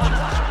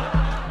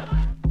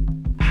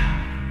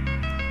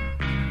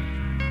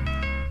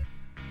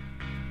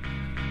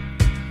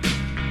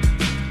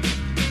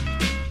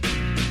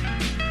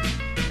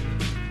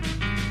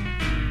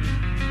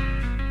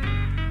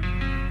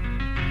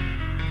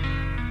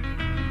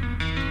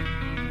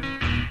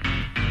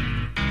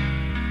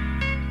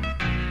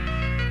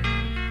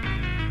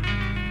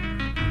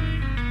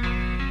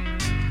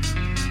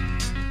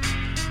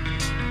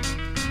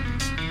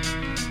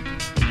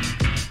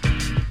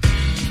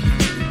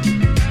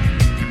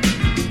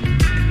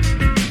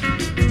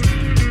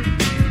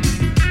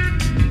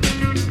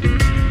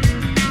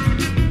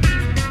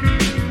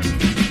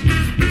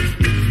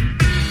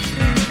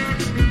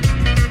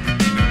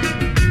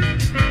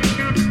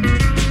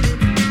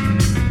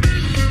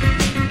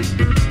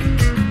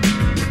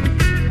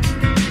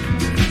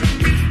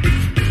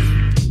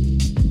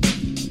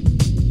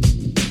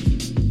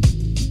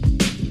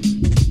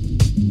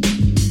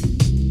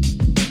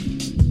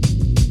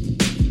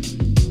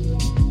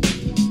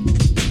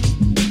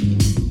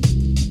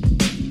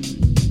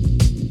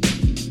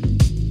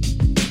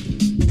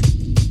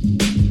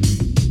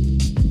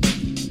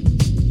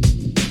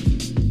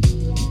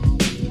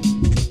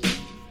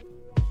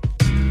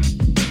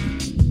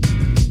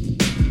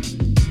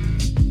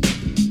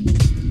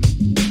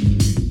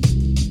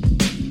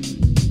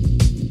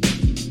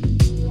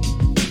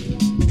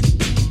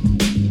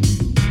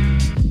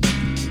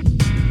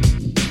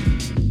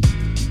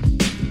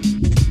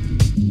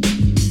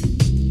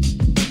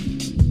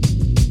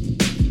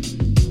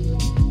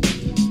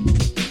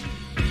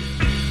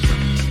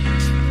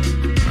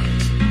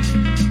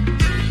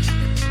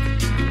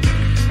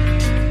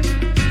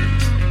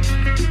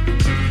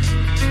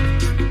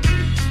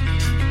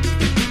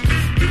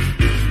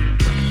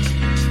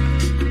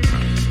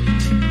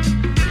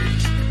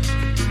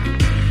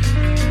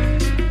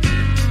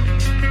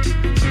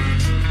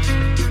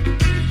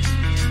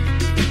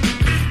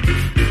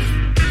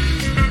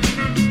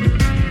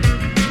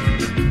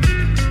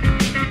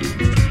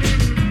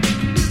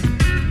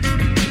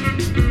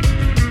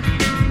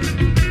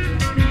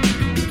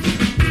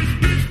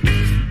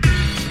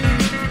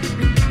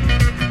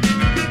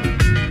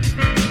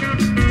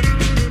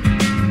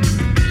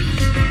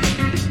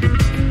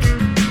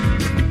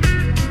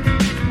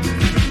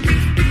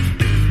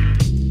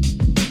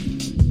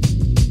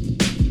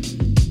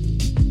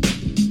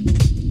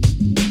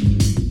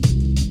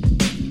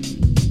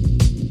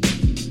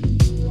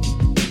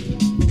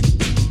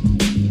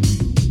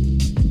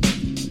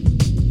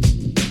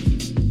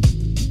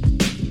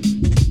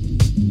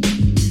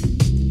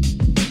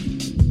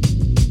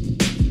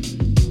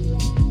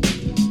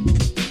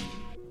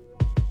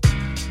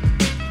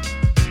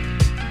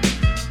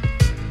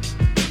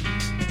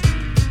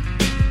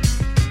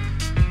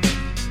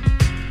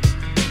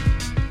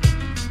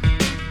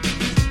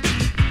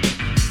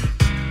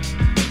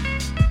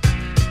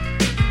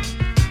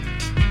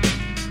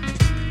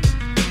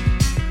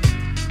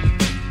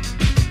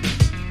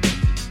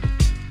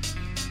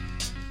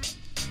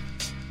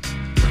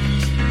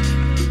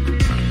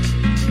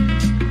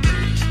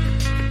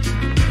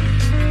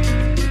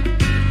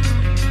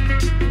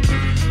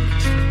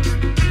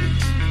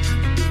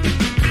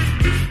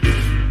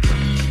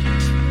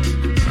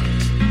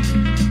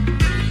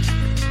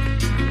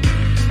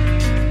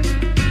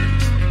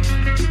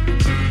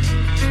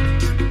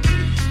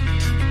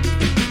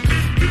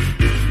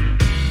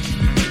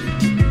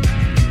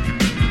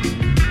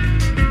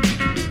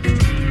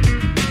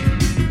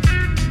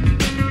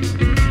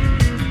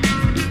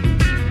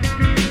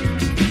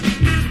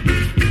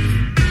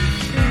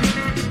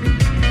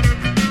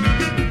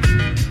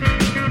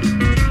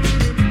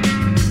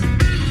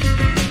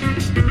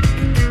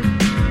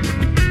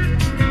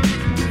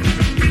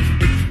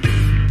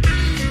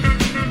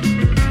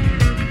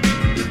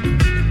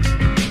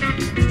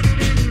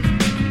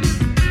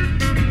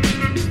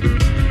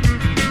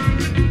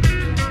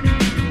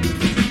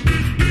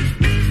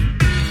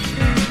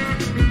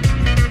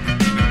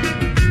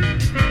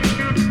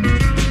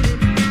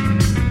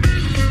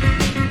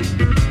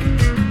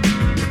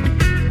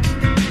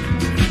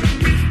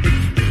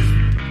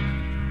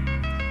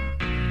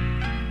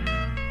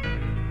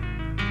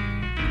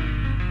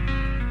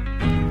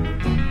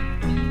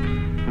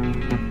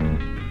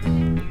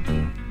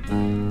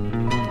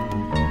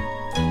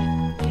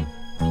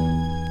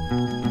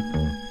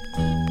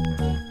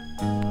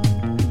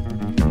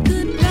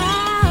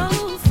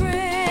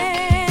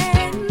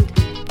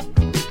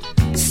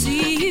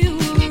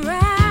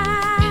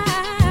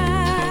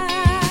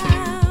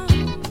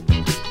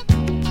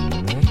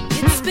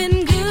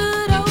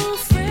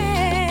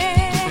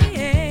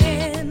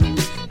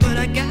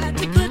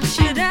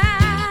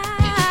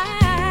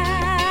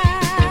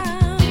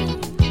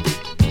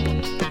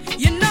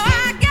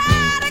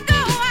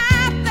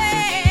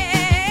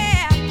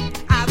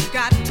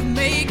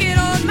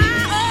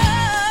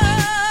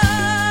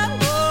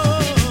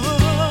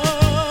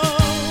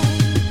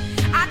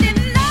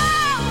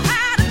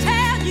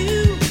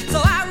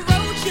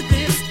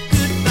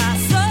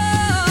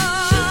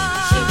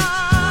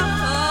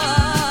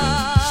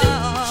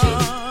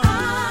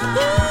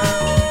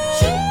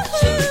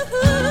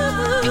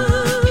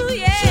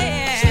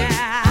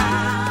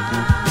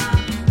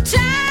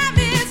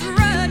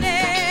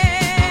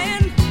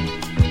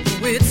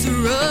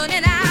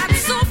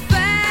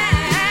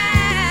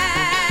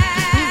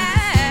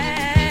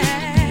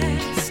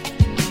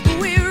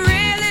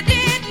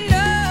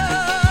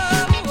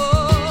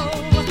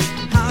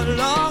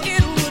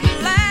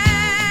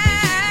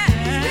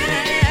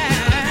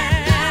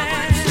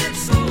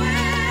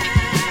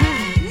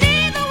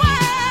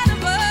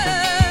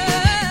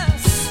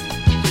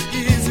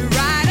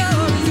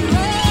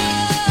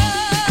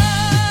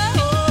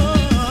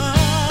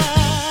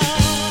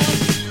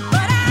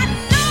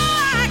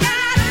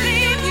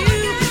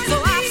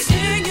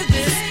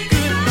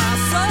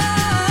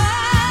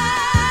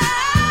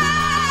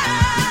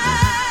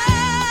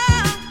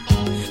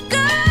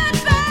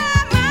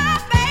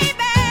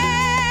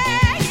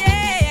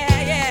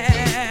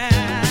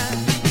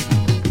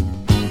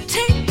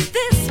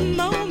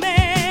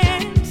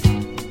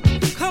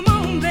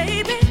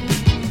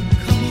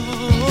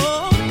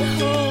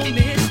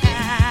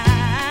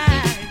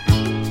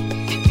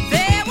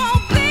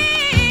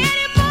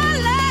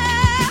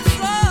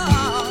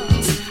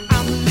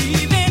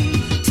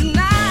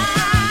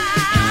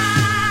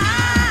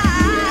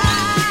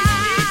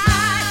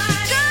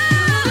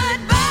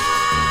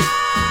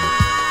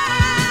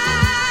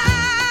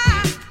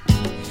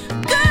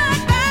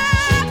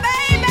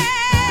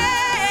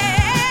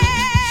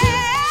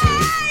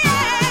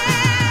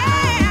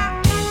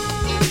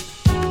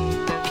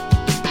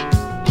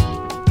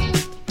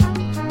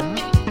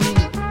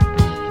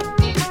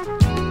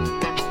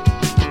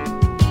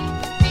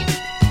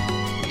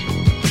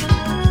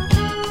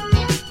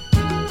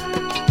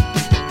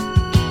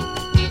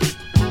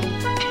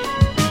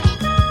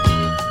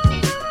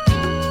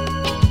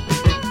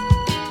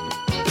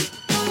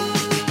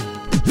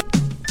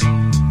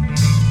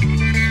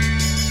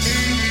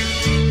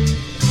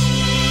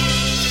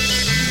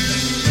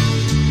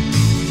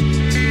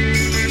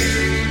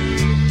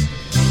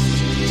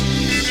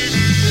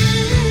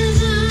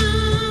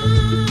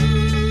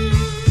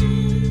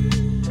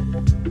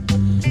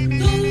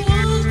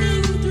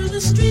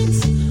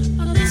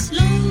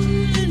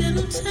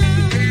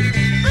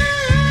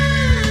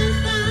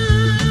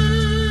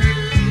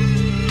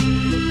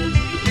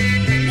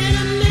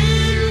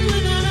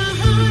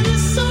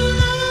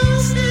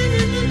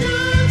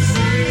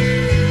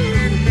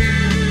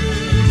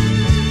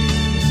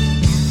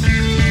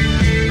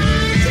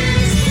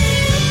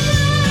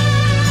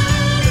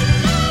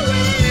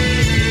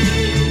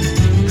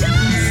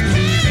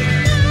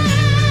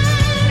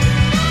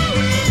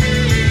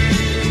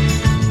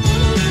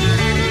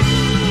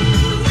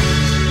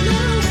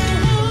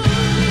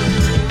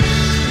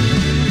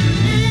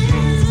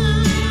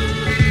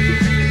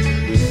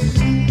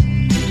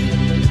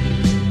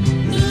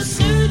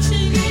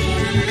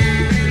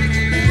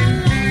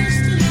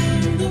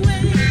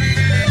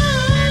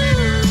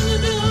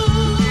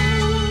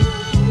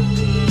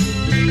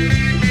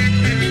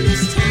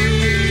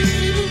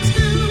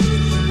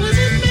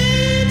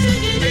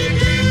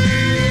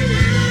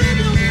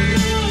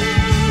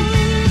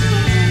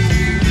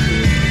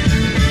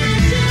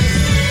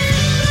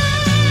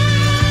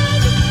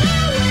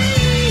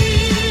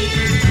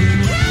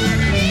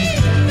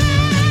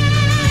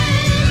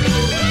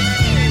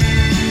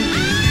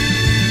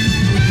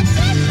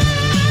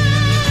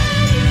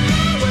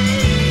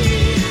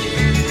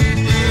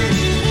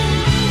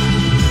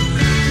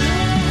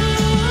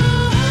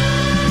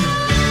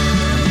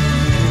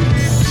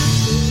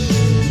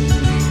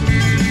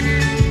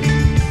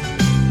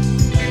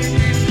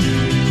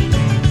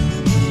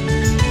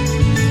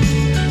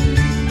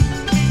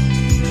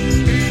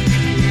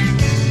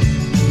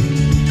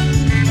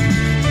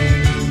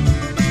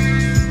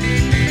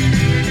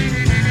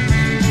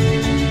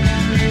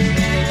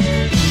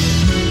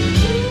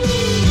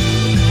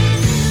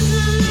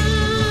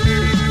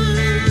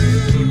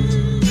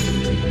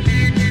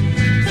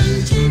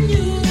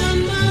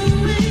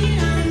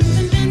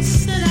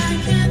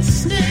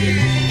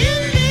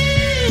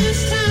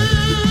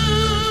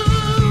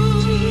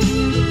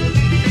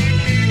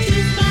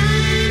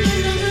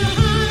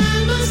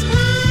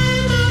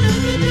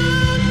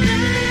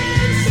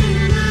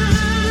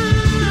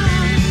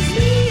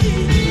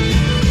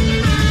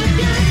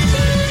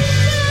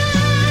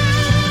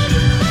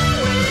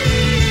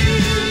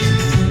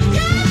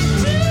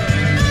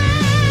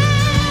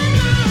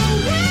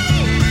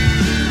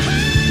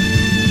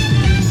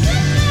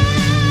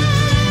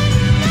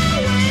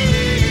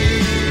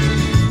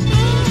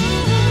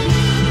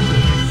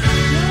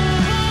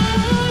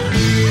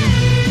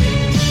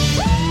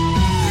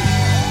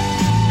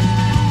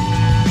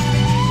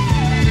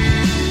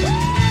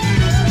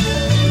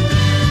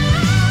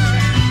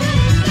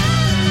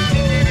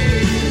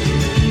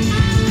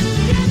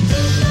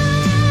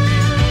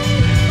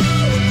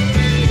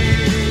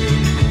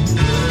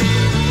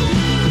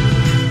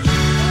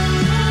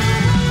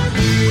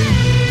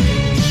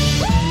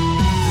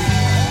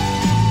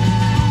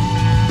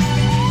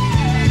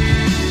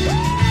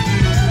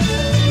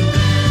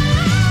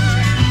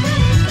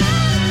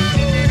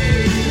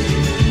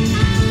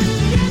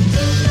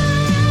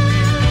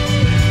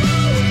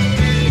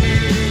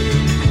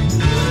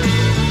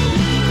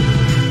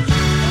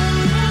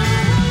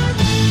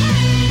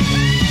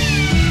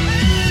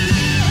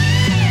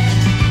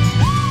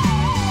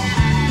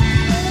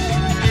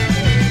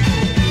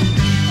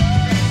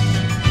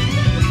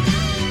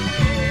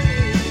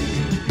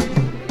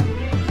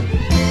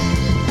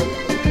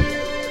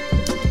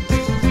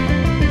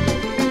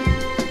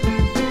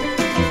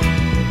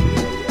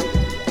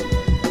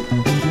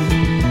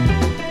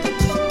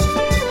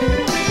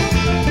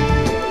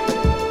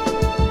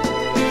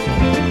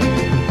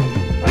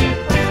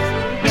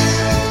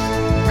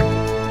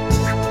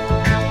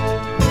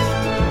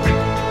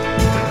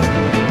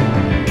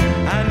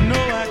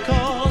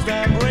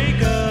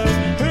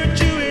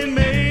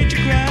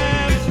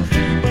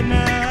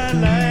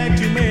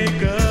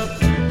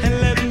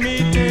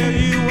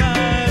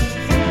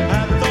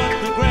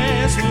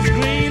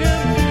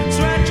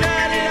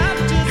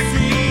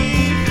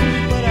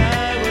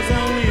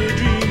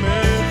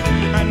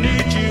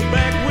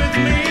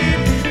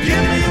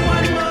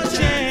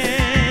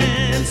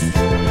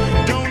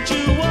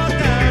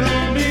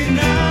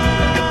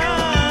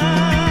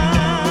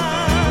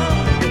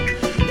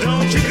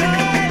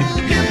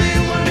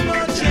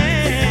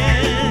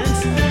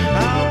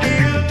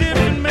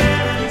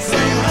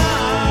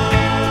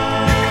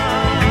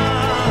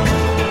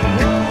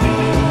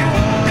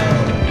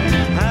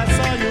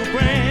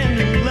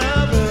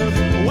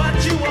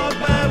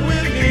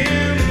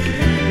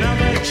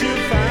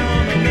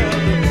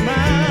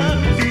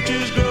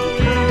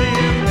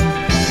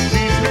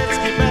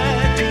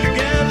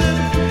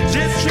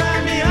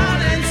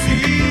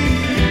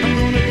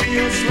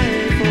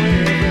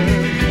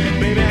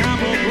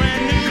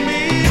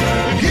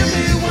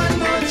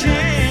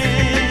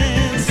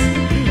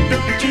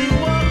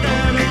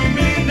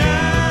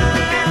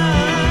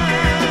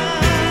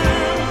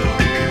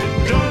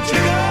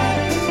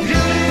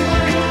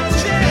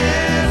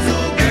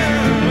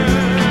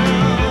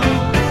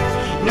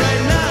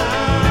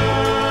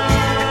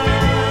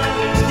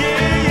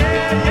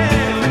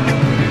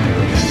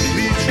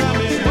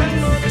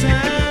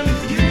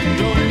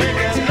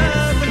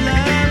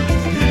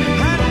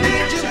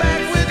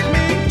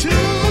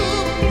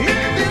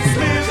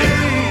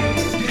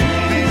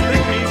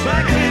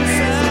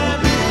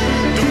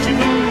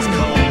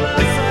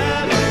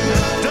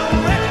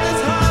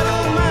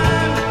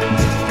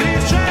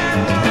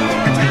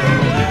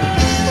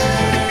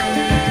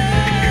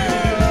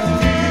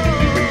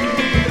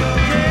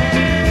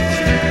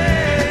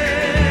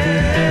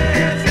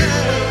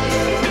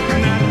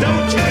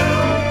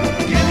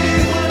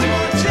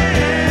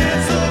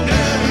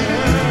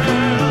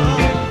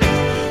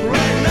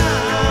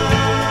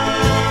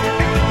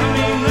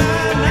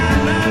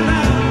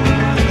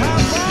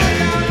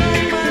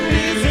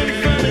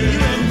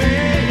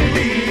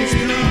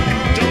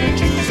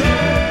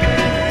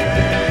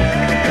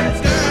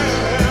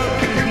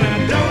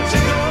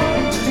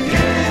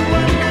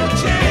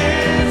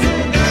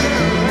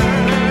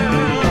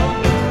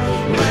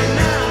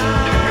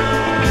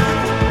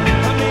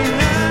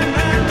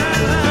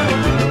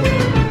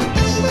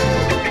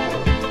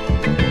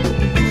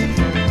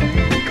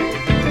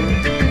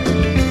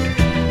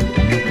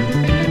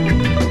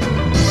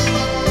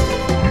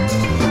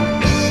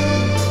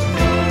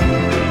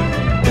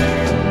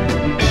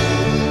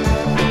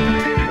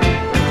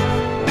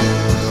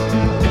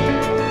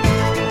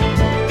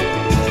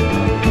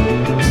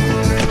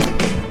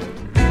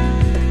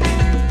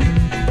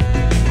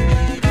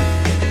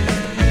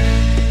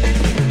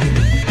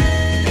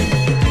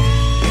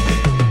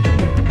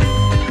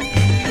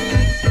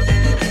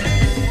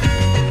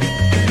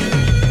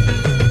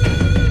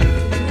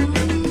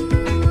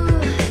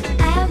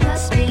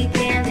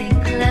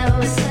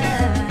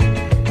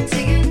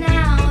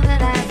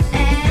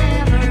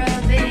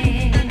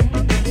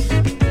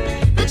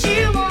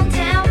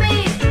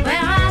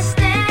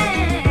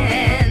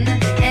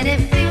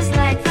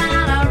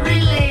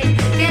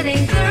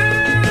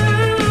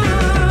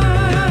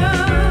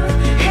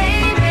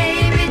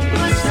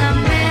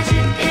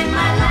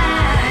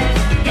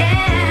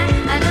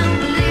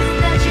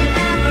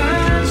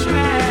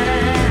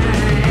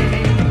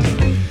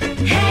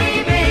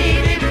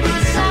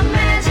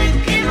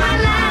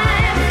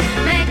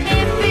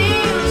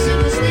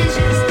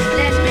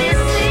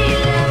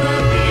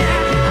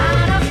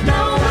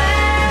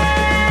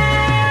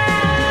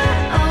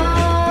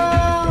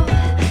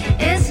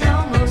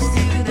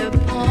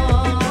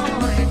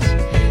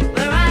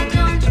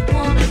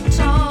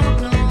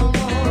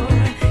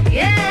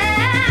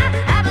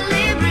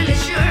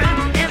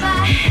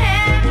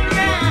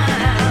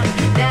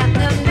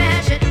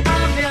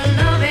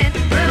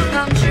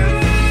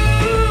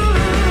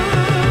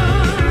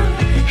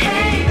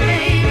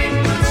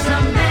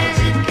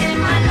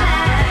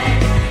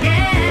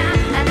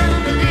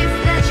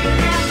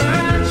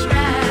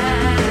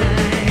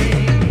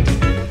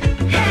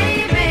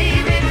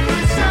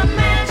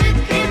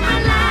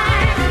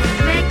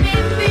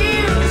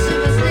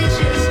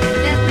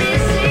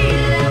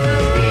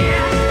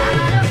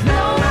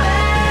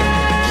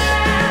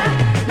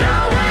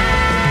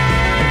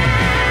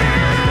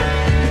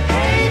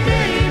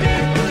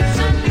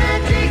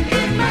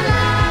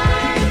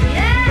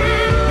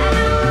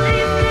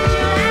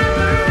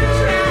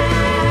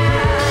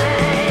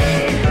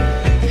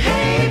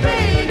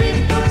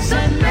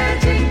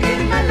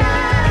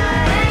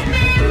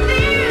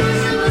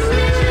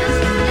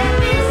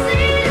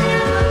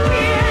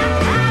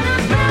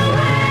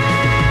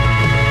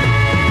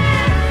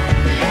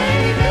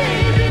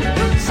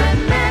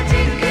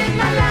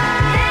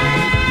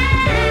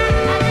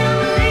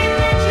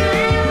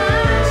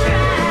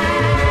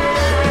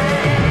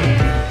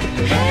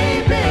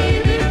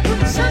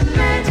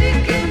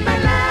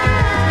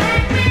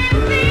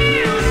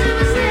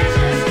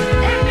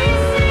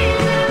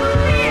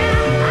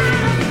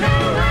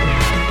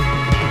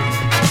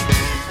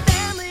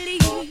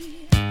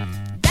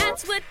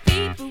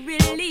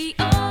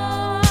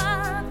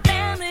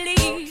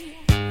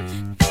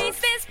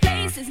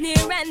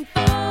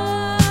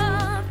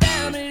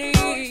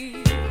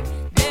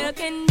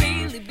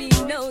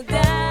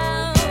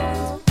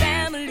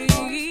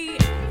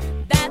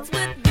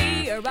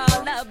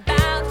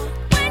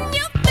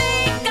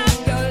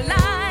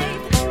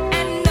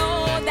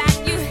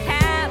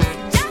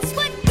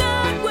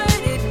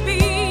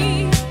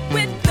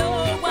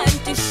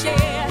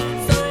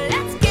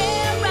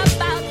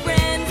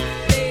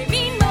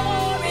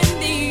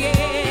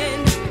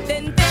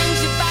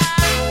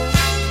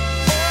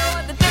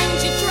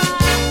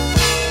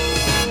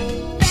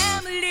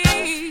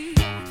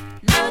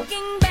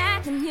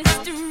 back in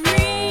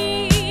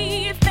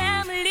history,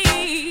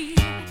 family.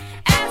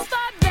 As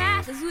far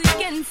back as we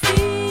can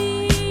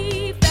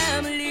see,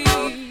 family.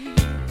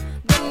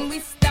 When we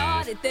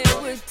started,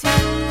 there were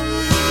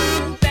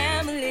two,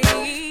 family.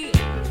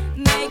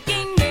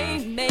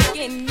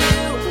 Making you.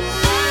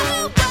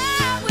 Oh,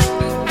 why would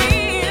we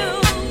feel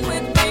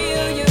with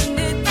real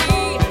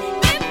unity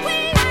if we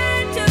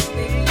learn to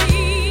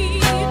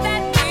believe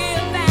that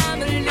we're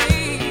family?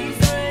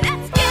 So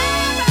let's care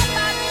about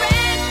our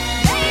friends,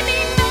 maybe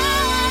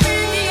more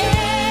in the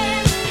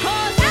end.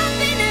 'Cause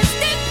happiness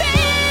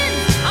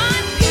depends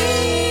on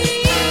people.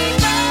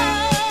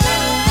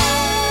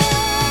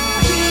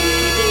 We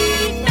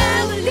need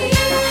family.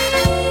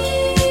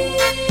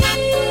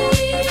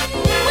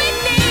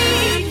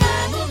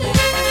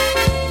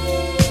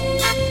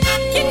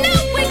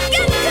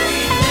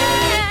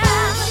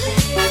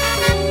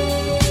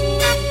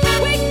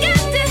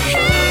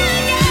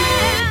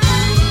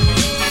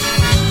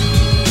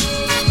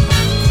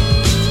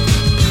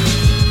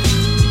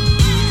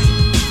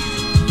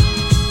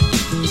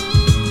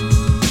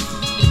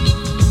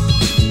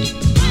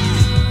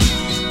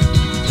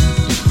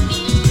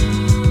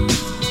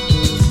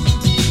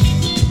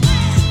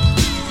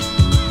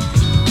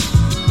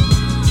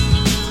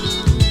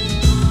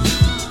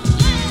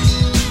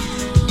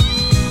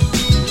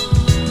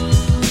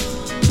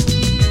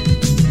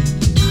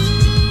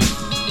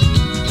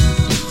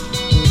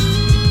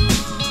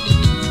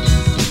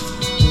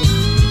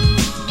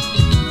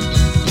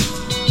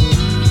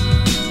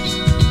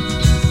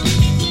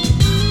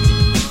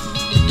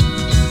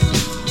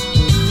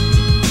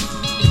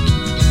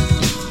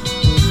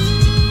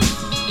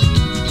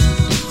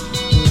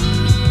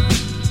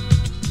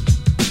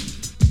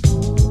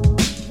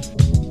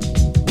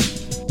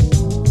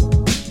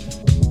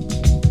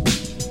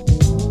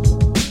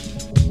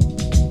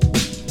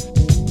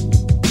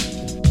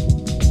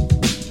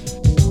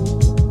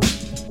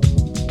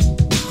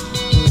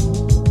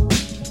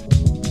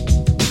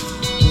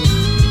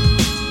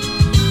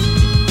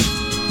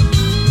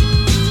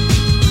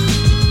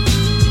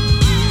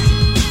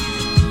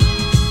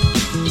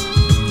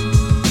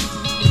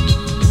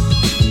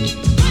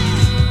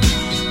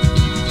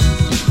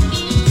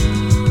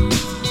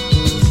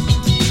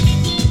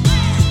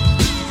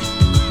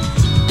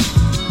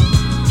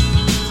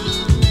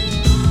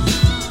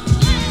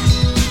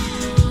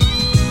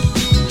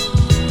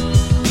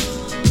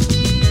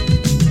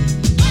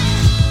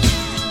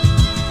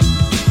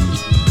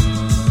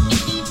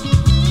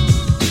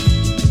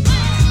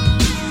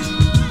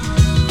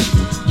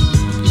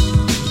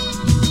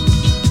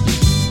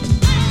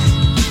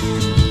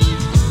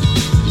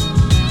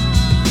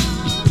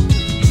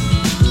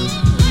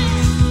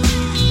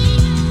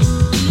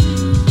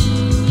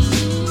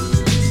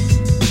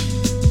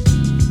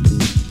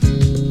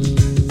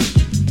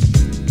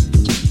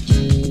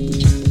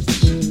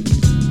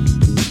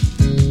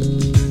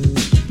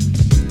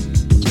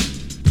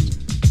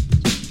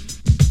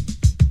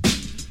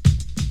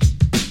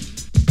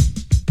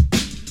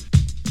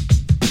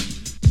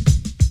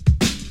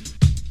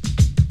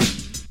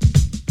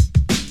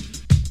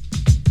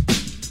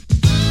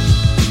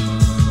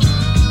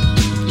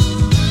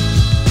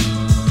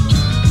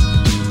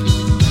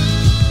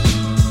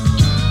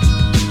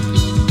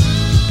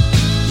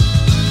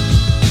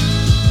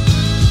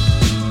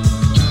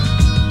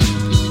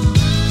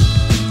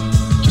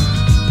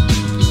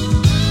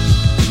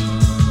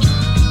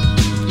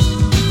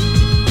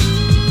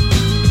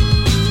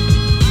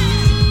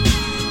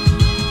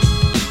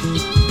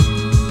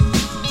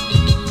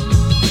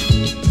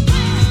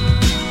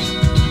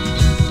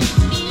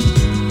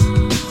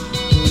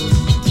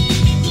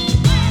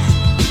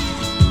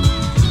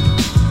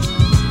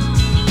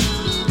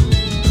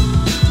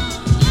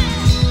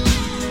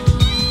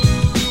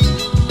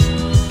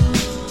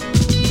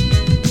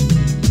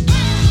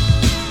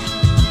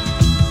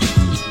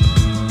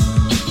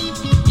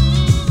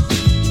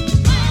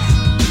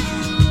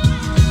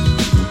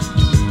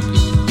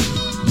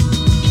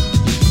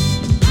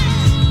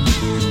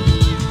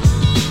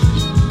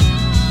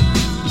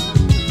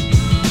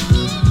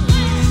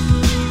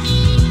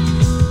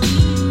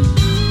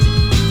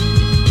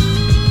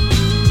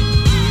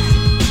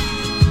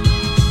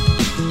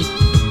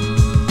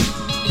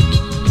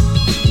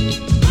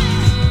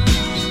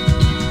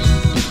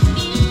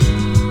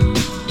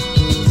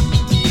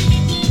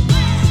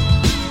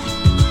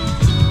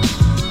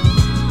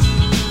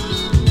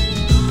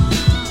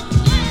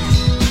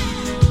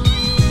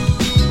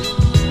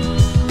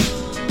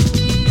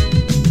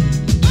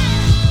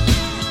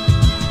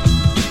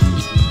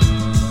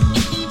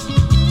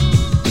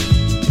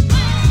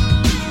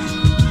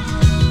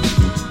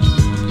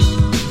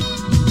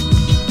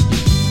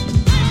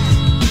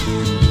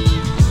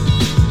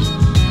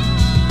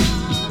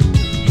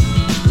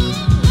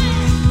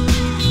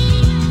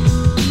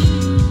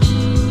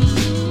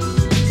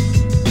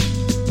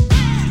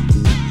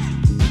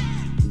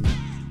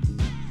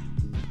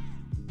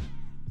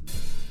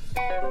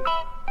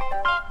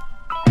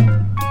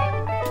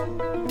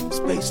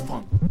 Space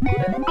funk.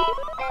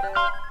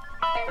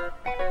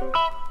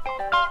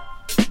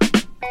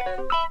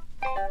 Feeling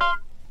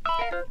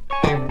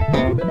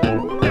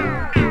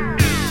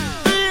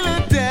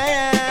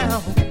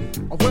down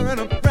when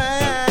I'm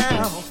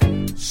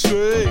around,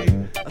 say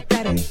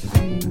that ain't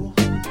cool.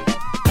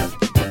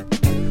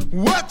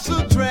 What's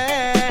a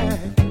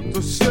drag?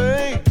 The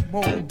same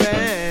old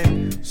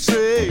band.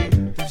 Say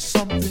there's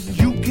something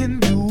you can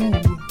do.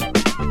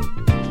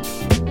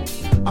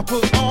 I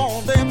put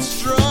on them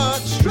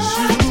strut shoes.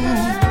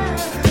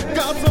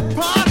 Got the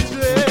party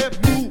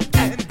move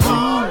and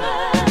groove.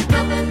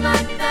 Nothing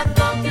like that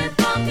funky,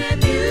 funky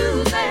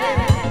music.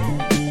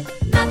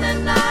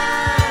 Nothing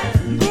like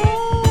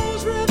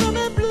blues, rhythm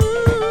and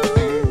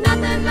blues.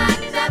 Nothing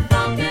like that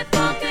funky,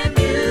 funky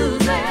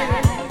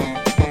music.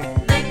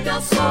 Make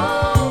your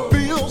soul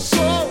feel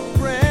so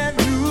brand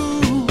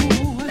new.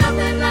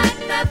 Nothing like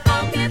that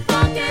funky,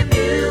 funky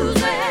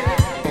music.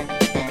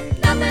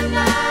 Nothing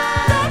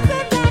like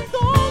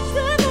those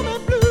rhythm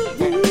and blues.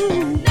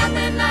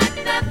 Nothing like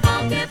that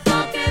funky,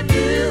 funky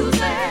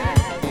music.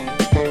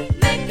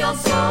 Make your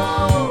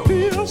soul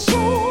feel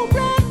so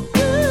brand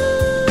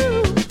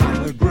new.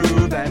 Find a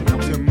groove and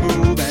to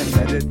move and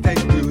let it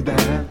take you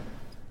there.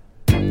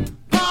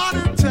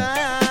 Party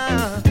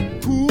time,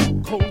 cool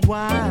cold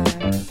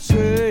wine.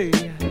 Say,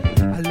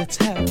 let's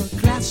have a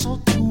glass or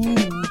two.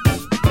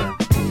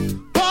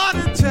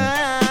 Party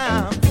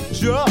time,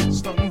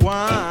 just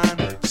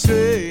unwind.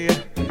 Say,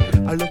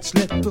 let's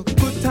let the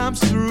good times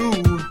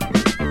through.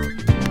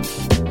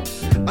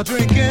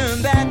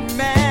 Drinking that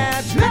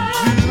magic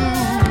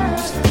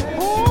juice.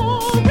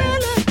 Oh,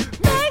 really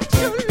makes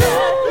you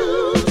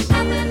lose.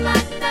 Nothing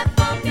like that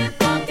funky,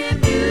 funky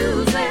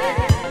music.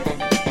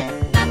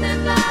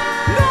 Nothing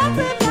like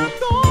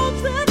those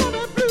rhythm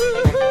and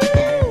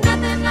blues.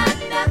 Nothing like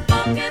that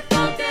funky,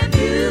 funky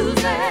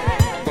music.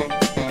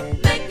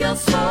 Make your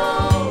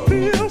soul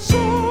feel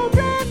so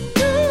brand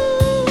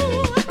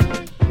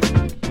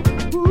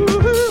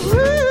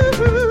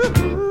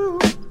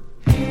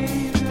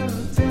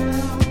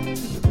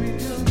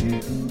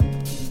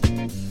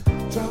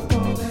Drop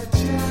all that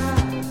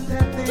jive,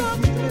 that they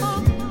give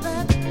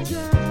you.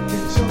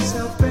 Get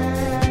yourself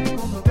back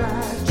on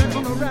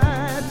the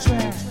right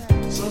track.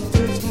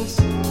 Something's gonna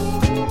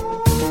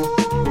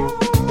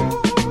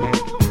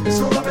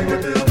so I make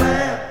it feel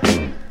bad.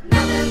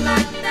 Nothing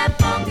like that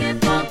funky,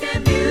 funky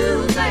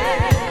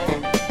music.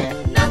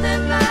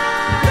 Nothing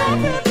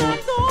like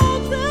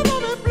those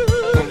rhythm and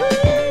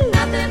blues.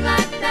 Nothing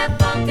like that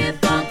funky,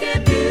 funky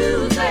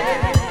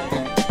music.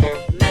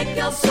 Make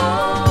your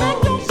soul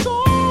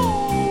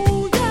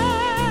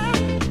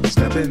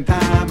Step in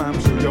time, I'm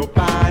sure you'll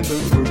find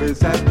the groove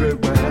is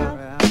everywhere.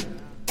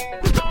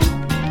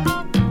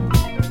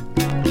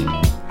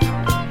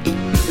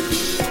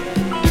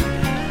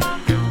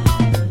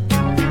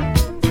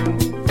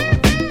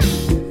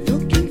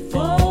 Looking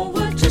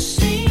forward to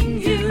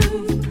seeing you.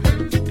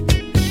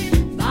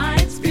 My,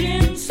 it's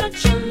been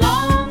such a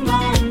long,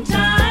 long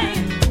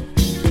time.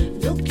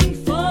 Looking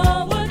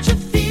forward to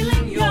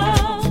feeling your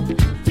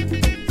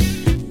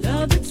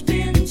love. It's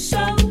been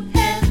so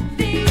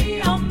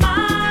heavy on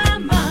my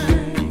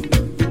mind.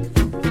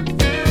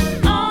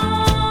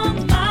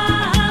 On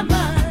my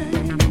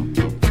mind.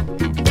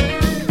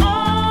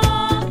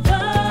 All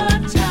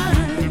the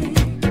time.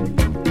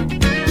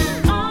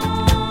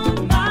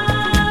 On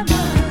my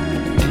mind.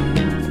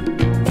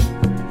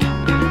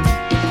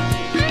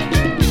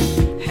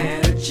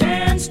 Had a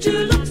chance to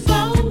look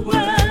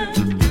forward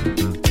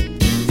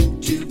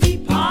to be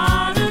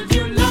part of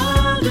your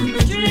love and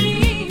the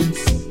dreams,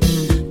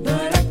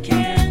 but I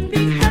can't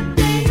be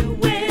happy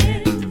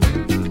with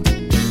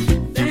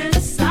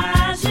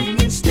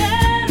fantasizing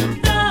instead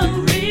of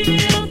the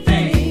real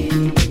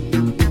thing.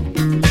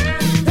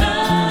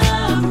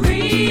 The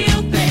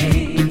real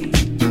thing,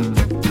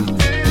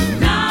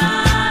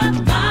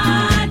 not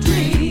my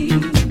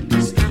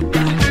dreams,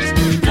 but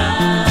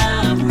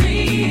the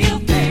real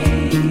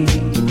thing.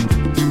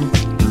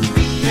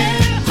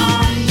 There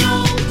are no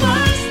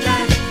words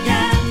that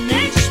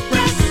can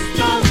express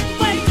the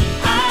way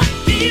I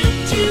feel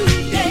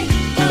today,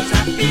 'cause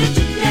I feel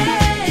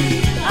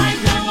today like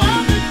no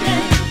other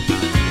day.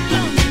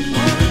 Longing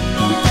more and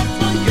more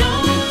for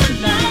your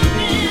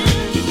loving.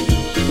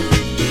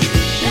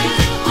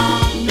 There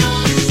are no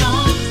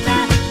songs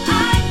that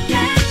I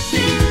can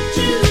sing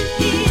to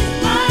ease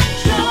my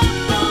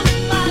troubled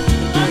mind,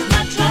 'cause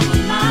my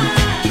troubled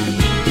mind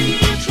will be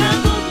a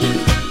troubled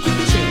blue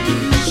until you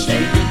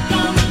say you're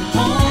coming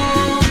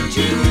home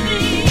to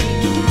me.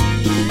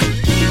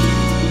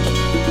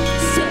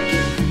 So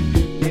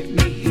let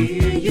me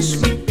hear you,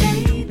 sweet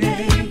baby.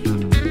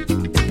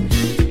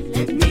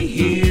 Let me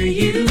hear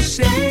you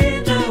say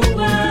the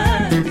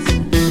words.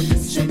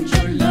 Send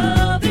your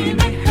love in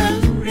a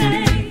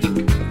hurry.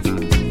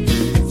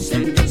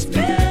 Send this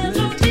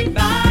melody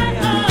by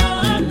a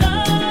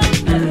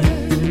lover.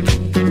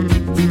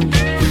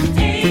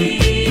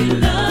 A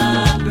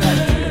lover.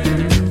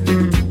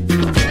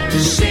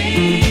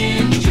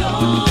 Send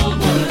your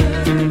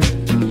word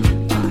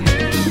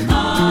by a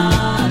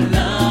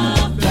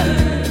lover.